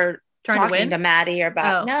 Brooke's over talking to Maddie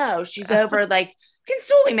about, no, she's over like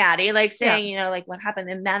consoling Maddie, like saying, you know, like what happened.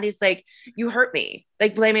 And Maddie's like, you hurt me,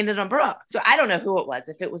 like blaming it on Brooke. So I don't know who it was,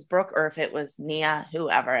 if it was Brooke or if it was Nia,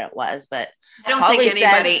 whoever it was, but Holly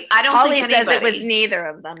says it was neither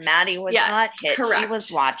of them. Maddie was not hit. Correct. She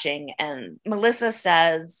was watching, and Melissa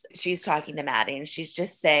says she's talking to Maddie and she's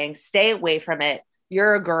just saying, stay away from it.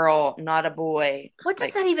 You're a girl, not a boy. What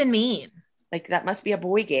does that even mean? Like that must be a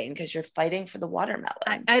boy game because you're fighting for the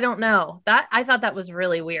watermelon. I don't know. I thought that was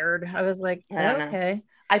really weird. I was like, okay.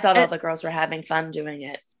 I thought all the girls were having fun doing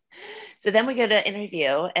it. So then we go to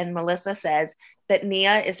interview and Melissa says that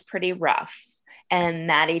Nia is pretty rough and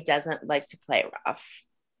Maddie doesn't like to play rough.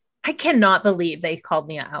 I cannot believe they called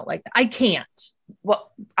Nia out like that. I can't.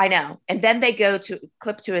 Well, I know. And then they go to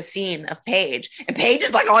clip to a scene of Paige, and Paige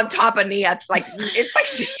is like on top of Nia. Like, it's like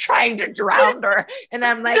she's trying to drown her. And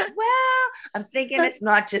I'm like, well, I'm thinking it's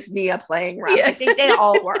not just Nia playing rough. I think they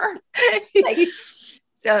all were. Like,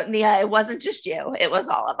 so Nia, it wasn't just you. It was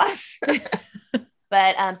all of us.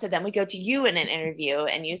 But so then we go to you in an interview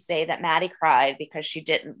and you say that Maddie cried because she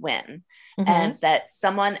didn't win. Mm-hmm. And that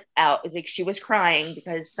someone else, like she was crying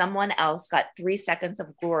because someone else got 3 seconds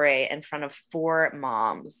of glory in front of 4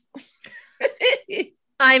 moms.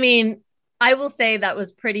 I mean, I will say that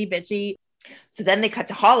was pretty bitchy. So then they cut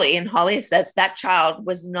to Holly and Holly says that child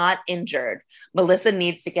was not injured. Melissa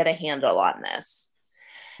needs to get a handle on this.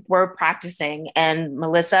 We're practicing and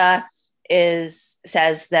Melissa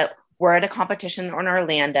says that we're at a competition in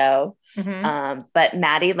Orlando. Mm-hmm. But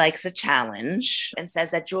Maddie likes a challenge and says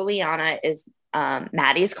that Juliana is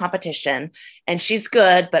Maddie's competition and she's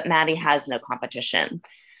good, but Maddie has no competition.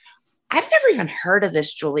 I've never even heard of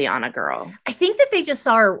this Juliana girl. I think that they just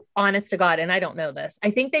saw her, honest to God, and I don't know this.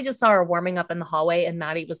 I think they just saw her warming up in the hallway and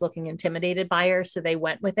Maddie was looking intimidated by her. So they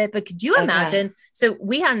went with it. But could you imagine? So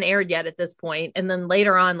we hadn't aired yet at this point. And then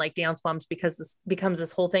later on, like Dance Moms, because this becomes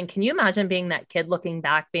this whole thing. Can you imagine being that kid looking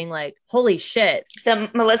back, being like, holy shit. So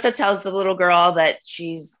Melissa tells the little girl that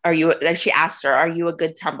she asked her, are you a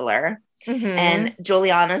good tumbler? Mm-hmm. And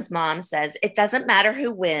Juliana's mom says, it doesn't matter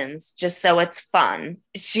who wins, just so it's fun.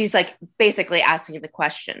 She's like basically asking the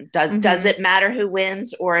question, does it matter who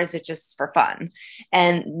wins or is it just for fun?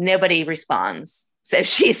 And nobody responds. So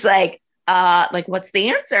she's like, what's the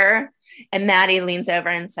answer? And Maddie leans over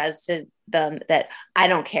and says to them that I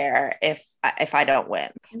don't care if I don't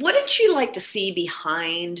win. Wouldn't you like to see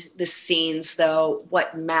behind the scenes though,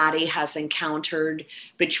 what Maddie has encountered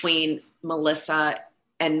between Melissa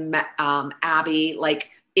and Abby,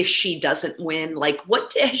 like if she doesn't win, like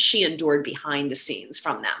what has she endured behind the scenes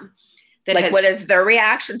from them? What is their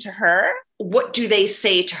reaction to her? What do they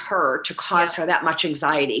say to her to cause her that much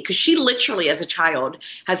anxiety? Because she literally as a child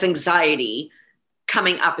has anxiety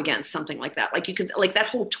coming up against something like that. Like you could, like that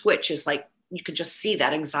whole twitch is like, you could just see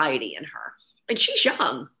that anxiety in her and she's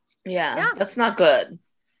young. Yeah. That's not good.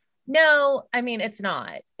 No, I mean, it's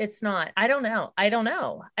not. I don't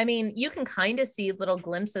know. I mean, you can kind of see little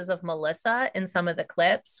glimpses of Melissa in some of the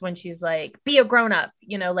clips when she's like, be a grown up,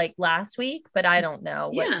 you know, like last week, but I don't know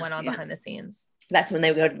what went on behind the scenes. That's when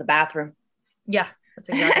they go to the bathroom. Yeah, that's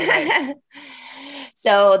exactly right.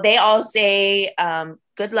 So they all say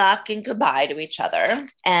good luck and goodbye to each other.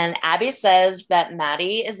 And Abby says that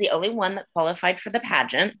Maddie is the only one that qualified for the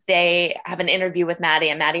pageant. They have an interview with Maddie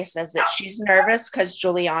and Maddie says that she's nervous because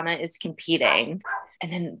Juliana is competing.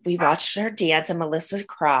 And then we watched her dance and Melissa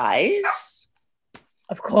cries.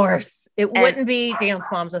 Of course. It wouldn't be Dance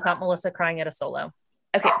Moms without Melissa crying at a solo.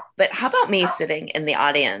 Okay, but how about me sitting in the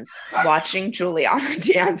audience watching Juliana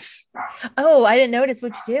dance? Oh, I didn't notice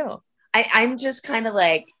what you do. I'm just kind of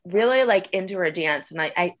like really like into her dance. And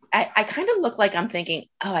I kind of look like I'm thinking,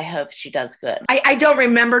 oh, I hope she does good. I don't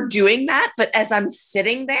remember doing that, but as I'm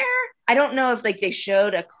sitting there, I don't know if like they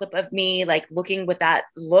showed a clip of me like looking with that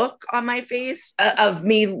look on my face of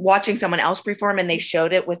me watching someone else perform and they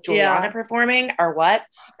showed it with Juliana performing or what,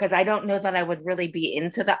 because I don't know that I would really be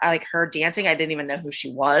into that, like her dancing. I didn't even know who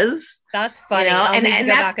she was. That's funny. You know? And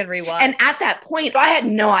go back and rewatch. And at that point, I had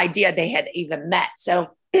no idea they had even met.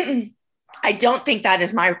 So I don't think that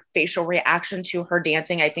is my facial reaction to her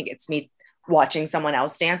dancing. I think it's me watching someone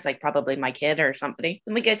else dance, like probably my kid or somebody.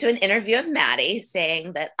 Then we go to an interview of Maddie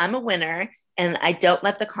saying that I'm a winner and I don't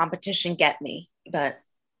let the competition get me. But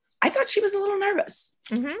I thought she was a little nervous.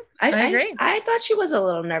 Mm-hmm. I agree. I thought she was a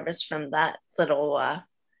little nervous from that little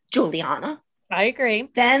Juliana. I agree.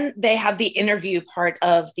 Then they have the interview part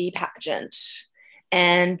of the pageant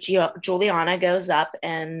and Juliana goes up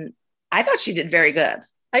and I thought she did very good.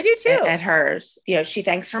 I do too. At hers. You know, she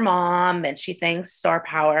thanks her mom and she thanks Star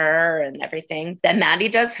Power and everything. Then Maddie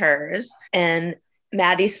does hers and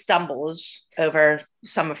Maddie stumbles over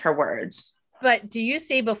some of her words. But do you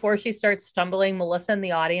see before she starts stumbling, Melissa in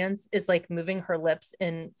the audience is like moving her lips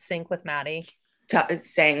in sync with Maddie?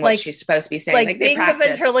 Saying what she's supposed to be saying. Like being the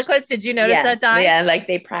ventriloquist. Did you notice that, Di? Yeah, like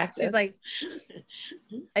they practice. She's like,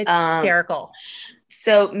 it's hysterical.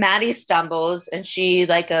 So Maddie stumbles and she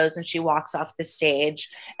like goes and she walks off the stage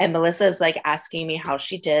and Melissa's like asking me how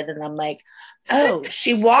she did. And I'm like, oh,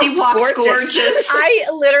 she walks gorgeous. I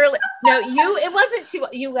literally, it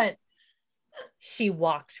wasn't, you went, she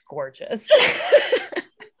walked gorgeous.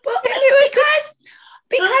 Well,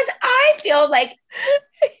 because I feel like,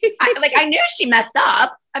 I knew she messed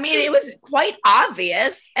up. I mean, it was quite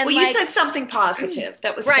obvious. And well, you said something positive.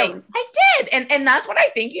 That was right. I did. And that's what I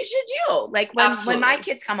think you should do. Like when my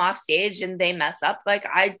kids come off stage and they mess up, like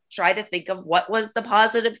I try to think of what was the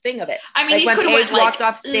positive thing of it. I mean, like when Paige walked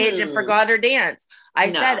off stage and forgot her dance. I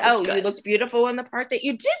said, oh, good. You looked beautiful in the part that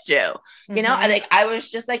you did do. Mm-hmm. You know, I was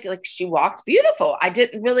just like she walked beautiful. I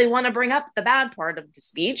didn't really want to bring up the bad part of the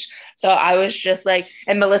speech. So I was just like,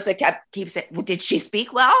 and Melissa keeps saying, well, did she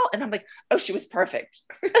speak well? And I'm like, oh, she was perfect.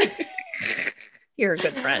 You're a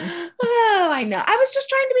good friend. Oh, I know. I was just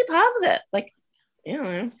trying to be positive. Like, you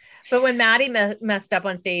know. But when Maddie messed up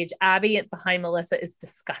on stage, Abby behind Melissa is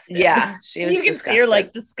disgusted. Yeah, she was. You can see her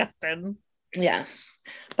like disgusted. Yes.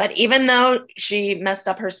 But even though she messed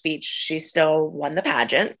up her speech, she still won the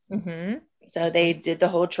pageant. Mm-hmm. So they did the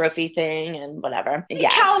whole trophy thing and whatever.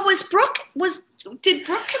 Yes. Cal, did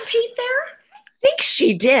Brooke compete there? I think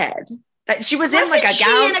she did. She was in like a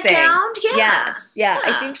gown thing. Yeah. Yes. Yeah.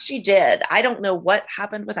 I think she did. I don't know what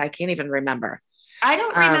happened with, I can't even remember. I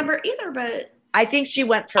don't remember either, but I think she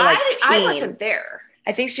went for like I wasn't there.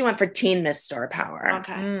 I think she went for Teen Miss Star Power.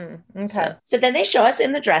 Okay. Okay. So then they show us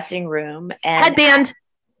in the dressing room and headband.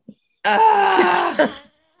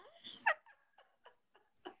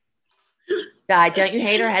 Don't you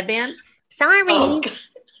hate her headbands? Sorry. Oh.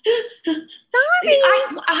 Sorry.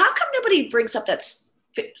 How come nobody brings up that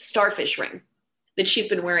starfish ring that she's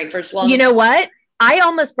been wearing for as long You know what? I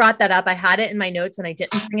almost brought that up. I had it in my notes and I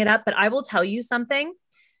didn't bring it up, but I will tell you something.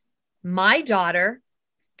 My daughter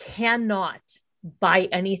cannot buy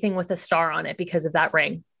anything with a star on it because of that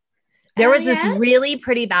ring. There was this really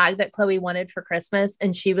pretty bag that Chloe wanted for Christmas.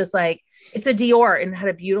 And she was like, it's a Dior and it had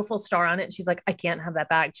a beautiful star on it. And she's like, I can't have that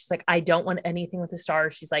bag. She's like, I don't want anything with a star.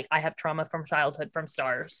 She's like, I have trauma from childhood from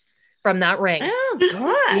stars, from that ring. Oh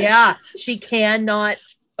God. Yeah. She cannot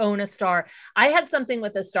own a star. I had something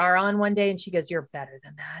with a star on one day and she goes, you're better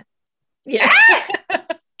than that. Yeah.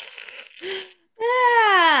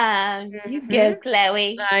 You go,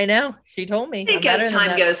 Chloe. I know. She told me. I think as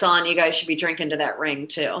time goes on, you guys should be drinking to that ring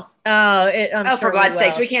too. For God's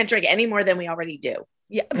sakes, we can't drink any more than we already do.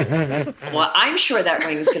 Yeah. Well, I'm sure that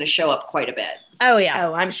ring is going to show up quite a bit. Oh yeah.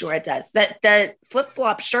 Oh, I'm sure it does. The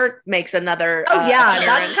flip-flop shirt makes another.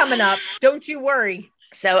 That's coming up. Don't you worry.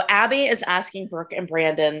 So Abby is asking Brooke and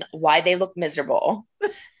Brandon why they look miserable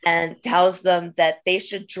and tells them that they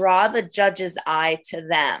should draw the judge's eye to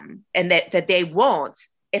them and that they won't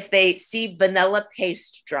if they see vanilla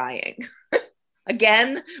paste drying.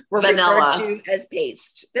 Again, we're referred to as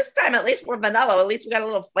paste. This time, at least we're vanilla. At least we got a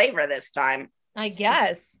little flavor this time. I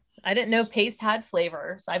guess. I didn't know paste had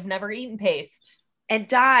flavors. I've never eaten paste. And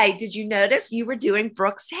Di, did you notice you were doing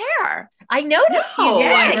Brooke's hair? I noticed you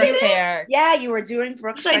doing Brooke's hair. Yeah, you were doing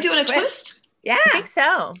Brooke's hair. Was I doing a twist? Yeah. I think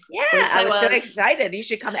so. Yeah. I was so excited. You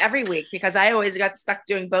should come every week because I always got stuck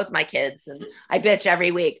doing both my kids. And I bitch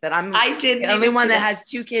every week that I did the only one that has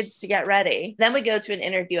 2 kids to get ready. Then we go to an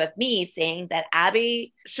interview of me saying that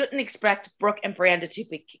Abby shouldn't expect Brooke and Brandon to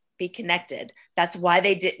be connected. That's why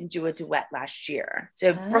they didn't do a duet last year.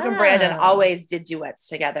 So Brooke and Brandon always did duets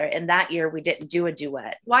together. And that year we didn't do a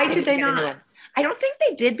duet. Why did they not? I don't think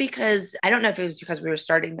they did because I don't know if it was because we were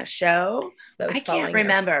starting the show. I can't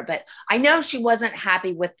remember, but I know she wasn't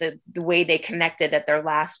happy with the way they connected at their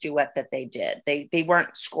last duet that they did. They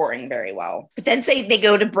weren't scoring very well. But then they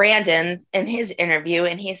go to Brandon in his interview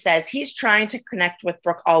and he says he's trying to connect with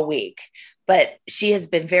Brooke all week, but she has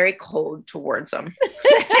been very cold towards him.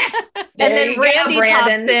 And then Randy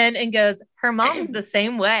pops in and goes, her mom's the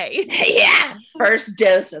same way. Yeah. First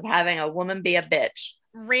dose of having a woman be a bitch.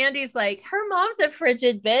 Randy's like, her mom's a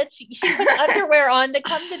frigid bitch. She puts underwear on to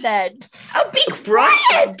come to bed. Oh, be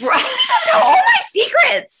quiet. Tell all my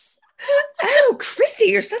secrets. Oh, Christi,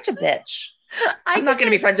 you're such a bitch. I'm not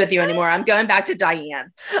going to be friends with you anymore. I'm going back to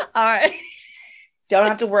Diane. All right. Don't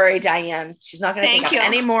have to worry, Diane. She's not going to take up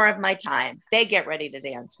any more of my time. They get ready to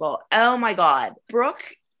dance. Well, oh my God. Brooke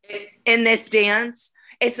in this dance,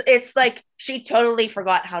 it's like she totally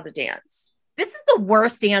forgot how to dance. This is the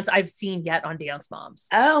worst dance I've seen yet on Dance Moms.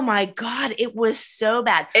 Oh my God. It was so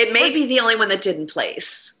bad. It may be the only one that didn't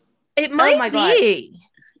place. It might be.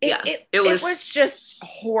 It was just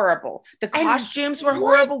horrible. The costumes were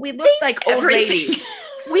horrible. We looked like old ladies.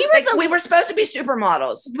 We were supposed to be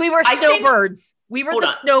supermodels. We were snowbirds. We were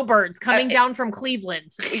the snowbirds coming down from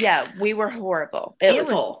Cleveland. Yeah, we were horrible. It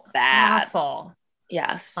was bad. Awful.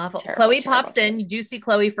 Yes. Awful. Chloe pops in. You do see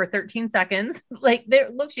Chloe for 13 seconds. Like,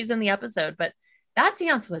 look, she's in the episode, but that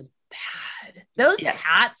dance was bad. Those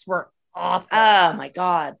hats were awful. Oh my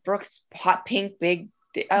God. Brooke's hot pink, big.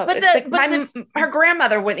 Oh, her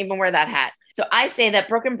grandmother wouldn't even wear that hat. So I say that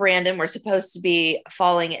Brooke and Brandon were supposed to be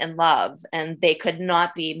falling in love and they could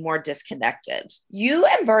not be more disconnected. You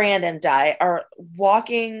and Brandon are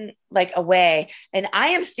walking like away and I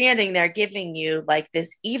am standing there giving you like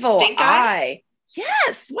this evil eye.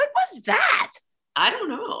 Yes. What was that? I don't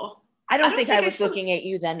know. I don't think I was looking at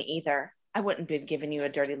you then either. I wouldn't have giving you a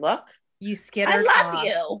dirty look. You skittered I love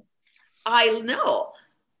you. I know.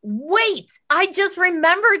 Wait, I just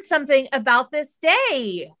remembered something about this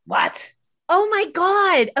day. What? Oh my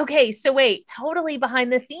God. Okay. So wait, totally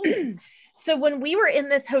behind the scenes. So when we were in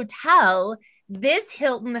this hotel, this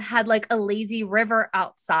Hilton had like a lazy river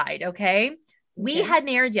outside. Okay. We hadn't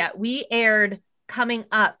aired yet. We aired coming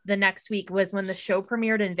up the next week was when the show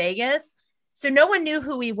premiered in Vegas. So no one knew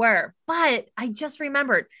who we were, but I just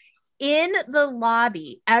remembered in the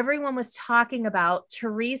lobby, everyone was talking about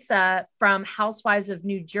Teresa from Housewives of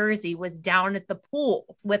New Jersey was down at the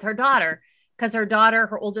pool with her daughter because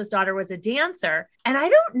her oldest daughter was a dancer. And I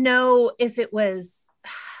don't know if it was,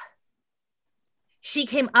 she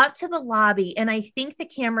came up to the lobby and I think the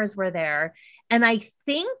cameras were there. And I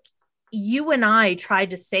think you and I tried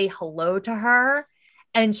to say hello to her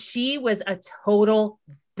and she was a total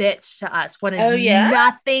bitch to us. Wanted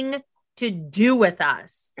nothing to do with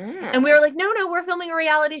us. And we were like, no, we're filming a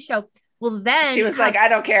reality show. Well, then she was like, I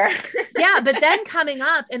don't care. Yeah. But then coming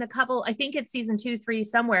up in a couple, I think it's season 2, 3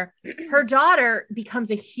 somewhere, her daughter becomes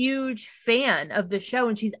a huge fan of the show.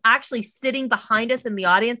 And she's actually sitting behind us in the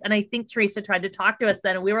audience. And I think Teresa tried to talk to us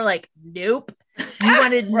then. And we were like, nope, you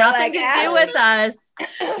wanted nothing to do with us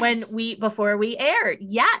before we aired.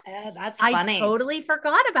 Yes. That's funny. I totally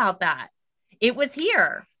forgot about that. It was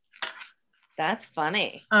here. That's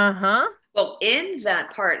funny. Uh-huh. Well, in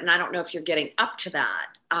that part, and I don't know if you're getting up to that,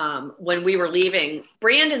 when we were leaving,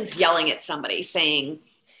 Brandon's yelling at somebody saying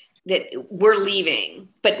that we're leaving.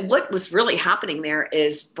 But what was really happening there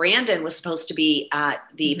is Brandon was supposed to be at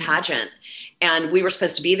the pageant and we were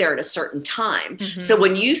supposed to be there at a certain time. So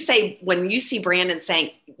when you see Brandon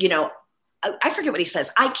saying, I forget what he says,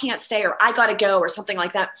 I can't stay or I got to go or something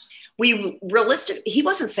like that. He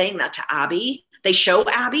wasn't saying that to Abby. They show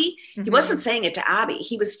Abby. He wasn't saying it to Abby.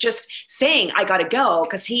 He was just saying, I got to go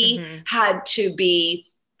because he had to be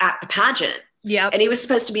at the pageant. Yeah. And he was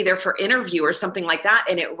supposed to be there for interview or something like that.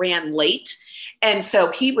 And it ran late. And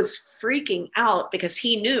so he was freaking out because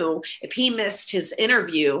he knew if he missed his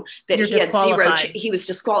interview that he was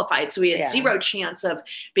disqualified. So he had zero chance of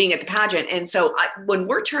being at the pageant. And so when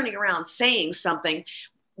we're turning around saying something,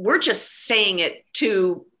 we're just saying it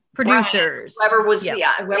to producers, whoever was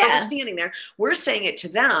standing there, we're saying it to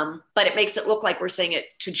them, but it makes it look like we're saying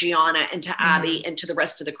it to Gianna and to Abby and to the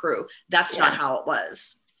rest of the crew. That's not how it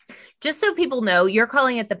was. Just so people know, you're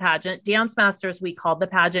calling it the pageant. Dance Masters, we called the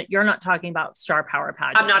pageant. You're not talking about Star Power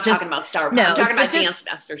pageant. I'm not talking about Star Power. No, I'm talking about Dance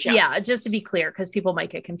Masters. Yeah, just to be clear, because people might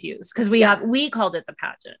get confused. Because we called it the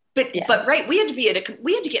pageant. But right, we had to get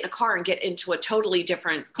in a car and get into a totally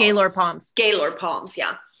different Gaylord Palms. Gaylord Palms,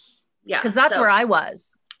 yeah. Because that's where I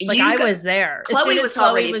was. Like I was there. Chloe was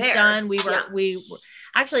already there. Done. We were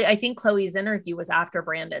actually, I think Chloe's interview was after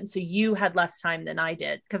Brandon. So you had less time than I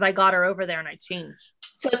did because I got her over there and I changed.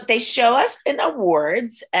 So they show us in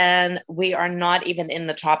awards and we are not even in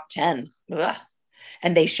the top 10. Ugh.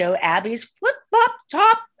 And they show Abby's flip-flop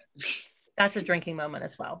top. That's a drinking moment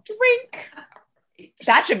as well. Drink.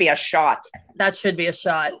 That should be a shot. That should be a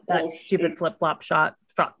shot. That stupid flip-flop shot.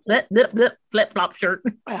 Flip-flop shirt.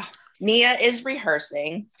 Ugh. Nia is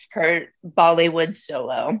rehearsing her Bollywood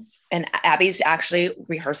solo, and Abby's actually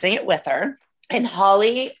rehearsing it with her. And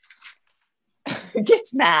Holly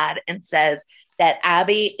gets mad and says that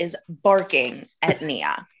Abby is barking at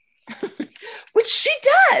Nia, which she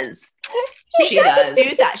does. She does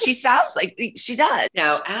do that. She sounds like she does.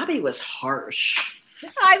 No, Abby was harsh.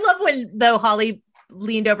 I love when though Holly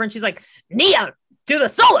leaned over and she's like, Nia, do the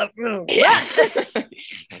solo. Yeah.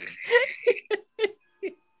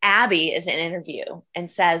 Abby is in an interview and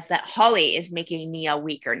says that Holly is making Nia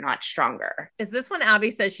weaker, not stronger. Is this when Abby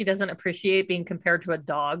says she doesn't appreciate being compared to a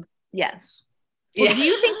dog? Yes. Well, do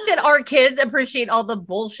you think that our kids appreciate all the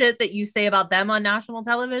bullshit that you say about them on national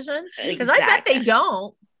television? Because I bet they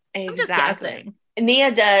don't. Exactly. I'm just guessing.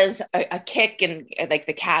 Nia does a kick and like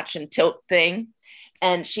the catch and tilt thing.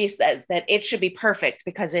 And she says that it should be perfect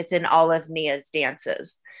because it's in all of Nia's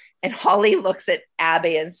dances. And Holly looks at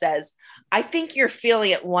Abby and says, I think you're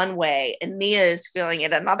feeling it one way and Nia is feeling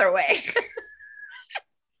it another way.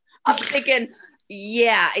 I'm thinking,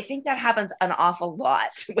 yeah, I think that happens an awful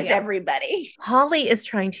lot with everybody. Holly is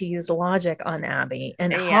trying to use logic on Abby,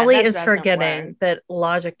 and Holly is forgetting that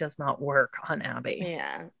logic does not work on Abby.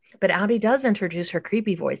 Yeah. But Abby does introduce her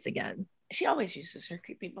creepy voice again. She always uses her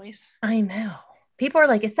creepy voice. I know. People are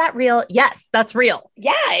like, is that real? Yes, that's real.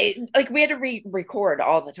 Yeah. Like we had to re-record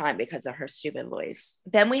all the time because of her stupid voice.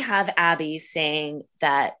 Then we have Abby saying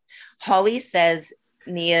that Holly says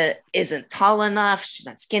Nia isn't tall enough. She's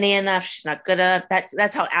not skinny enough. She's not good enough.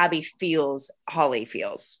 That's how Abby feels. Holly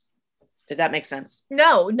feels. Did that make sense?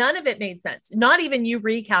 No, none of it made sense. Not even you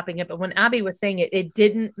recapping it. But when Abby was saying it, it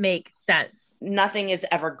didn't make sense. Nothing is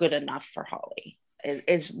ever good enough for Holly.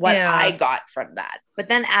 Is what I got from that. But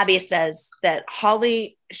then Abby says that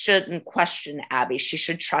Holly shouldn't question Abby. She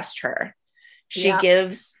should trust her. She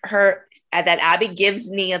gives her, that Abby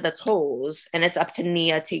gives Nia the tools and it's up to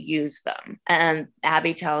Nia to use them. And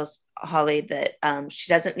Abby tells Holly that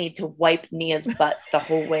she doesn't need to wipe Nia's butt the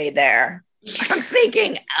whole way there. I'm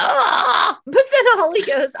thinking, ah. But then Holly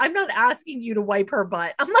goes, I'm not asking you to wipe her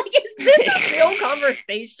butt. I'm like, is this a real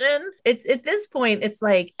conversation? It's at this point, it's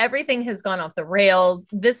like everything has gone off the rails.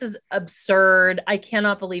 This is absurd. I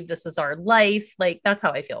cannot believe this is our life. Like, that's how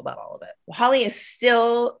I feel about all of it. Holly is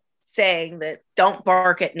still saying that don't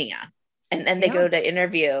bark at Nia. And then they go to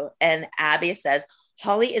interview and Abby says,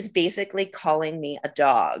 Holly is basically calling me a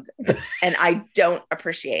dog. And I don't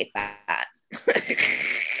appreciate that.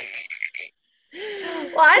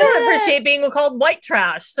 Well, I don't appreciate being called white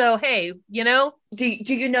trash. So, hey, you know. Do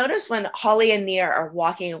you notice when Holly and Nia are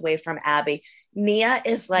walking away from Abby, Nia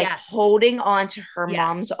is like holding on to her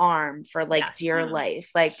mom's arm for like dear life.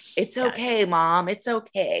 Like, it's okay, Mom. It's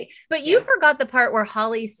okay. But you forgot the part where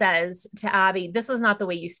Holly says to Abby, this is not the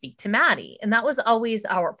way you speak to Maddie. And that was always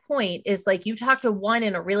our point is like, you talk to one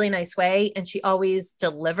in a really nice way and she always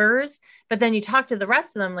delivers. But then you talk to the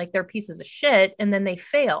rest of them like they're pieces of shit and then they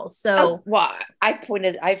fail. So, well, I've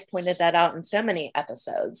pointed that out in so many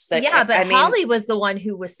episodes. But Holly was the one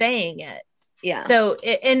who was saying it. Yeah. So,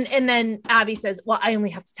 and then Abby says, well, I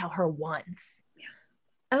only have to tell her once.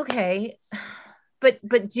 Yeah. Okay. But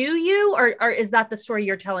do you, or is that the story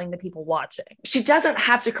you're telling the people watching? She doesn't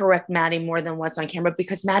have to correct Maddie more than once on camera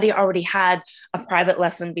because Maddie already had a private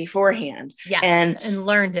lesson beforehand. Yes. And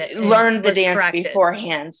learned it. Learned the dance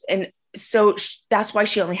beforehand. And so that's why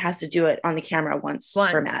she only has to do it on the camera once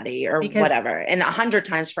for Maddie or whatever. And 100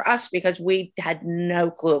 times for us because we had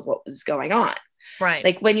no clue of what was going on. Right.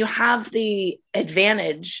 Like when you have the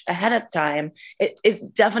advantage ahead of time,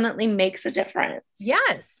 it definitely makes a difference.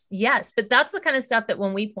 Yes. Yes. But that's the kind of stuff that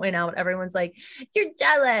when we point out, everyone's like, you're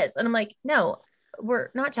jealous. And I'm like, no, we're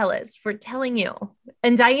not jealous. We're telling you.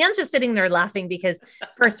 And Diane's just sitting there laughing because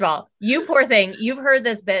first of all, you poor thing, you've heard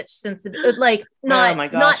this bitch since not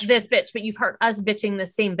this bitch, but you've heard us bitching the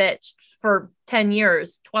same bitch for 10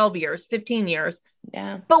 years, 12 years, 15 years.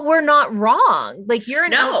 Yeah. But we're not wrong. Like you're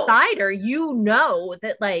an outsider. You know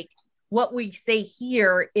that like what we say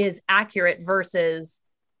here is accurate versus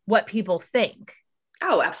what people think.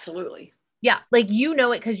 Oh, absolutely. Yeah. Like, you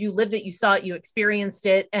know it because you lived it, you saw it, you experienced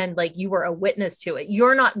it, and like you were a witness to it.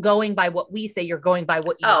 You're not going by what we say, you're going by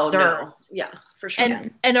what you observed. No. Yeah, for sure.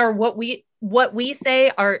 And are what we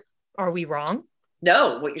say, are we wrong?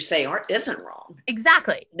 No, what you're saying isn't wrong.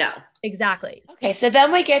 Exactly. No. Exactly. Okay, so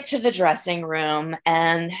then we get to the dressing room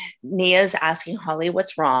and Nia's asking Holly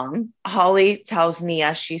what's wrong. Holly tells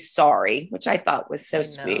Nia she's sorry, which I thought was so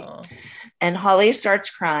sweet. And Holly starts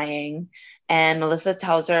crying. And Melissa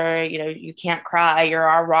tells her, you know, you can't cry. You're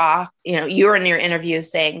our rock. You know, you were in your interview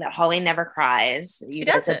saying that Holly never cries. You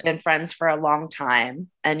guys have been friends for a long time.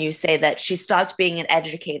 And you say that she stopped being an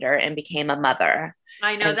educator and became a mother.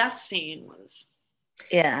 I know that scene was.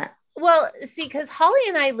 Yeah. Well, see, because Holly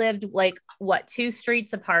and I lived like 2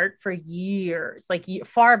 streets apart for years, like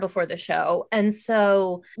far before the show. And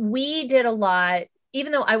so we did a lot,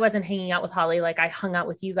 even though I wasn't hanging out with Holly, like I hung out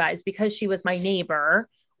with you guys because she was my neighbor.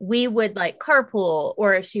 We would like carpool,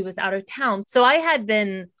 or if she was out of town. So I had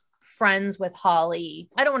been friends with Holly.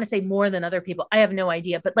 I don't want to say more than other people. I have no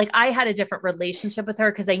idea, but like I had a different relationship with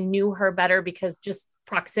her because I knew her better because just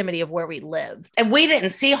proximity of where we lived. And we didn't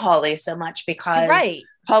see Holly so much because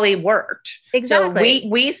Holly worked. Exactly. So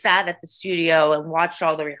we sat at the studio and watched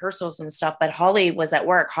all the rehearsals and stuff, but Holly was at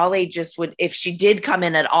work. Holly just would, if she did come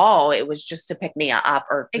in at all, it was just to pick Nia up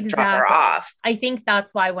or to drop her off. I think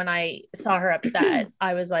that's why when I saw her upset,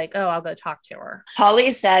 I was like, oh, I'll go talk to her.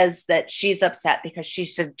 Holly says that she's upset because she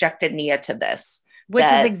subjected Nia to this. Which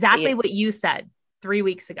is exactly what you said 3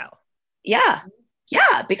 weeks ago. Yeah.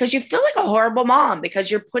 Yeah. Because you feel like a horrible mom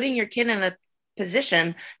because you're putting your kid in a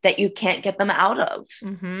position that you can't get them out of.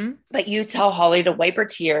 Mm-hmm. But you tell Holly to wipe her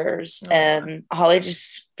tears, and Holly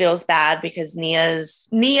just feels bad because Nia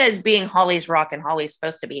is being Holly's rock and Holly's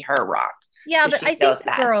supposed to be her rock. Yeah, so but I think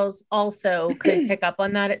the girls also could pick up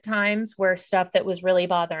on that at times where stuff that was really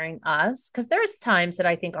bothering us, because there's times that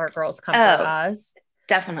I think our girls come to us.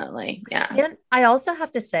 Definitely. Yeah. And I also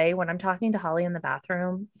have to say, when I'm talking to Holly in the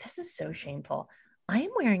bathroom, this is so shameful. I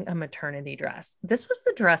am wearing a maternity dress. This was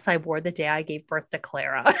the dress I wore the day I gave birth to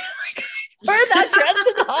Clara. I wore that dress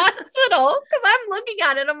in the hospital because I'm looking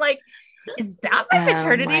at it. I'm like, is that my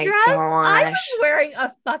maternity dress? I was wearing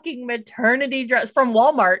a fucking maternity dress from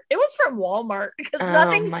Walmart. It was from Walmart because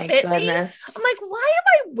nothing fit me. I'm like, why am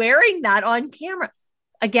I wearing that on camera?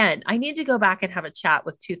 Again, I need to go back and have a chat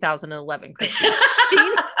with 2011 Christi.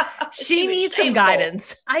 She needs some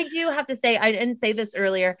guidance. I do have to say, I didn't say this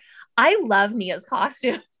earlier. I love Nia's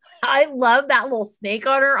costume. I love that little snake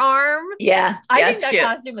on her arm. Yeah. I think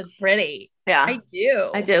that costume is pretty. Yeah. I do.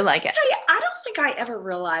 I do like it. I don't think I ever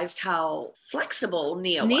realized how flexible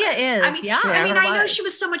Nia was. Nia is. I mean, I know she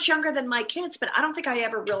was so much younger than my kids, but I don't think I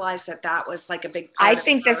ever realized that was like a big part I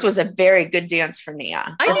think this was a very good dance for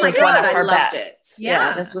Nia. I was like one of her loved best. It.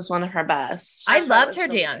 Yeah, this was one of her best. I loved her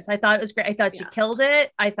dance. I thought it was great. I thought she killed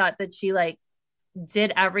it. I thought that she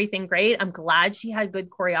did everything great. I'm glad she had good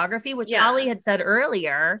choreography, which Holly had said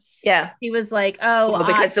earlier. Yeah. He was like,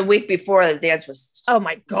 because the week before the dance was, oh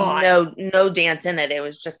my God, no dance in it. It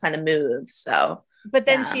was just kind of moves. So, but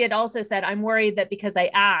then she had also said, I'm worried that because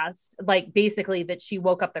I asked, basically that she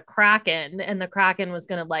woke up the Kraken and the Kraken was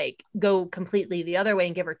going to go completely the other way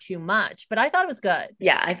and give her too much. But I thought it was good.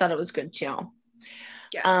 Yeah. I thought it was good too.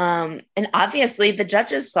 Yeah. And obviously the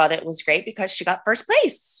judges thought it was great because she got first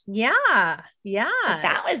place. Yeah. Yeah.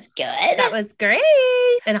 That was good. That was great.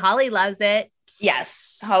 And Holly loves it.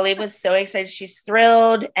 Yes. Holly was so excited. She's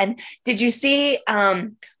thrilled. And did you see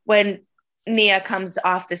when Nia comes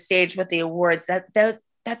off the stage with the awards,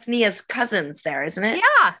 that's Nia's cousins there, isn't it?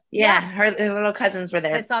 Yeah. Her little cousins were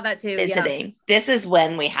there. I saw that too. Visiting. Yeah. This is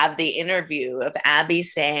when we have the interview of Abby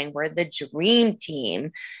saying we're the dream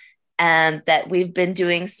team and that we've been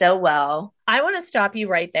doing so well. I want to stop you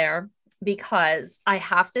right there because I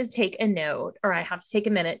have to take a note, or I have to take a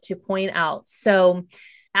minute to point out. So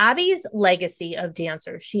Abby's legacy of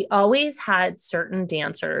dancers, she always had certain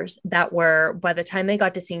dancers that were, by the time they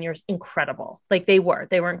got to seniors, incredible. They were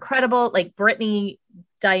incredible. Brittany,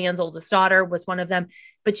 Diane's oldest daughter, was one of them,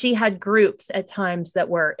 but she had groups at times that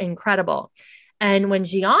were incredible. And when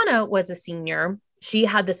Gianna was a senior, she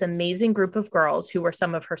had this amazing group of girls who were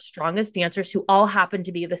some of her strongest dancers who all happened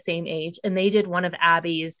to be the same age. And they did one of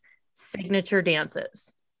Abby's signature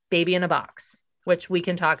dances, Baby in a Box, which we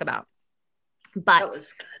can talk about. But that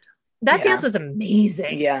was good. That dance was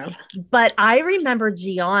amazing. Yeah. But I remember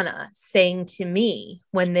Gianna saying to me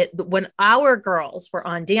when our girls were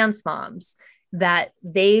on Dance Moms that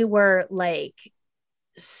they were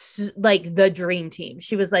like the dream team.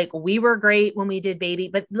 She was like, we were great when we did Baby,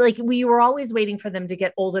 but like we were always waiting for them to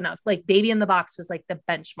get old enough. Like Baby in the Box was like the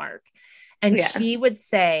benchmark. And she would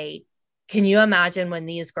say, can you imagine when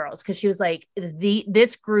these girls, because she was like,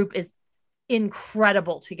 this group is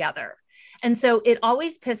incredible together. And so it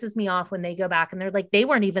always pisses me off when they go back and they're like, they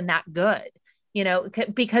weren't even that good, you know,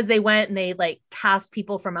 because they went and they like cast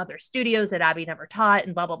people from other studios that Abby never taught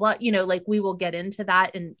and blah, blah, blah. You know, like we will get into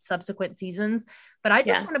that in subsequent seasons. But I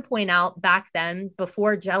just want to point out back then,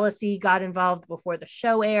 before jealousy got involved, before the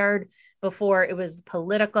show aired, before it was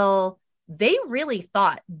political, they really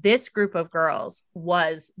thought this group of girls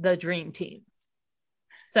was the dream team.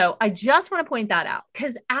 So I just want to point that out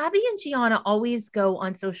because Abby and Gianna always go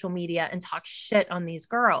on social media and talk shit on these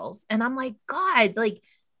girls. And I'm like, God, like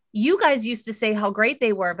you guys used to say how great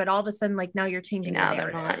they were, but all of a sudden, like now you're changing. Now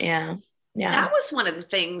they're not. Yeah. Yeah. That was one of the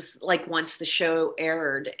things, like once the show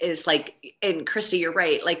aired is like, and Christi, you're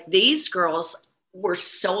right. Like these girls were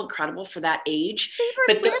so incredible for that age,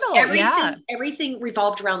 but everything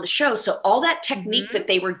revolved around the show. So all that technique that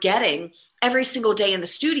they were getting every single day in the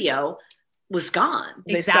studio was gone.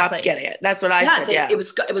 They stopped getting it. That's what I said. Yeah. It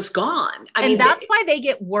was gone. I mean, that's why they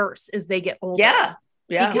get worse as they get older. Yeah.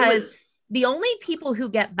 Yeah. Because the only people who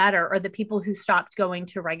get better are the people who stopped going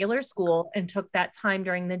to regular school and took that time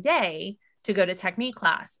during the day to go to technique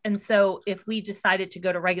class. And so if we decided to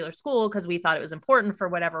go to regular school because we thought it was important for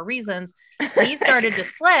whatever reasons, we started to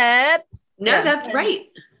slip. No, that's right.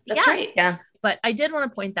 That's right. Yeah. But I did want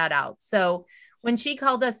to point that out. So when she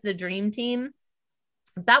called us the dream team,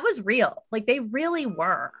 that was real. Like they really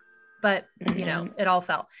were. But, you know, it all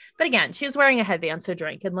fell. But again, she was wearing a headband, so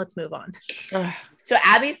drink and let's move on. So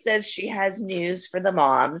Abby says she has news for the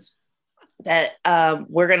moms that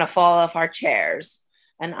we're going to fall off our chairs.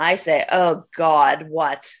 And I say, oh, God,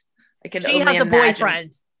 what? I can she has a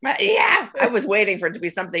boyfriend. Yeah, I was waiting for it to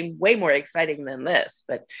be something way more exciting than this.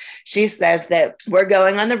 But she says that we're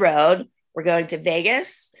going on the road. We're going to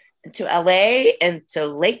Vegas, to LA, and to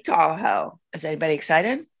Lake Tahoe. Is anybody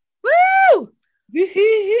excited? Woo!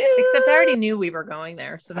 Except I already knew we were going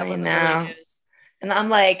there. So that wasn't really news. And I'm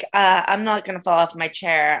like, I'm not going to fall off my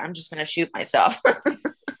chair. I'm just going to shoot myself.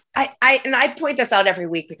 I point this out every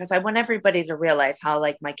week because I want everybody to realize how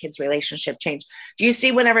like my kids' relationship changed. Do you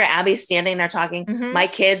see whenever Abby's standing there talking, my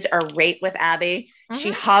kids are right with Abby.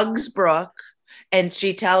 She hugs Brooke and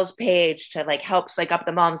she tells Paige to like help psych up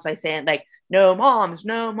the moms by saying like, no moms,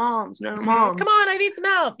 no moms, no moms. Come on, I need some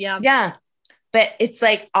help. Yeah. Yeah. But it's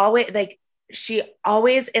like always like she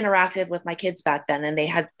always interacted with my kids back then. And they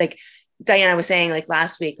had like Diana was saying like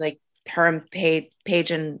last week, like her and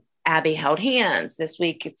Paige and Abby held hands. This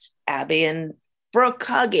week it's Abby and Brooke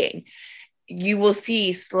hugging. You will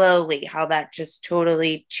see slowly how that just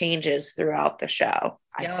totally changes throughout the show.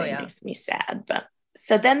 It makes me sad, but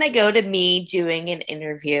so then they go to me doing an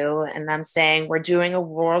interview and I'm saying we're doing a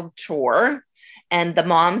world tour and the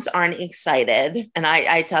moms aren't excited. And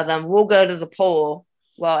I tell them we'll go to the pool.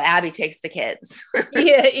 Well, Abby takes the kids.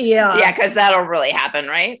 Yeah. Cause that'll really happen.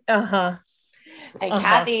 Right. And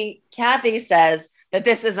Cathy says that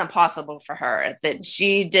this isn't possible for her, that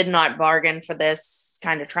she did not bargain for this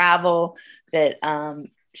kind of travel, that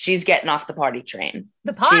she's getting off the party train.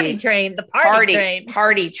 The party train.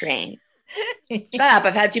 Party train. Shut up.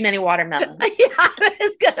 I've had too many watermelons. I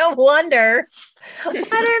was going to wonder.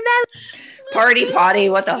 Party potty.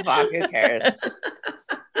 What the fuck? Who cares?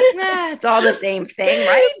 It's all the same thing,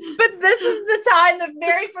 right? But this is the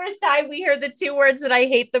very first time we hear the two words that I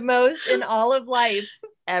hate the most in all of life.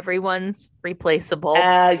 Everyone's replaceable.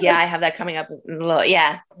 Yeah, I have that coming up.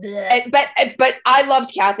 Yeah. But I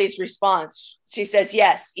loved Cathy's response. She says,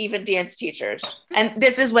 yes, even dance teachers. And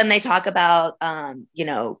this is when they talk about,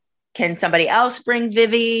 can somebody else bring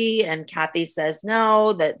Vivi? And Cathy says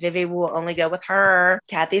no, that Vivi will only go with her.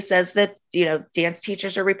 Cathy says that, dance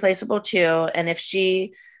teachers are replaceable too. And if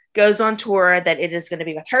she goes on tour, that it is going to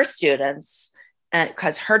be with her students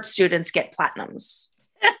because her students get platinums.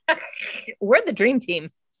 We're the dream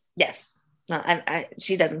team. Yes. No,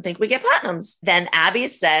 she doesn't think we get platinums. Then Abby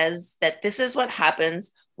says that this is what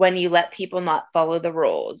happens when you let people not follow the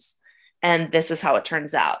rules. And this is how it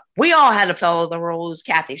turns out. We all had to follow the rules.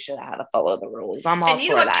 Cathy should have had to follow the rules. I'm all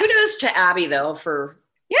for that. Kudos to Abby, though, for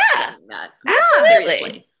saying that.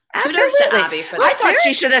 Absolutely. Kudos to Abby for that. I thought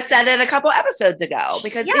she should have said it a couple episodes ago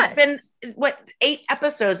because it's been, 8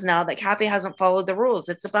 episodes now that Cathy hasn't followed the rules.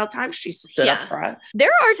 It's about time she stood up for it.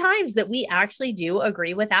 There are times that we actually do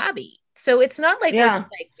agree with Abby. So it's not like we're just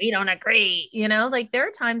like, we don't agree, like there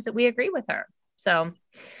are times that we agree with her. So,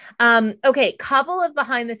 okay. Couple of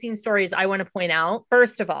behind the scenes stories I want to point out.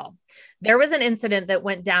 First of all, there was an incident that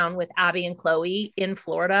went down with Aghh and Chloe in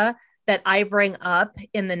Florida that I bring up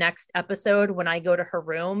in the next episode when I go to her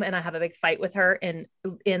room and I have a big fight with her in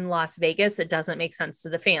Las Vegas. It doesn't make sense to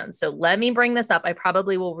the fans. So let me bring this up. I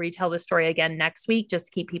probably will retell the story again next week just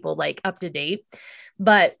to keep people like up to date.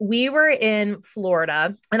 But we were in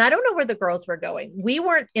Florida and I don't know where the girls were going. We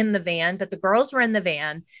weren't in the van, but the girls were in the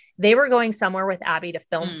van. They were going somewhere with Aghh to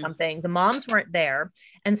film something. The moms weren't there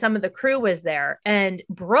and some of the crew was there. And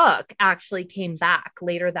Brooke actually came back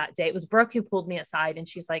later that day. It was Brooke who pulled me aside and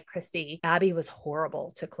she's like, Christi, Aghh was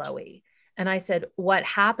horrible to Chloe. And I said, what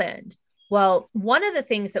happened? Well, one of the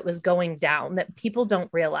things that was going down that people don't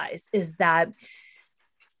realize is that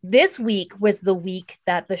this week was the week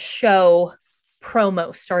that the show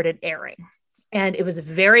promo started airing. And it was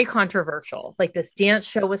very controversial. Like this dance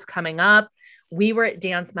show was coming up. We were at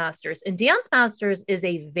Dance Masters and Dance Masters is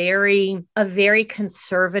a very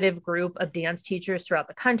conservative group of dance teachers throughout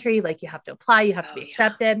the country. Like you have to apply, you have to be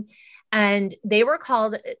accepted. And they were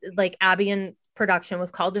called, like Aghh and production was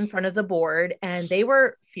called in front of the board and they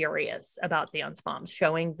were furious about Dance Moms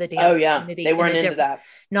showing the dance community. They weren't into that.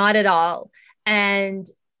 Not at all. And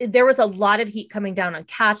there was a lot of heat coming down on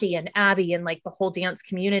Cathy and Aghh and like the whole dance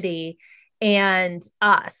community and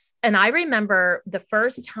us. And I remember the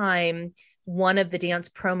first time one of the dance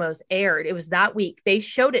promos aired, it was that week. They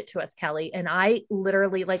showed it to us, Kelly, and I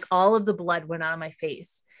literally like all of the blood went out of my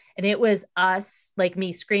face. And it was us, like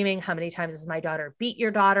me screaming, how many times has my daughter beat your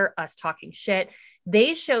daughter? Us talking shit.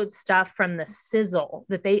 They showed stuff from the sizzle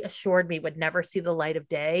that they assured me would never see the light of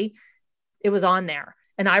day. It was on there.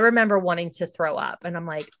 And I remember wanting to throw up and I'm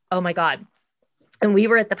like, oh my God. And we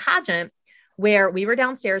were at the pageant where we were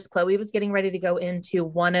downstairs. Chloe was getting ready to go into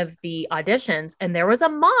one of the auditions and there was a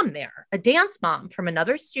mom there, a dance mom from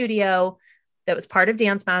another studio that was part of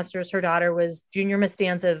Dance Masters. Her daughter was junior Miss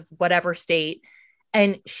Dance of whatever state.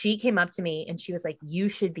 And she came up to me and she was like, you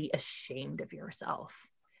should be ashamed of yourself.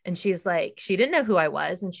 And she's like, she didn't know who I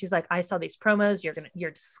was. And she's like, I saw these promos. You're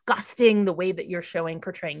disgusting the way that you're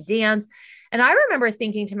portraying dance. And I remember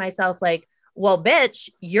thinking to myself, like, well, bitch,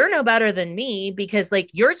 you're no better than me because like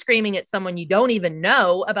you're screaming at someone you don't even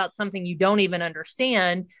know about something you don't even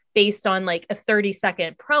understand based on like a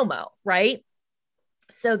 30-second promo. Right.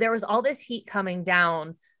 So there was all this heat coming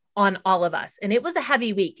down on all of us. And it was a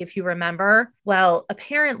heavy week, if you remember. Well,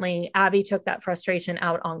 apparently Aghh took that frustration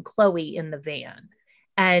out on Chloe in the van.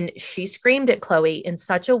 And she screamed at Chloe in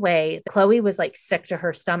such a way, Chloe was like sick to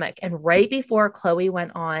her stomach. And right before Chloe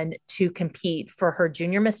went on to compete for her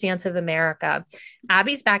Junior Miss Dance of America,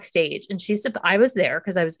 Agh's backstage and I was there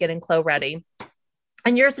because I was getting Chloe ready.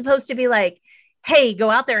 And you're supposed to be like, hey, go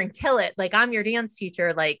out there and kill it. Like, I'm your dance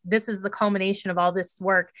teacher. Like, this is the culmination of all this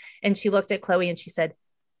work. And she looked at Chloe and she said,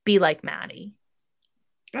 be like Maddie.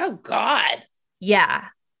 Oh God. Yeah.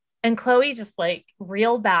 And Chloe just like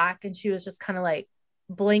reeled back and she was just kind of like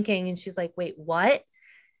blinking and she's like, wait, what?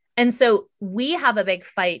 And so we have a big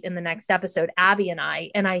fight in the next episode, Aghh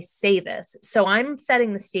and I say this. So I'm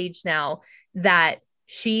setting the stage now that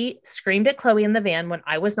she screamed at Chloe in the van when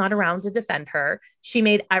I was not around to defend her. She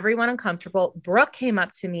made everyone uncomfortable. Brooke came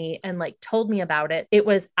up to me and like told me about it. It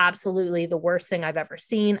was absolutely the worst thing I've ever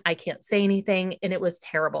seen. I can't say anything. And it was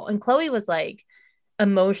terrible. And Chloe was like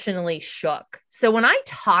emotionally shook. So when I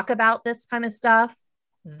talk about this kind of stuff,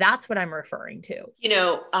 that's what I'm referring to. You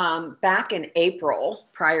know, back in April,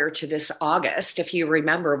 prior to this August, if you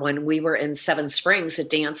remember when we were in Seven Springs at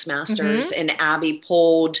Dance Masters and Aghh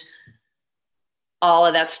pulled all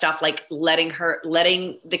of that stuff, like letting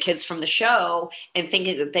the kids from the show and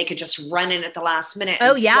thinking that they could just run in at the last minute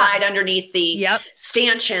and slide underneath the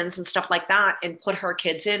stanchions and stuff like that and put her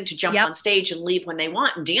kids in to jump on stage and leave when they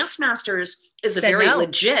want. And Dance Masters is a very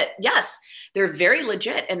legit. Yes. They're very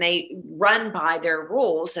legit and they run by their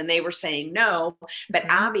rules and they were saying no, but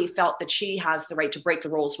Aghh felt that she has the right to break the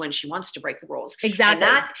rules when she wants to break the rules. Exactly.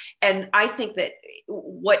 And I think that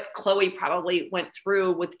what Chloe probably went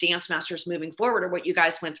through with Dance Masters moving forward, or what you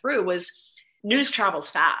guys went through, was news travels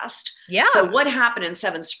fast. Yeah. So what happened in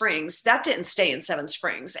Seven Springs, that didn't stay in Seven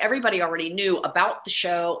Springs. Everybody already knew about the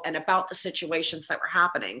show and about the situations that were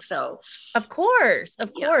happening. So of course,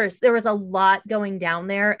 there was a lot going down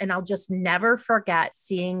there. And I'll just never forget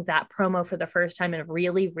seeing that promo for the first time and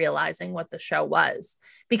really realizing what the show was,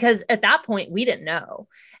 because at that point we didn't know.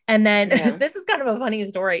 And then this is kind of a funny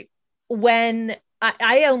story. When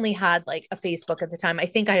I only had like a Facebook at the time, I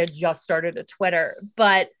think I had just started a Twitter,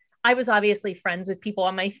 but I was obviously friends with people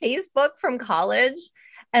on my Facebook from college.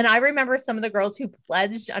 And I remember some of the girls who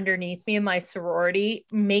pledged underneath me in my sorority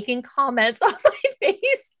making comments on my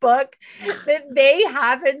Facebook that they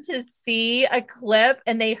happened to see a clip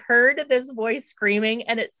and they heard this voice screaming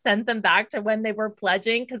and it sent them back to when they were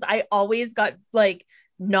pledging. Cause I always got like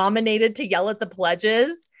nominated to yell at the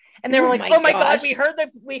pledges. And they were like, "Oh my God, we heard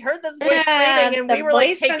this voice screaming," and we were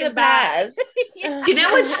like taken back. You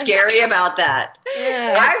know what's scary about that?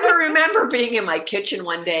 Yeah. I remember being in my kitchen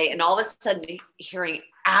one day and all of a sudden hearing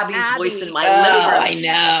Abby's voice in my living room. I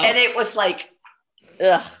know, and it was like,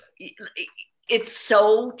 ugh, it's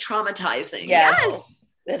so traumatizing.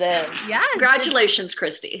 Yes, it is. Yes, congratulations,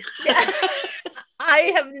 Christi.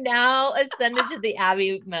 I have now ascended to the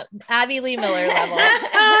Abby Lee Miller level.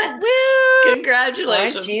 Woo!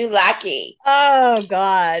 Congratulations. Aren't you lucky? Oh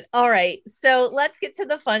God. All right. So let's get to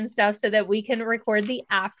the fun stuff so that we can record the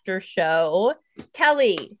after show.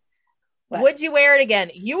 Kelly, would you wear it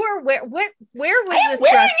again? You were where was this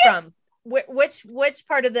dress from? Which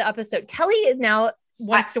part of the episode? Kelly now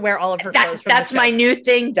wants to wear all of her clothes. That's my new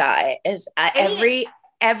thing, Di, is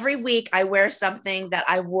every week I wear something that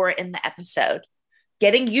I wore in the episode.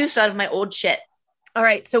 Getting use out of my old shit. All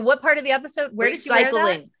right. So what part of the episode? Where did you wear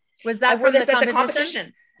that? Was that from the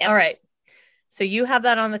competition? Yep. All right. So you have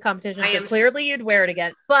that on the competition. So clearly you'd wear it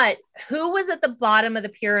again. But who was at the bottom of the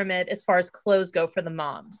pyramid as far as clothes go for the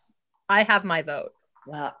moms? I have my vote.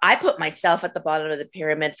 Well, I put myself at the bottom of the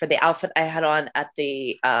pyramid for the outfit I had on at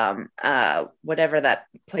the whatever that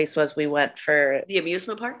place was we went for. The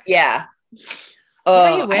amusement park? Yeah.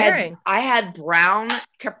 What are you wearing? I had brown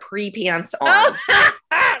capri pants on. Oh,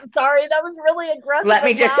 sorry, that was really aggressive. Let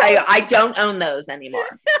me just tell you, I don't own those anymore.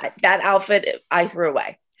 That outfit I threw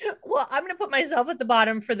away. Well, I'm going to put myself at the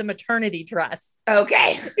bottom for the maternity dress.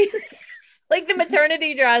 Okay. Like the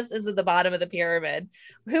maternity dress is at the bottom of the pyramid.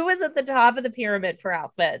 Who was at the top of the pyramid for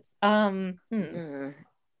outfits? I didn't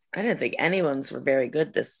think anyone's were very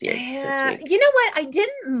good this year. Yeah. This week. You know what? I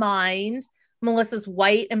didn't mind Melissa's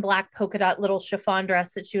white and black polka dot little chiffon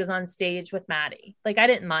dress that she was on stage with Maddie. Like I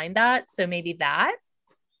didn't mind that. So maybe that.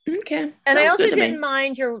 Okay. And I also didn't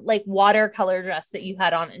mind your like watercolor dress that you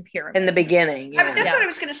had on in pyramid. In the beginning. Yeah. That's what I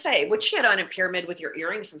was going to say. What she had on in pyramid with your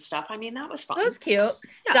earrings and stuff. I mean, that was fun. That was cute. Yeah.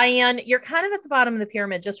 Diane, you're kind of at the bottom of the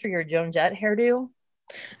pyramid just for your Joan Jett hairdo.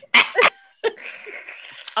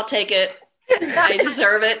 I'll take it. I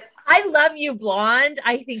deserve it. I love you blonde.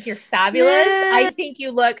 I think you're fabulous. Yeah. I think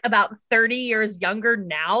you look about 30 years younger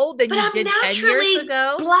now than you did 10 years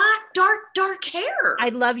ago. Black, dark hair. I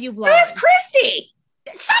love you blonde. Where's Christi?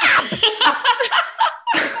 Shut up.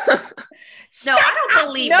 No, I don't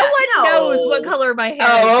believe no one knows what color my hair is.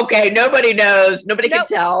 Oh, okay. Nobody knows. Nobody can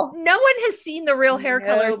tell. No one has seen the real hair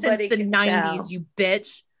color since the 90s, you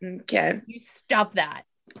bitch. Okay. You stop that.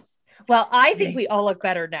 Well, I think we all look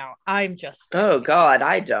better now. I'm just. Oh, God,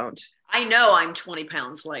 I don't. I know I'm 20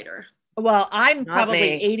 pounds lighter. Well, I'm probably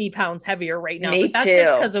 80 pounds heavier right now. Me but that's too.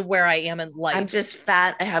 just because of where I am in life. I'm just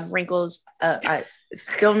fat. I have wrinkles. I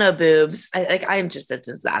still no boobs. I'm just a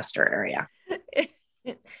disaster area.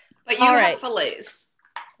 But you have fillets.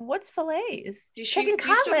 What's fillets? Chicken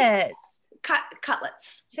cutlets.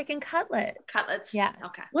 Cutlets. Chicken cutlets. Cutlets. Yeah.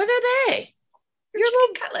 Okay. What are they? Your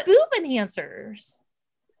little cutlets. Boob enhancers.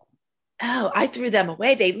 Oh, I threw them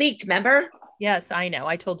away. They leaked, remember? Yes, I know.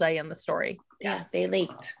 I told Diane the story. Yes, they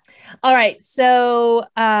leaked. All right. So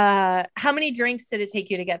how many drinks did it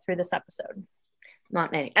take you to get through this episode?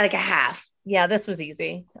 Not many. Like a half. Yeah, this was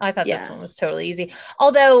easy. I thought this one was totally easy.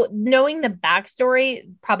 Although knowing the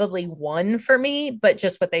backstory, probably one for me, but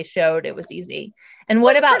just what they showed, it was easy. And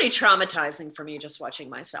what about pretty traumatizing for me just watching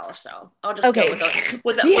myself. So I'll just go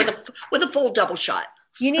with a full double shot.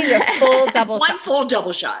 You need a full double shot. One full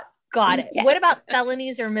double shot. Got it. Yeah. What about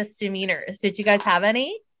felonies or misdemeanors? Did you guys have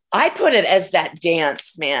any? I put it as that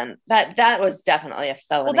dance, man. That was definitely a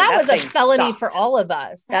felony. Well, that was a felony for all of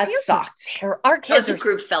us. That sucked. Our kids are a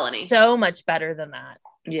group felony. So much better than that.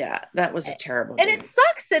 Yeah, that was a terrible And dance. It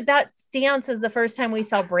sucks that dance is the first time we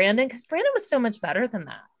saw Brandon, because Brandon was so much better than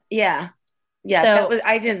that. Yeah. Yeah,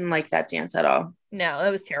 I didn't like that dance at all. No,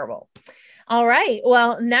 it was terrible. All right.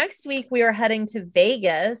 Well, next week we are heading to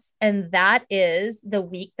Vegas, and that is the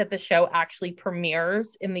week that the show actually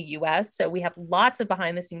premieres in the US. So we have lots of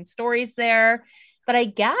behind the scenes stories there, but I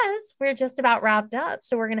guess we're just about wrapped up.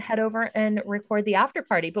 So we're going to head over and record the after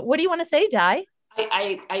party. But what do you want to say, Di?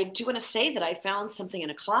 I do want to say that I found something in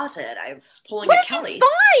a closet. I was pulling a Kelly.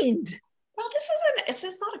 What did you find? Well, it's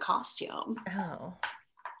not a costume. Oh.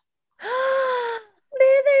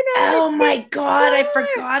 Oh my God, I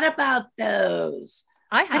forgot about those.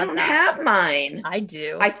 I don't have mine. I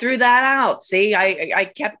do. I threw that out. See,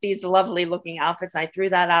 I kept these lovely looking outfits. I threw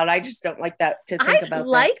that out. I just don't like that to think about.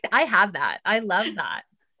 I have that. I love that.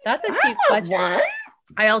 That's a cute one.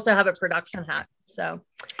 I also have a production hat. So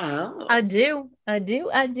I do.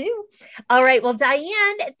 All right. Well,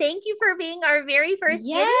 Diane, thank you for being our very first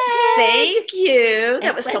guinea pig. Thank you.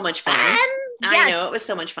 That was so much fun. I know, it was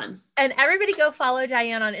so much fun. And everybody go follow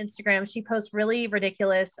Diane on Instagram. She posts really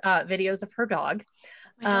ridiculous videos of her dog.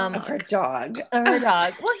 Of her dog. Well,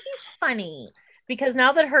 he's funny because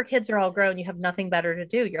now that her kids are all grown, you have nothing better to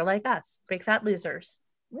do. You're like us, big fat losers.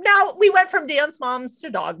 Now we went from dance moms to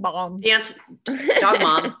dog moms. Dog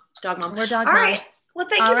mom. We're dog moms. All right. Well,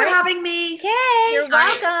 thank you for having me. Yay. You're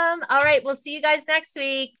welcome. All right. We'll see you guys next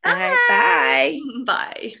week. Bye.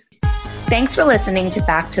 Bye. Thanks for listening to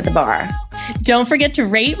Back to the Bar. Don't forget to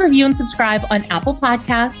rate, review, and subscribe on Apple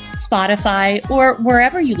Podcasts, Spotify, or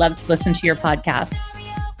wherever you love to listen to your podcasts.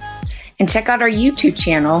 And check out our YouTube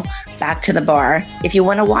channel, Back to the Bar, if you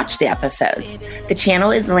want to watch the episodes. The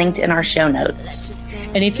channel is linked in our show notes.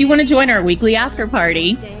 And if you want to join our weekly after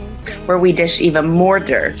party, where we dish even more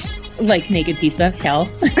dirt, like naked pizza, Kel,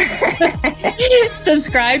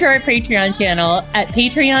 subscribe to our Patreon channel at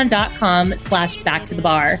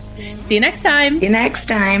patreon.com/backtothebar. See you next time.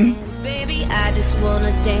 Baby, I just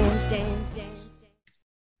wanna dance.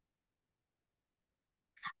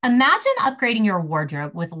 Imagine upgrading your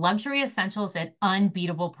wardrobe with luxury essentials at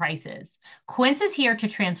unbeatable prices. Quince is here to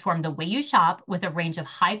transform the way you shop with a range of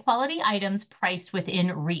high-quality items priced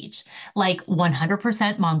within reach, like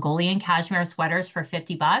 100% Mongolian cashmere sweaters for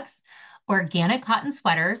 $50, organic cotton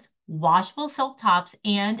sweaters, washable silk tops,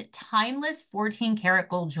 and timeless 14-karat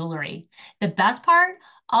gold jewelry. The best part?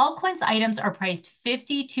 All Quince items are priced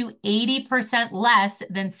 50 to 80% less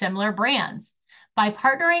than similar brands. By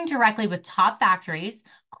partnering directly with top factories,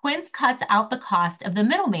 Quince cuts out the cost of the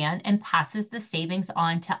middleman and passes the savings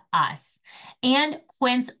on to us. And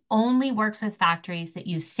Quince only works with factories that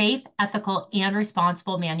use safe, ethical, and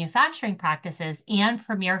responsible manufacturing practices and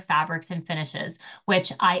premier fabrics and finishes,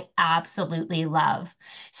 which I absolutely love.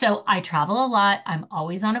 So I travel a lot. I'm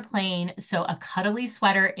always on a plane. So a cuddly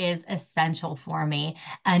sweater is essential for me.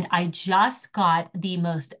 And I just got the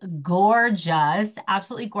most gorgeous,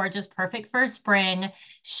 absolutely gorgeous, perfect for spring,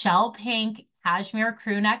 shell pink cashmere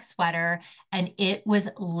crew neck sweater, and it was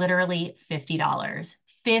literally $50.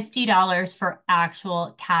 $50 for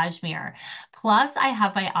actual cashmere. Plus, I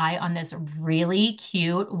have my eye on this really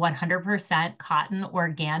cute 100% cotton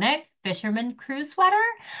organic fisherman crew sweater.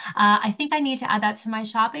 I think I need to add that to my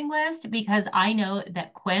shopping list because I know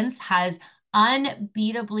that Quince has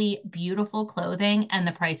unbeatably beautiful clothing and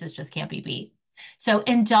the prices just can't be beat. So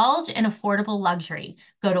indulge in affordable luxury.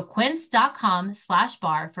 Go to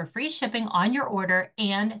quince.com/bar for free shipping on your order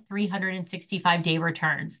and 365-day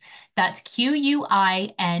returns. That's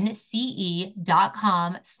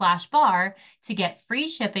QUINCE.com/bar to get free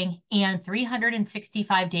shipping and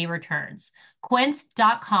 365-day returns.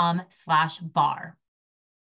 Quince.com/bar.